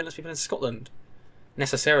pro-independence people in Scotland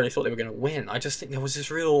necessarily thought they were going to win. I just think there was this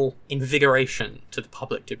real invigoration to the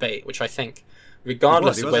public debate, which I think,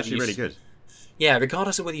 regardless it was of whether actually really good. Yeah,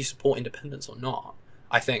 regardless of whether you support independence or not,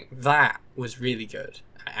 I think that was really good.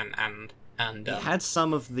 And it had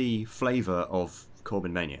some of the flavour of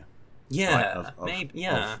Corbyn mania. Yeah, right? maybe.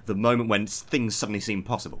 Of the moment when things suddenly seem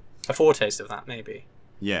possible. A foretaste of that, maybe.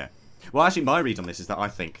 Yeah. Well, actually, my read on this is that I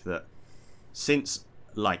think that since,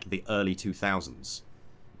 like, the early 2000s,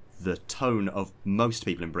 the tone of most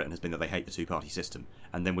people in Britain has been that they hate the two-party system,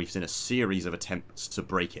 and then we've seen a series of attempts to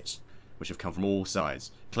break it, which have come from all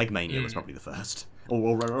sides. Cleggmania was probably the first.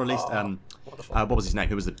 Or at least, what was his name?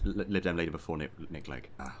 Who was the Lib Dem leader before Nick Clegg?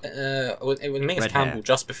 It was Mingus Campbell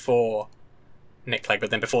just before Nick Clegg, but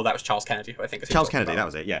then before that was Charles Kennedy, who I think is... Charles Kennedy, that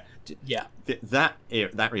was it, yeah. Yeah. That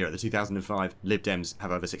era, the 2005 Lib Dems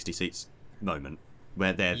have over 60 seats moment,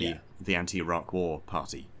 where they're the anti-Iraq war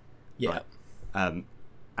party. Yeah. Right?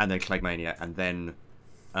 And then Cleggmania, and then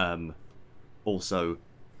also...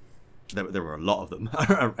 There were a lot of them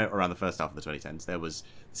around the first half of the 2010s. There was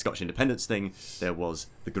the Scottish independence thing. There was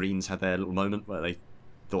the Greens had their little moment where they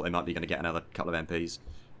thought they might be going to get another couple of MPs.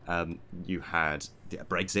 You had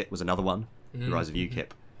Brexit was another one, the rise of UKIP,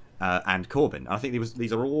 and Corbyn. I think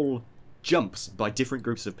these are all jumps by different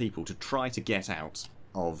groups of people to try to get out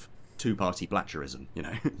of two-party Blatcherism, you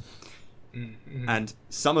know. And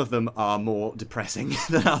some of them are more depressing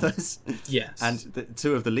than others. Yes. And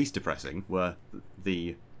two of the least depressing were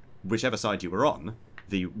whichever side you were on,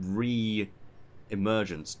 the re-emergence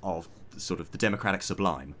of sort of the democratic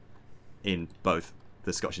sublime in both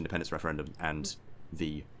the Scottish independence referendum and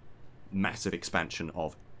the massive expansion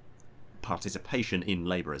of participation in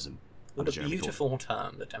Labourism What a beautiful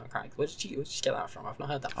term, the democratic. Where did you get that from? I've not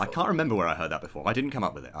heard that before. I can't remember where I heard that before. I didn't come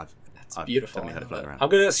up with it. That's beautiful. Definitely heard it floating around. I'm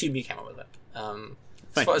going to assume you came up with it.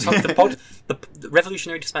 Thank So the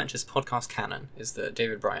Revolutionary Dispatches podcast canon is that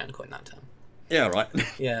David Bryan coined that term. Yeah, right.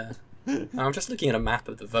 Yeah. I'm just looking at a map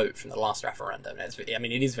of the vote from the last referendum.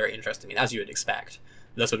 It is very interesting. I mean, as you would expect,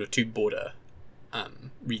 the sort of two border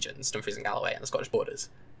regions, Dumfries and Galloway, and the Scottish borders,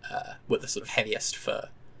 were the sort of heaviest for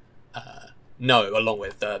no, along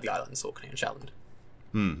with the islands, Orkney and Shetland.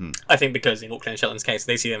 Mm-hmm. I think because in Auckland and Shetland's case,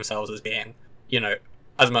 they see themselves as being,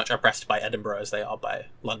 as much oppressed by Edinburgh as they are by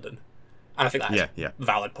London. And I think that's a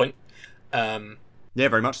valid point. Yeah,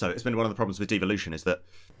 very much so. It's been one of the problems with devolution is that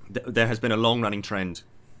there has been a long-running trend,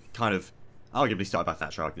 kind of arguably started by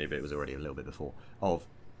Thatcher, arguably it was already a little bit before, of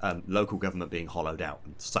local government being hollowed out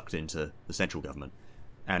and sucked into the central government.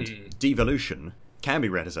 And devolution can be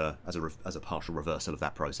read as a partial reversal of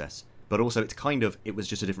that process, but also it was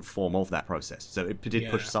just a different form of that process. So it did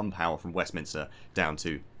push some power from Westminster down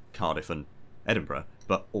to Cardiff and Edinburgh,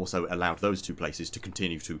 but also allowed those two places to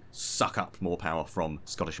continue to suck up more power from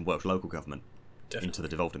Scottish and Welsh local government into the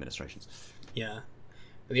devolved administrations. Yeah.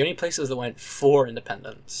 The only places that went for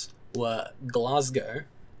independence were Glasgow,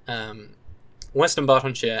 Western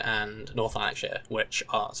Bartonshire and North Lanarkshire, which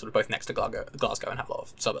are sort of both next to Glasgow and have a lot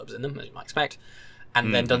of suburbs in them, as you might expect.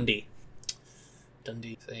 And then Dundee.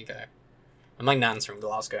 Dundee, there you go. And my nan's from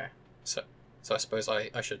Glasgow, so I suppose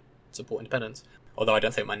I should support independence. Although I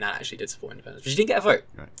don't think my nan actually did support independence. But she didn't get a vote.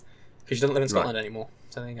 Right. Because she doesn't live in Scotland anymore.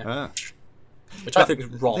 So there you go. Which I think is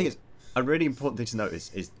wrong. The thing is, a really important thing to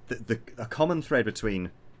notice is a common thread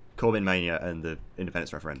between Corbyn Mania and the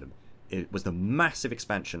independence referendum was the massive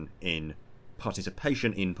expansion in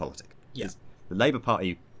participation in politics. Yeah. The Labour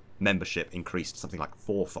Party membership increased something like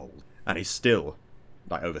fourfold and is still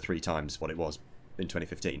like over 3 times what it was in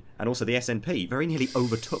 2015. And also the SNP very nearly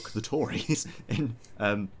overtook the Tories in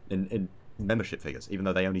membership figures, even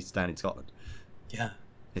though they only stand in Scotland. Yeah.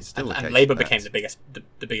 It's still the case. And Labour became the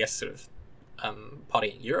biggest sort of party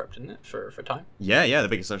in Europe, didn't it, for a time? Yeah, the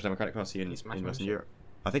biggest social democratic party in Western Europe.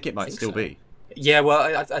 I think it might still be. Yeah,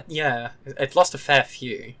 well, it lost a fair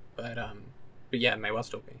few, but yeah, it may well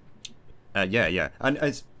still be. Yeah, and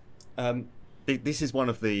as this is one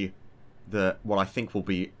of the what I think will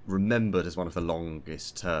be remembered as one of the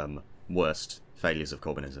longest term worst failures of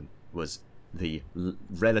Corbynism was the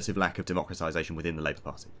relative lack of democratisation within the Labour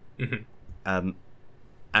Party. Mm-hmm.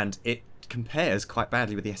 And it compares quite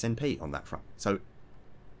badly with the SNP on that front. So,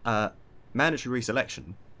 mandatory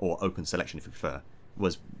reselection, or open selection if you prefer,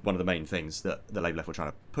 was one of the main things that the Labour left were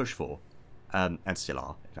trying to push for, and still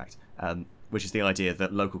are, in fact, which is the idea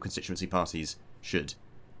that local constituency parties should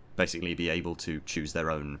basically be able to choose their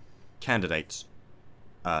own candidates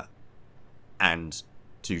and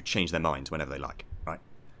to change their minds whenever they like, right?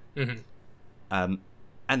 Mm-hmm. And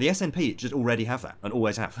the SNP just already have that, and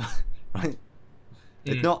always have, right?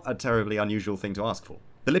 It's not a terribly unusual thing to ask for.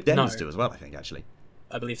 The Lib Dems do as well, I think, actually.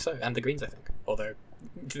 I believe so, and the Greens, I think. Although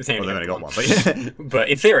they've only got one, but but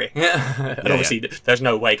in theory, and obviously there's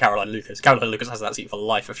no way Caroline Lucas has that seat for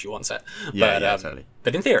life if she wants it. Totally.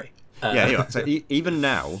 But in theory, So even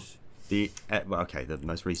now, the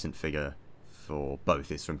most recent figure for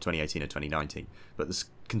both is from 2018 and 2019, but the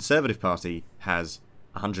Conservative Party has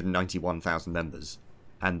 191,000 members,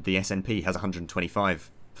 and the SNP has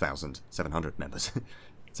 125,700 members.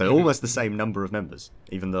 So almost the same number of members,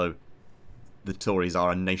 even though the Tories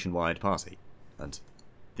are a nationwide party, and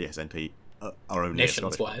the SNP are only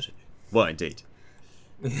nationwide. Well, indeed.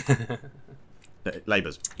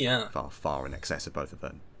 Labour's Yeah. far in excess of both of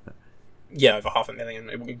them. Yeah, over 500,000.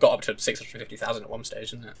 It got up to 650,000 at one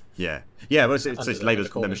stage, didn't it? Yeah. Yeah, well, it's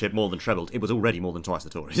Labour's membership more than trebled. It was already more than twice the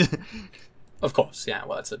Tories. Of course, yeah.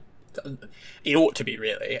 Well, it ought to be,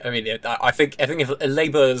 really. I mean, I think if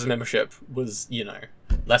Labour's membership was,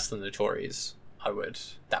 less than the Tories,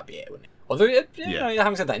 that'd be it, wouldn't it? Although,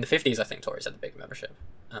 having said that, in the 50s, I think Tories had the big membership.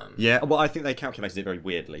 Yeah, well, I think they calculated it very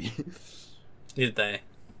weirdly. Did they?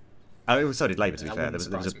 So did Labour, to be fair.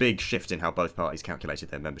 There was a big shift in how both parties calculated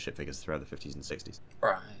their membership figures throughout the 50s and 60s.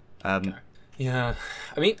 Right. Okay. Yeah.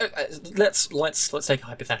 I mean, let's take a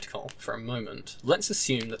hypothetical for a moment. Let's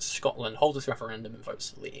assume that Scotland holds this referendum and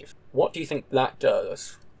votes to leave. What do you think that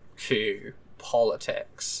does to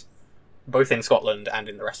politics, both in Scotland and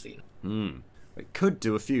in the rest of the Union? It could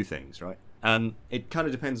do a few things, right? It kind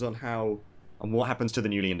of depends on what happens to the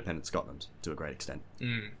newly independent Scotland, to a great extent.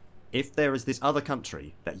 If there is this other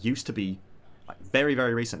country that used to be, very,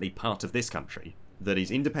 very recently part of this country, that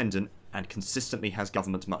is independent and consistently has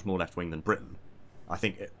governments much more left-wing than Britain, I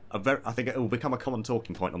think it will become a common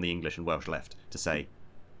talking point on the English and Welsh left to say,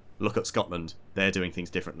 look at Scotland, they're doing things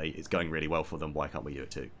differently, it's going really well for them, why can't we do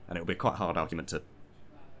it too? And it'll be quite a hard argument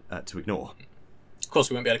to ignore. Of course,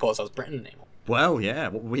 we won't be able to call ourselves Britain anymore. Well, yeah,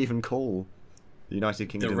 what would we even call the United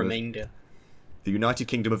Kingdom? The remainder. The United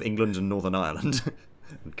Kingdom of England and Northern Ireland.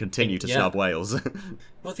 And continue to snub Wales.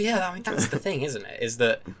 Well, yeah, I mean, that's the thing, isn't it? Is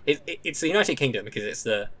that it's the United Kingdom because it's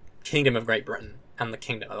the Kingdom of Great Britain and the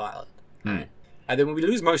Kingdom of Ireland. Right? And then when we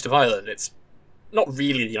lose most of Ireland, it's not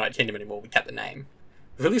really the United Kingdom anymore, we kept the name.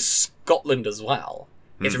 If we lose Scotland as well,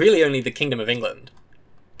 it's really only the Kingdom of England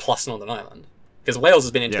plus Northern Ireland. Because Wales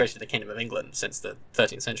has been integrated to the Kingdom of England since the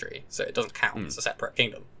 13th century, so it doesn't count as a separate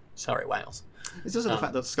kingdom. Sorry, Wales. It's also the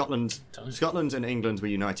fact that Scotland and England were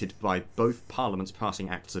united by both parliaments passing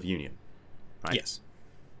Acts of Union. Right? Yes.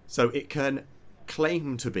 So it can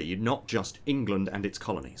claim to be not just England and its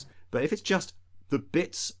colonies, but if it's just the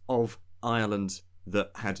bits of Ireland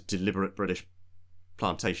that had deliberate British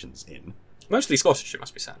plantations in... Mostly Scottish, it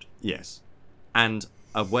must be said. Yes. And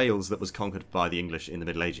a Wales that was conquered by the English in the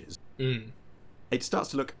Middle Ages. It starts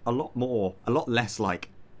to look a lot less like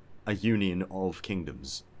a union of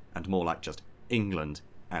kingdoms and more like just England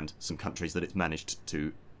and some countries that it's managed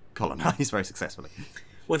to colonise very successfully.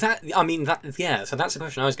 Well, so that's the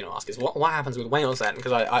question I was going to ask, is what happens with Wales then?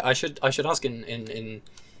 Because I should ask in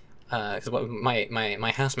because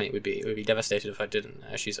my housemate would be devastated if I didn't.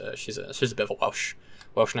 She's a bit of a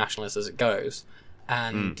Welsh nationalist as it goes,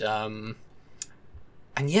 and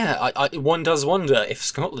one does wonder if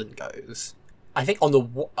Scotland goes. I think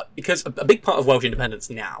because a big part of Welsh independence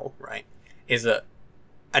now, right, is that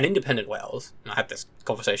an independent Wales, and I had this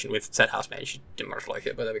conversation with said housemate, she didn't much like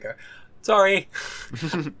it, but there we go. Sorry.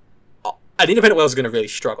 An independent Wales is going to really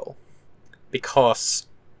struggle because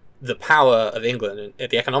the power of England,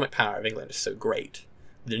 the economic power of England is so great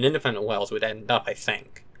that an independent Wales would end up, I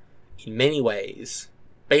think, in many ways,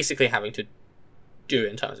 basically having to do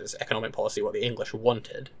in terms of its economic policy what the English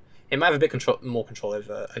wanted. It might have a bit more control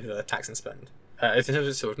over tax and spend. In terms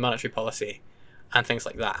of sort of monetary policy and things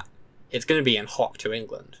like that, it's going to be in hock to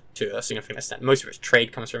England to a significant extent. Most of its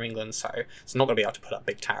trade comes from England, so it's not going to be able to put up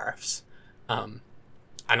big tariffs. And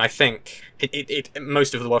I think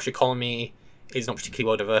most of the Welsh economy is not particularly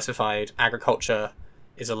well diversified. Agriculture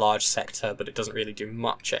is a large sector, but it doesn't really do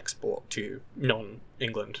much export to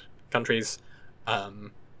non-England countries.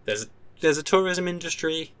 There's a tourism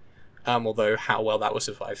industry, although how well that will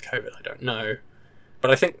survive COVID, I don't know. But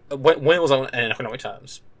I think Wales, in economic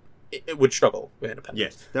terms, it would struggle with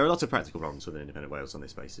independence. Yes, there are lots of practical problems with independent Wales on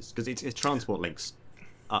this basis, because its transport links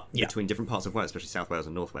between different parts of Wales, especially South Wales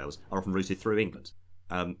and North Wales, are often routed through England.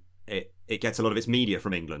 It gets a lot of its media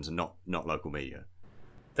from England and not local media.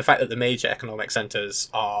 The fact that the major economic centres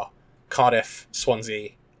are Cardiff,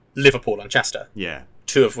 Swansea, Liverpool and Chester,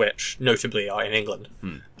 two of which notably are in England.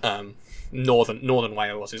 Northern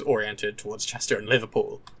Wales is oriented towards Chester and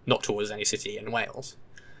Liverpool, not towards any city in Wales.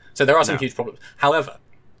 So there are some huge problems. However,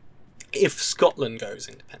 if Scotland goes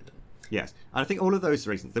independent... Yes, and I think all of those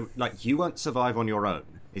reasons, like you won't survive on your own,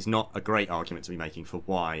 is not a great argument to be making for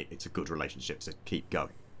why it's a good relationship to keep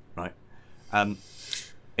going, right?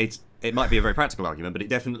 It might be a very practical argument, but it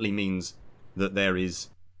definitely means that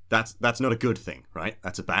that's not a good thing, right?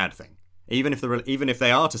 That's a bad thing. Even if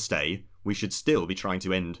they are to stay, we should still be trying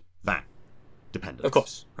to end that dependence. Of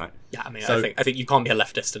course, right? Yeah, I mean, I think you can't be a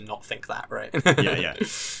leftist and not think that, right? Yeah.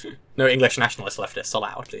 No English nationalist leftists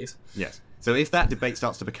allowed, please. Yes. So if that debate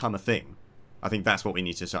starts to become a thing, I think that's what we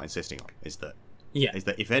need to start insisting on. Is that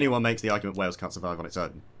if anyone makes the argument Wales can't survive on its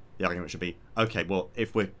own, the argument should be, okay, well,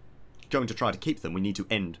 if we're going to try to keep them, we need to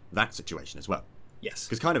end that situation as well. Yes.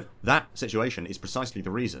 Because kind of that situation is precisely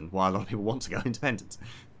the reason why a lot of people want to go independent.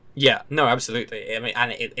 Yeah, no, absolutely. I mean,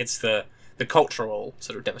 and it's the cultural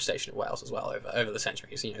sort of devastation of Wales as well over the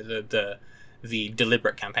centuries. You know, the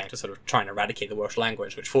deliberate campaign to sort of try and eradicate the Welsh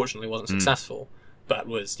language, which fortunately wasn't successful, but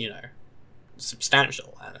was, you know,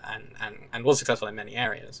 substantial and was successful in many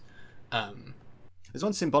areas. There's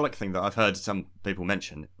one symbolic thing that I've heard some people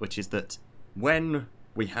mention, which is that when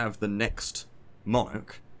we have the next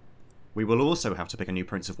monarch, we will also have to pick a new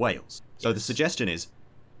Prince of Wales. So the suggestion is,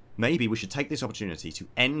 maybe we should take this opportunity to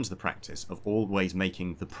end the practice of always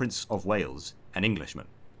making the Prince of Wales an Englishman,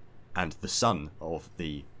 and the son of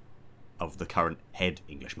the current head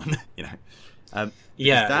Englishman. You know,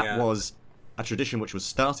 that was a tradition which was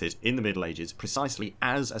started in the Middle Ages precisely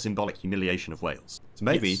as a symbolic humiliation of Wales. So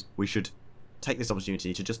maybe we should take this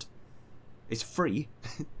opportunity to just... It's free.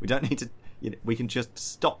 We don't need to... You know, we can just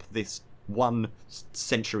stop this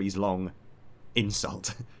centuries-long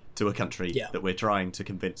insult to a country that we're trying to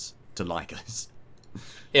convince to like us.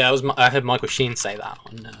 Yeah, I heard Michael Sheen say that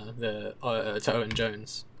on to Owen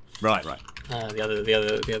Jones. Right. The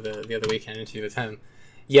other weekend interview with him.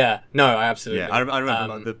 Yeah, no, I absolutely. Yeah, I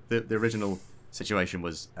remember the original situation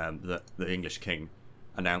was that the English king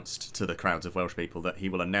announced to the crowds of Welsh people that he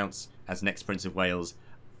will announce as next Prince of Wales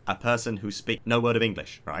a person who speaks no word of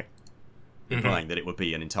English, right? Implying that it would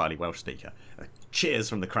be an entirely Welsh speaker. Cheers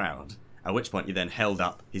from the crowd, at which point he then held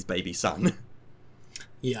up his baby son.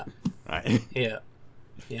 Yeah. Right? Yeah.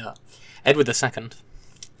 Edward II.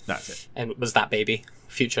 That's it. And was that baby.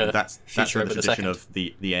 Future That's future where the Edward tradition II. of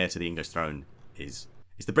the heir to the English throne is.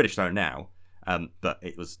 It's the British throne now, but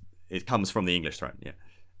it comes from the English throne, yeah.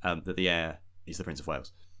 That the heir is the Prince of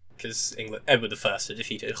Wales. Because Edward I had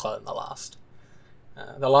defeated Llewellyn the last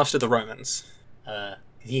of the Romans.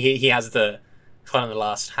 He has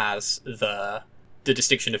Llewellyn has the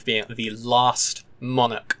distinction of being the last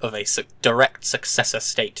monarch of a direct successor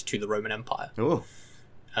state to the Roman Empire. Oh.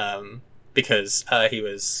 Because he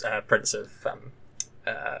was Prince of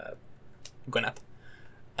Gwynedd.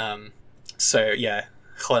 So yeah,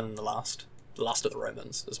 Llewellyn the last of the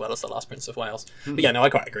Romans, as well as the last Prince of Wales. But yeah, no,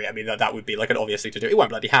 I quite agree. I mean, that would be like an obvious thing to do. It won't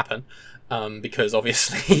bloody happen, because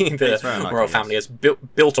obviously the royal family is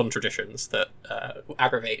built on traditions that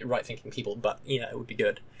aggravate right-thinking people. But it would be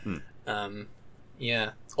good.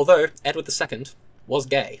 Yeah. Although Edward II was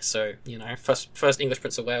gay, so first English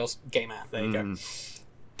Prince of Wales, gay man. There you go.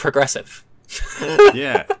 Progressive.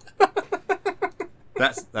 Yeah.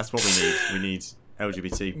 That's what we need. We need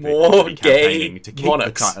LGBT more to be gay campaigning to keep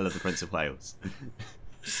monarchs. the title of the Prince of Wales.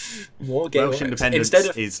 More gay Welsh monarchs.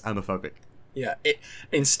 independence is homophobic. Yeah,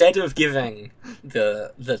 instead of giving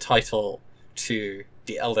the title to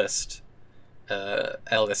the eldest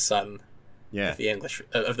son of the English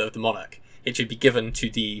of the monarch, it should be given to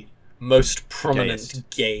the most prominent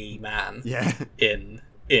gay man in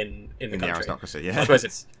the country. Aristocracy. Yeah, I suppose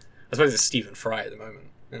it's Stephen Fry at the moment.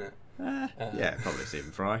 Isn't it? Yeah, probably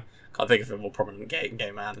Stephen Fry. Can't think of a more prominent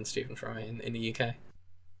gay man than Stephen Fry in the UK.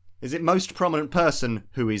 Is it most prominent person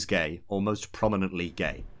who is gay or most prominently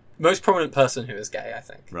gay? Most prominent person who is gay, I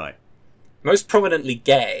think. Right. Most prominently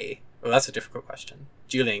gay. Well, that's a difficult question.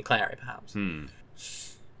 Julian Clary, perhaps.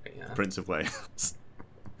 Yeah. Prince of Wales.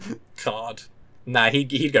 God. Nah,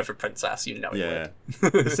 he'd go for princess. He would.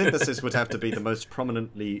 The synthesis would have to be the most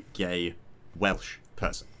prominently gay Welsh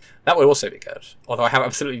person. That would also be good. Although I have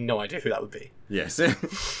absolutely no idea who that would be. Yes.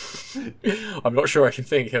 I'm not sure I can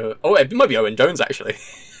think of... Oh, it might be Owen Jones, actually.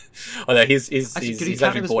 Although he's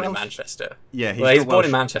actually born in Manchester. Yeah, he's born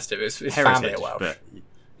in Manchester, but his family are Welsh. But,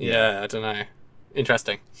 yeah, I don't know.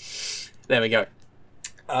 Interesting. There we go.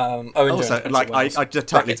 Owen also, Jones. like, I just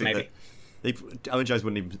totally think maybe. that Owen Jones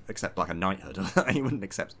wouldn't even accept like a knighthood. He wouldn't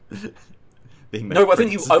accept being made. No, but I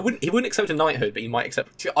think he wouldn't accept a knighthood, but he might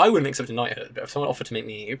accept. I wouldn't accept a knighthood, but if someone offered to make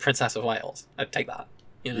me Princess of Wales, I'd take that.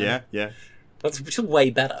 Yeah. That's just way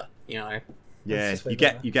better. Yeah, you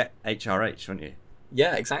get HRH, wouldn't you?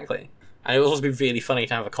 Yeah, exactly. And it would also be really funny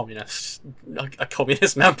to have a communist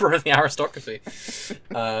member of the aristocracy.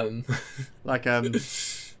 Like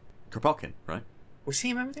Kropotkin, right? Was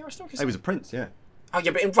he a member of the aristocracy? He was a prince, yeah. Oh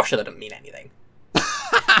yeah, but in Russia that doesn't mean anything.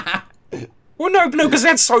 Well, no, because they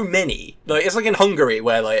had so many. Like, it's like in Hungary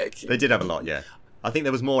where like they did have a lot, yeah. I think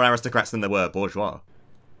there was more aristocrats than there were bourgeois.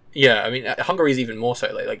 Yeah, I mean, Hungary is even more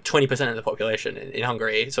so. Like 20% of the population in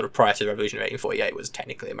Hungary, sort of prior to the revolution of 1848, was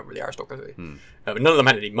technically a member of the aristocracy. But none of them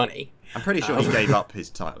had any money. I'm pretty sure he gave up his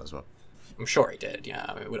title as well. I'm sure he did. Yeah,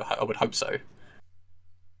 I would hope so.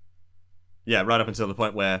 Yeah, right up until the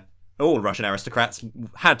point where all Russian aristocrats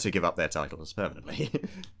had to give up their titles permanently.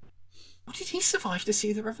 What, did he survive to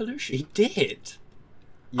see the revolution? He did.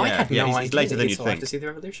 Yeah, I had no idea he's later than he you'd survived think. to see the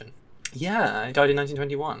revolution. Yeah, he died in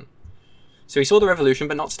 1921. So he saw the revolution,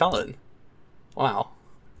 but not Stalin. Wow,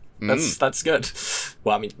 that's good.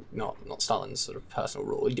 Well, I mean, not Stalin's sort of personal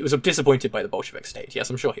rule. He was disappointed by the Bolshevik state. Yes,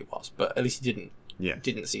 I'm sure he was, but at least he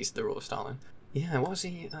didn't seize the rule of Stalin. Yeah, what was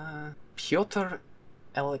he? Pyotr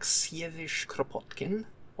Alexievich Kropotkin,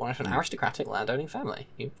 born to an aristocratic landowning family.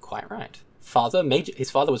 You're quite right.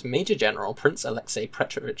 His father was Major General Prince Alexei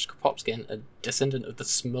Petrovich Kropotkin, a descendant of the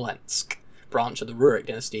Smolensk branch of the Rurik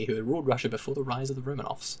dynasty who had ruled Russia before the rise of the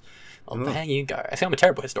Romanovs. Well, there you go. I think I'm a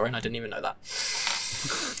terrible historian. I didn't even know that.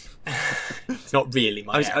 It's not really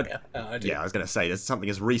my area. I was going to say, there's something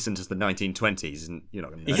as recent as the 1920s, and you're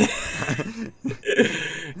not going to know.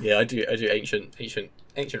 Yeah, I do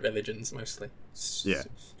ancient religions mostly. Yeah.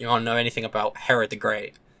 You want to know anything about Herod the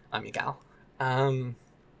Great? I'm your gal.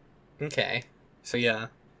 Okay. So yeah,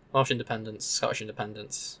 Welsh independence, Scottish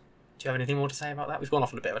independence. Do you have anything more to say about that? We've gone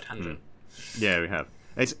off on a bit of a tangent. Yeah, we have.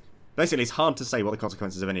 It's hard to say what the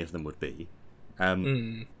consequences of any of them would be.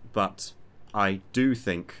 But I do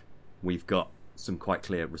think we've got some quite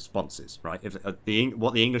clear responses, right? If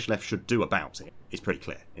what the English left should do about it is pretty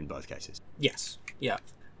clear in both cases. Yes. Yeah.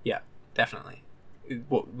 Yeah. Definitely.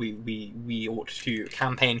 What we ought to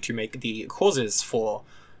campaign to make the causes for,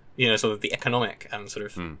 sort of the economic and sort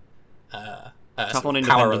of tough on power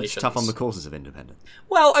independence, relations. tough on the causes of independence.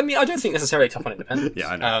 Well, I mean, I don't think necessarily tough on independence. Yeah,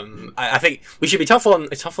 I know. I think we should be tough on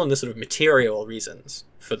the sort of material reasons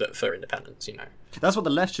for independence. That's what the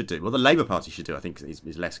left should do. What the Labour Party should do, I think,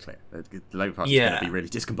 is less clear. The Labour Party is going to be really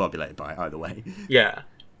discombobulated by it either way. Yeah,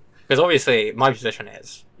 because obviously my position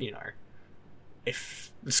is,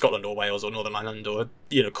 if Scotland or Wales or Northern Ireland or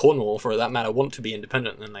Cornwall, for that matter, want to be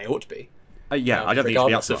independent, then they ought to be. I don't think it should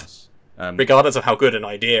be up to us. Regardless of how good an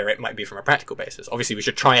idea it might be from a practical basis. Obviously, we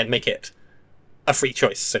should try and make it a free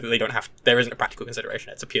choice so that they don't have. There isn't a practical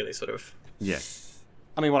consideration. It's a purely sort of. Yeah.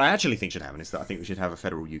 I mean, what I actually think should happen is that I think we should have a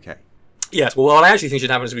federal UK. Yes. Well, what I actually think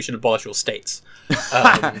should happen is we should abolish all states.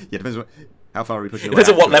 Yeah, depends how far are we pushing. Depends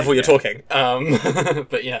on what level you're talking.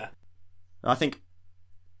 But yeah. I think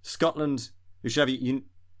Scotland. We should have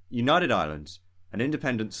United Ireland, an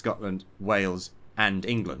independent Scotland, Wales, and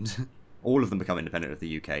England. All of them become independent of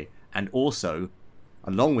the UK, and also,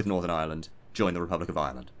 along with Northern Ireland, join the Republic of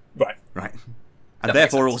Ireland. Right. And that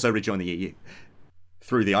therefore also rejoin the EU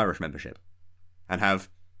through the Irish membership, and have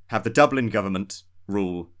the Dublin government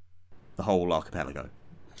rule the whole archipelago.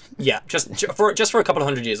 Yeah, just for a couple of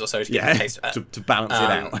 100 years or so to get a taste of it. To balance it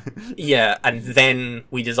out. Yeah, and then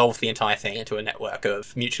we dissolve the entire thing into a network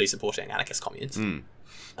of mutually supporting anarchist communes.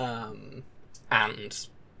 And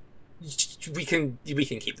we can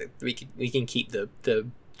keep the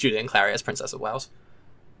Julian Clary as Princess of Wales.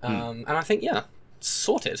 And I think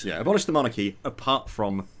sorted. Yeah, abolish the monarchy apart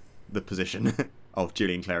from the position of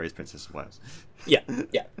Julian Clary as Princess of Wales. Yeah.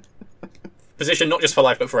 Position not just for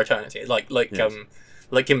life but for eternity. Like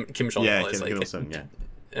Kim Jong Il is Kim Il-sung,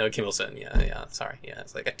 Kim Il-sung, yeah. Sorry,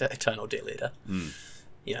 it's like eternal dear leader.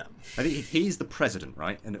 Yeah. I think he's the president,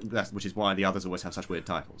 right? And which is why the others always have such weird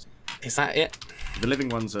titles. Is that it? The living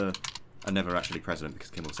ones are never actually president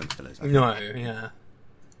because Kim Il-sung still is. No, yeah.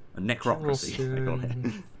 A necrocracy, they call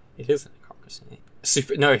it. It is a necrocracy.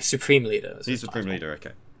 Supreme leader. He's Supreme Leader,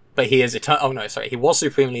 okay. But he is eternal. Oh no, sorry. He was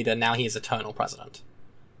Supreme Leader. Now he is Eternal President.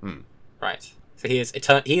 Right. So he is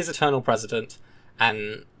Eternal President,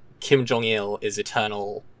 and Kim Jong Il is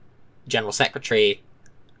Eternal General Secretary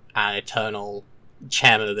and Eternal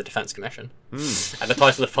Chairman of the Defense Commission. And the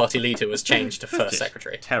title of Party Leader was changed to First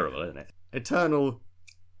Secretary. Terrible, isn't it? Eternal.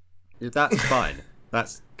 That's fine.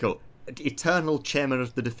 That's cool. Eternal Chairman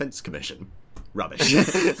of the Defense Commission. Rubbish.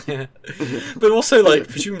 Yeah. But also,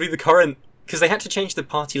 presumably the current. Because they had to change the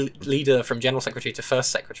party leader from General Secretary to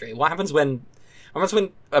First Secretary. What happens when?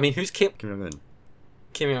 I mean, who's Kim? Kim Jong-un.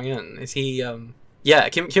 Kim Jong-un. Is he? Yeah,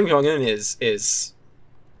 Kim Jong-un is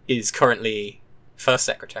currently First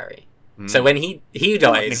Secretary. So when he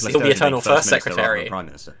dies, he'll be Eternal First Secretary. Prime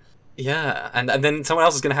Minister. Yeah, and then someone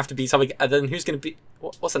else is going to have to be something. And then who's going to be?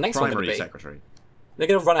 What's the next one going to be? Primary Secretary. They're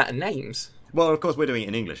going to run out of names. Well, of course, we're doing it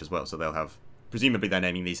in English as well, so they'll have. Presumably, they're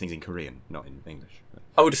naming these things in Korean, not in English.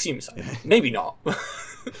 I would assume so. Maybe not.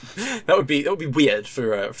 that would be weird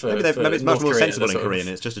for maybe it's much more sensible in Korean.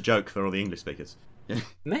 Of... It's just a joke for all the English speakers.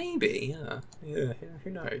 Maybe, yeah.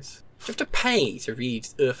 Who knows? You have to pay to read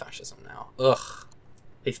Fascism now. Ugh,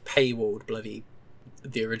 they've paywalled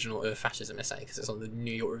the original Fascism essay because it's on the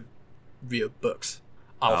New York Review of Books.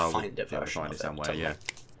 I'll find a version of it somewhere. Yeah.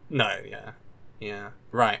 No, yeah.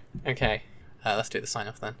 Right. Okay. Let's do the sign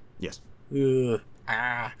off then. Yes.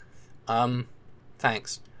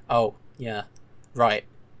 Thanks. Oh, yeah. Right.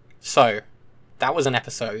 So, that was an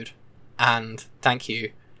episode, and thank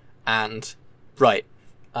you, and right.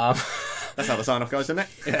 That's how the sign off goes, isn't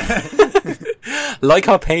it? Like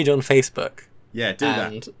our page on Facebook. Yeah, do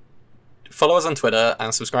and that. Follow us on Twitter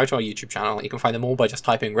and subscribe to our YouTube channel. You can find them all by just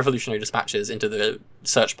typing Revolutionary Dispatches into the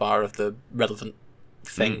search bar of the relevant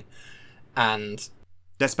thing. And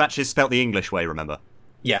Dispatches spelt the English way, remember?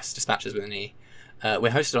 Yes, Dispatches with an E.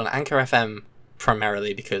 We're hosted on Anchor FM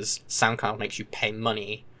primarily because SoundCloud makes you pay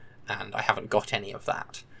money, and I haven't got any of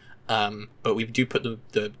that. But we do put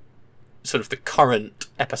the sort of the current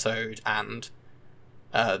episode and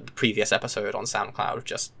the previous episode on SoundCloud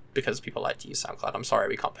just because people like to use SoundCloud. I'm sorry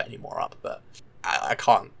we can't put any more up, but I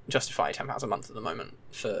can't justify £10 a month at the moment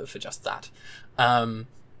for just that.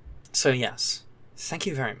 So yes, thank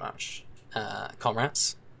you very much,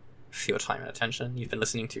 comrades, for your time and attention. You've been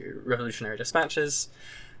listening to Revolutionary Dispatches.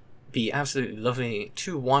 Be absolutely lovely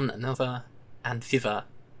to one another, and viva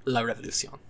la revolution.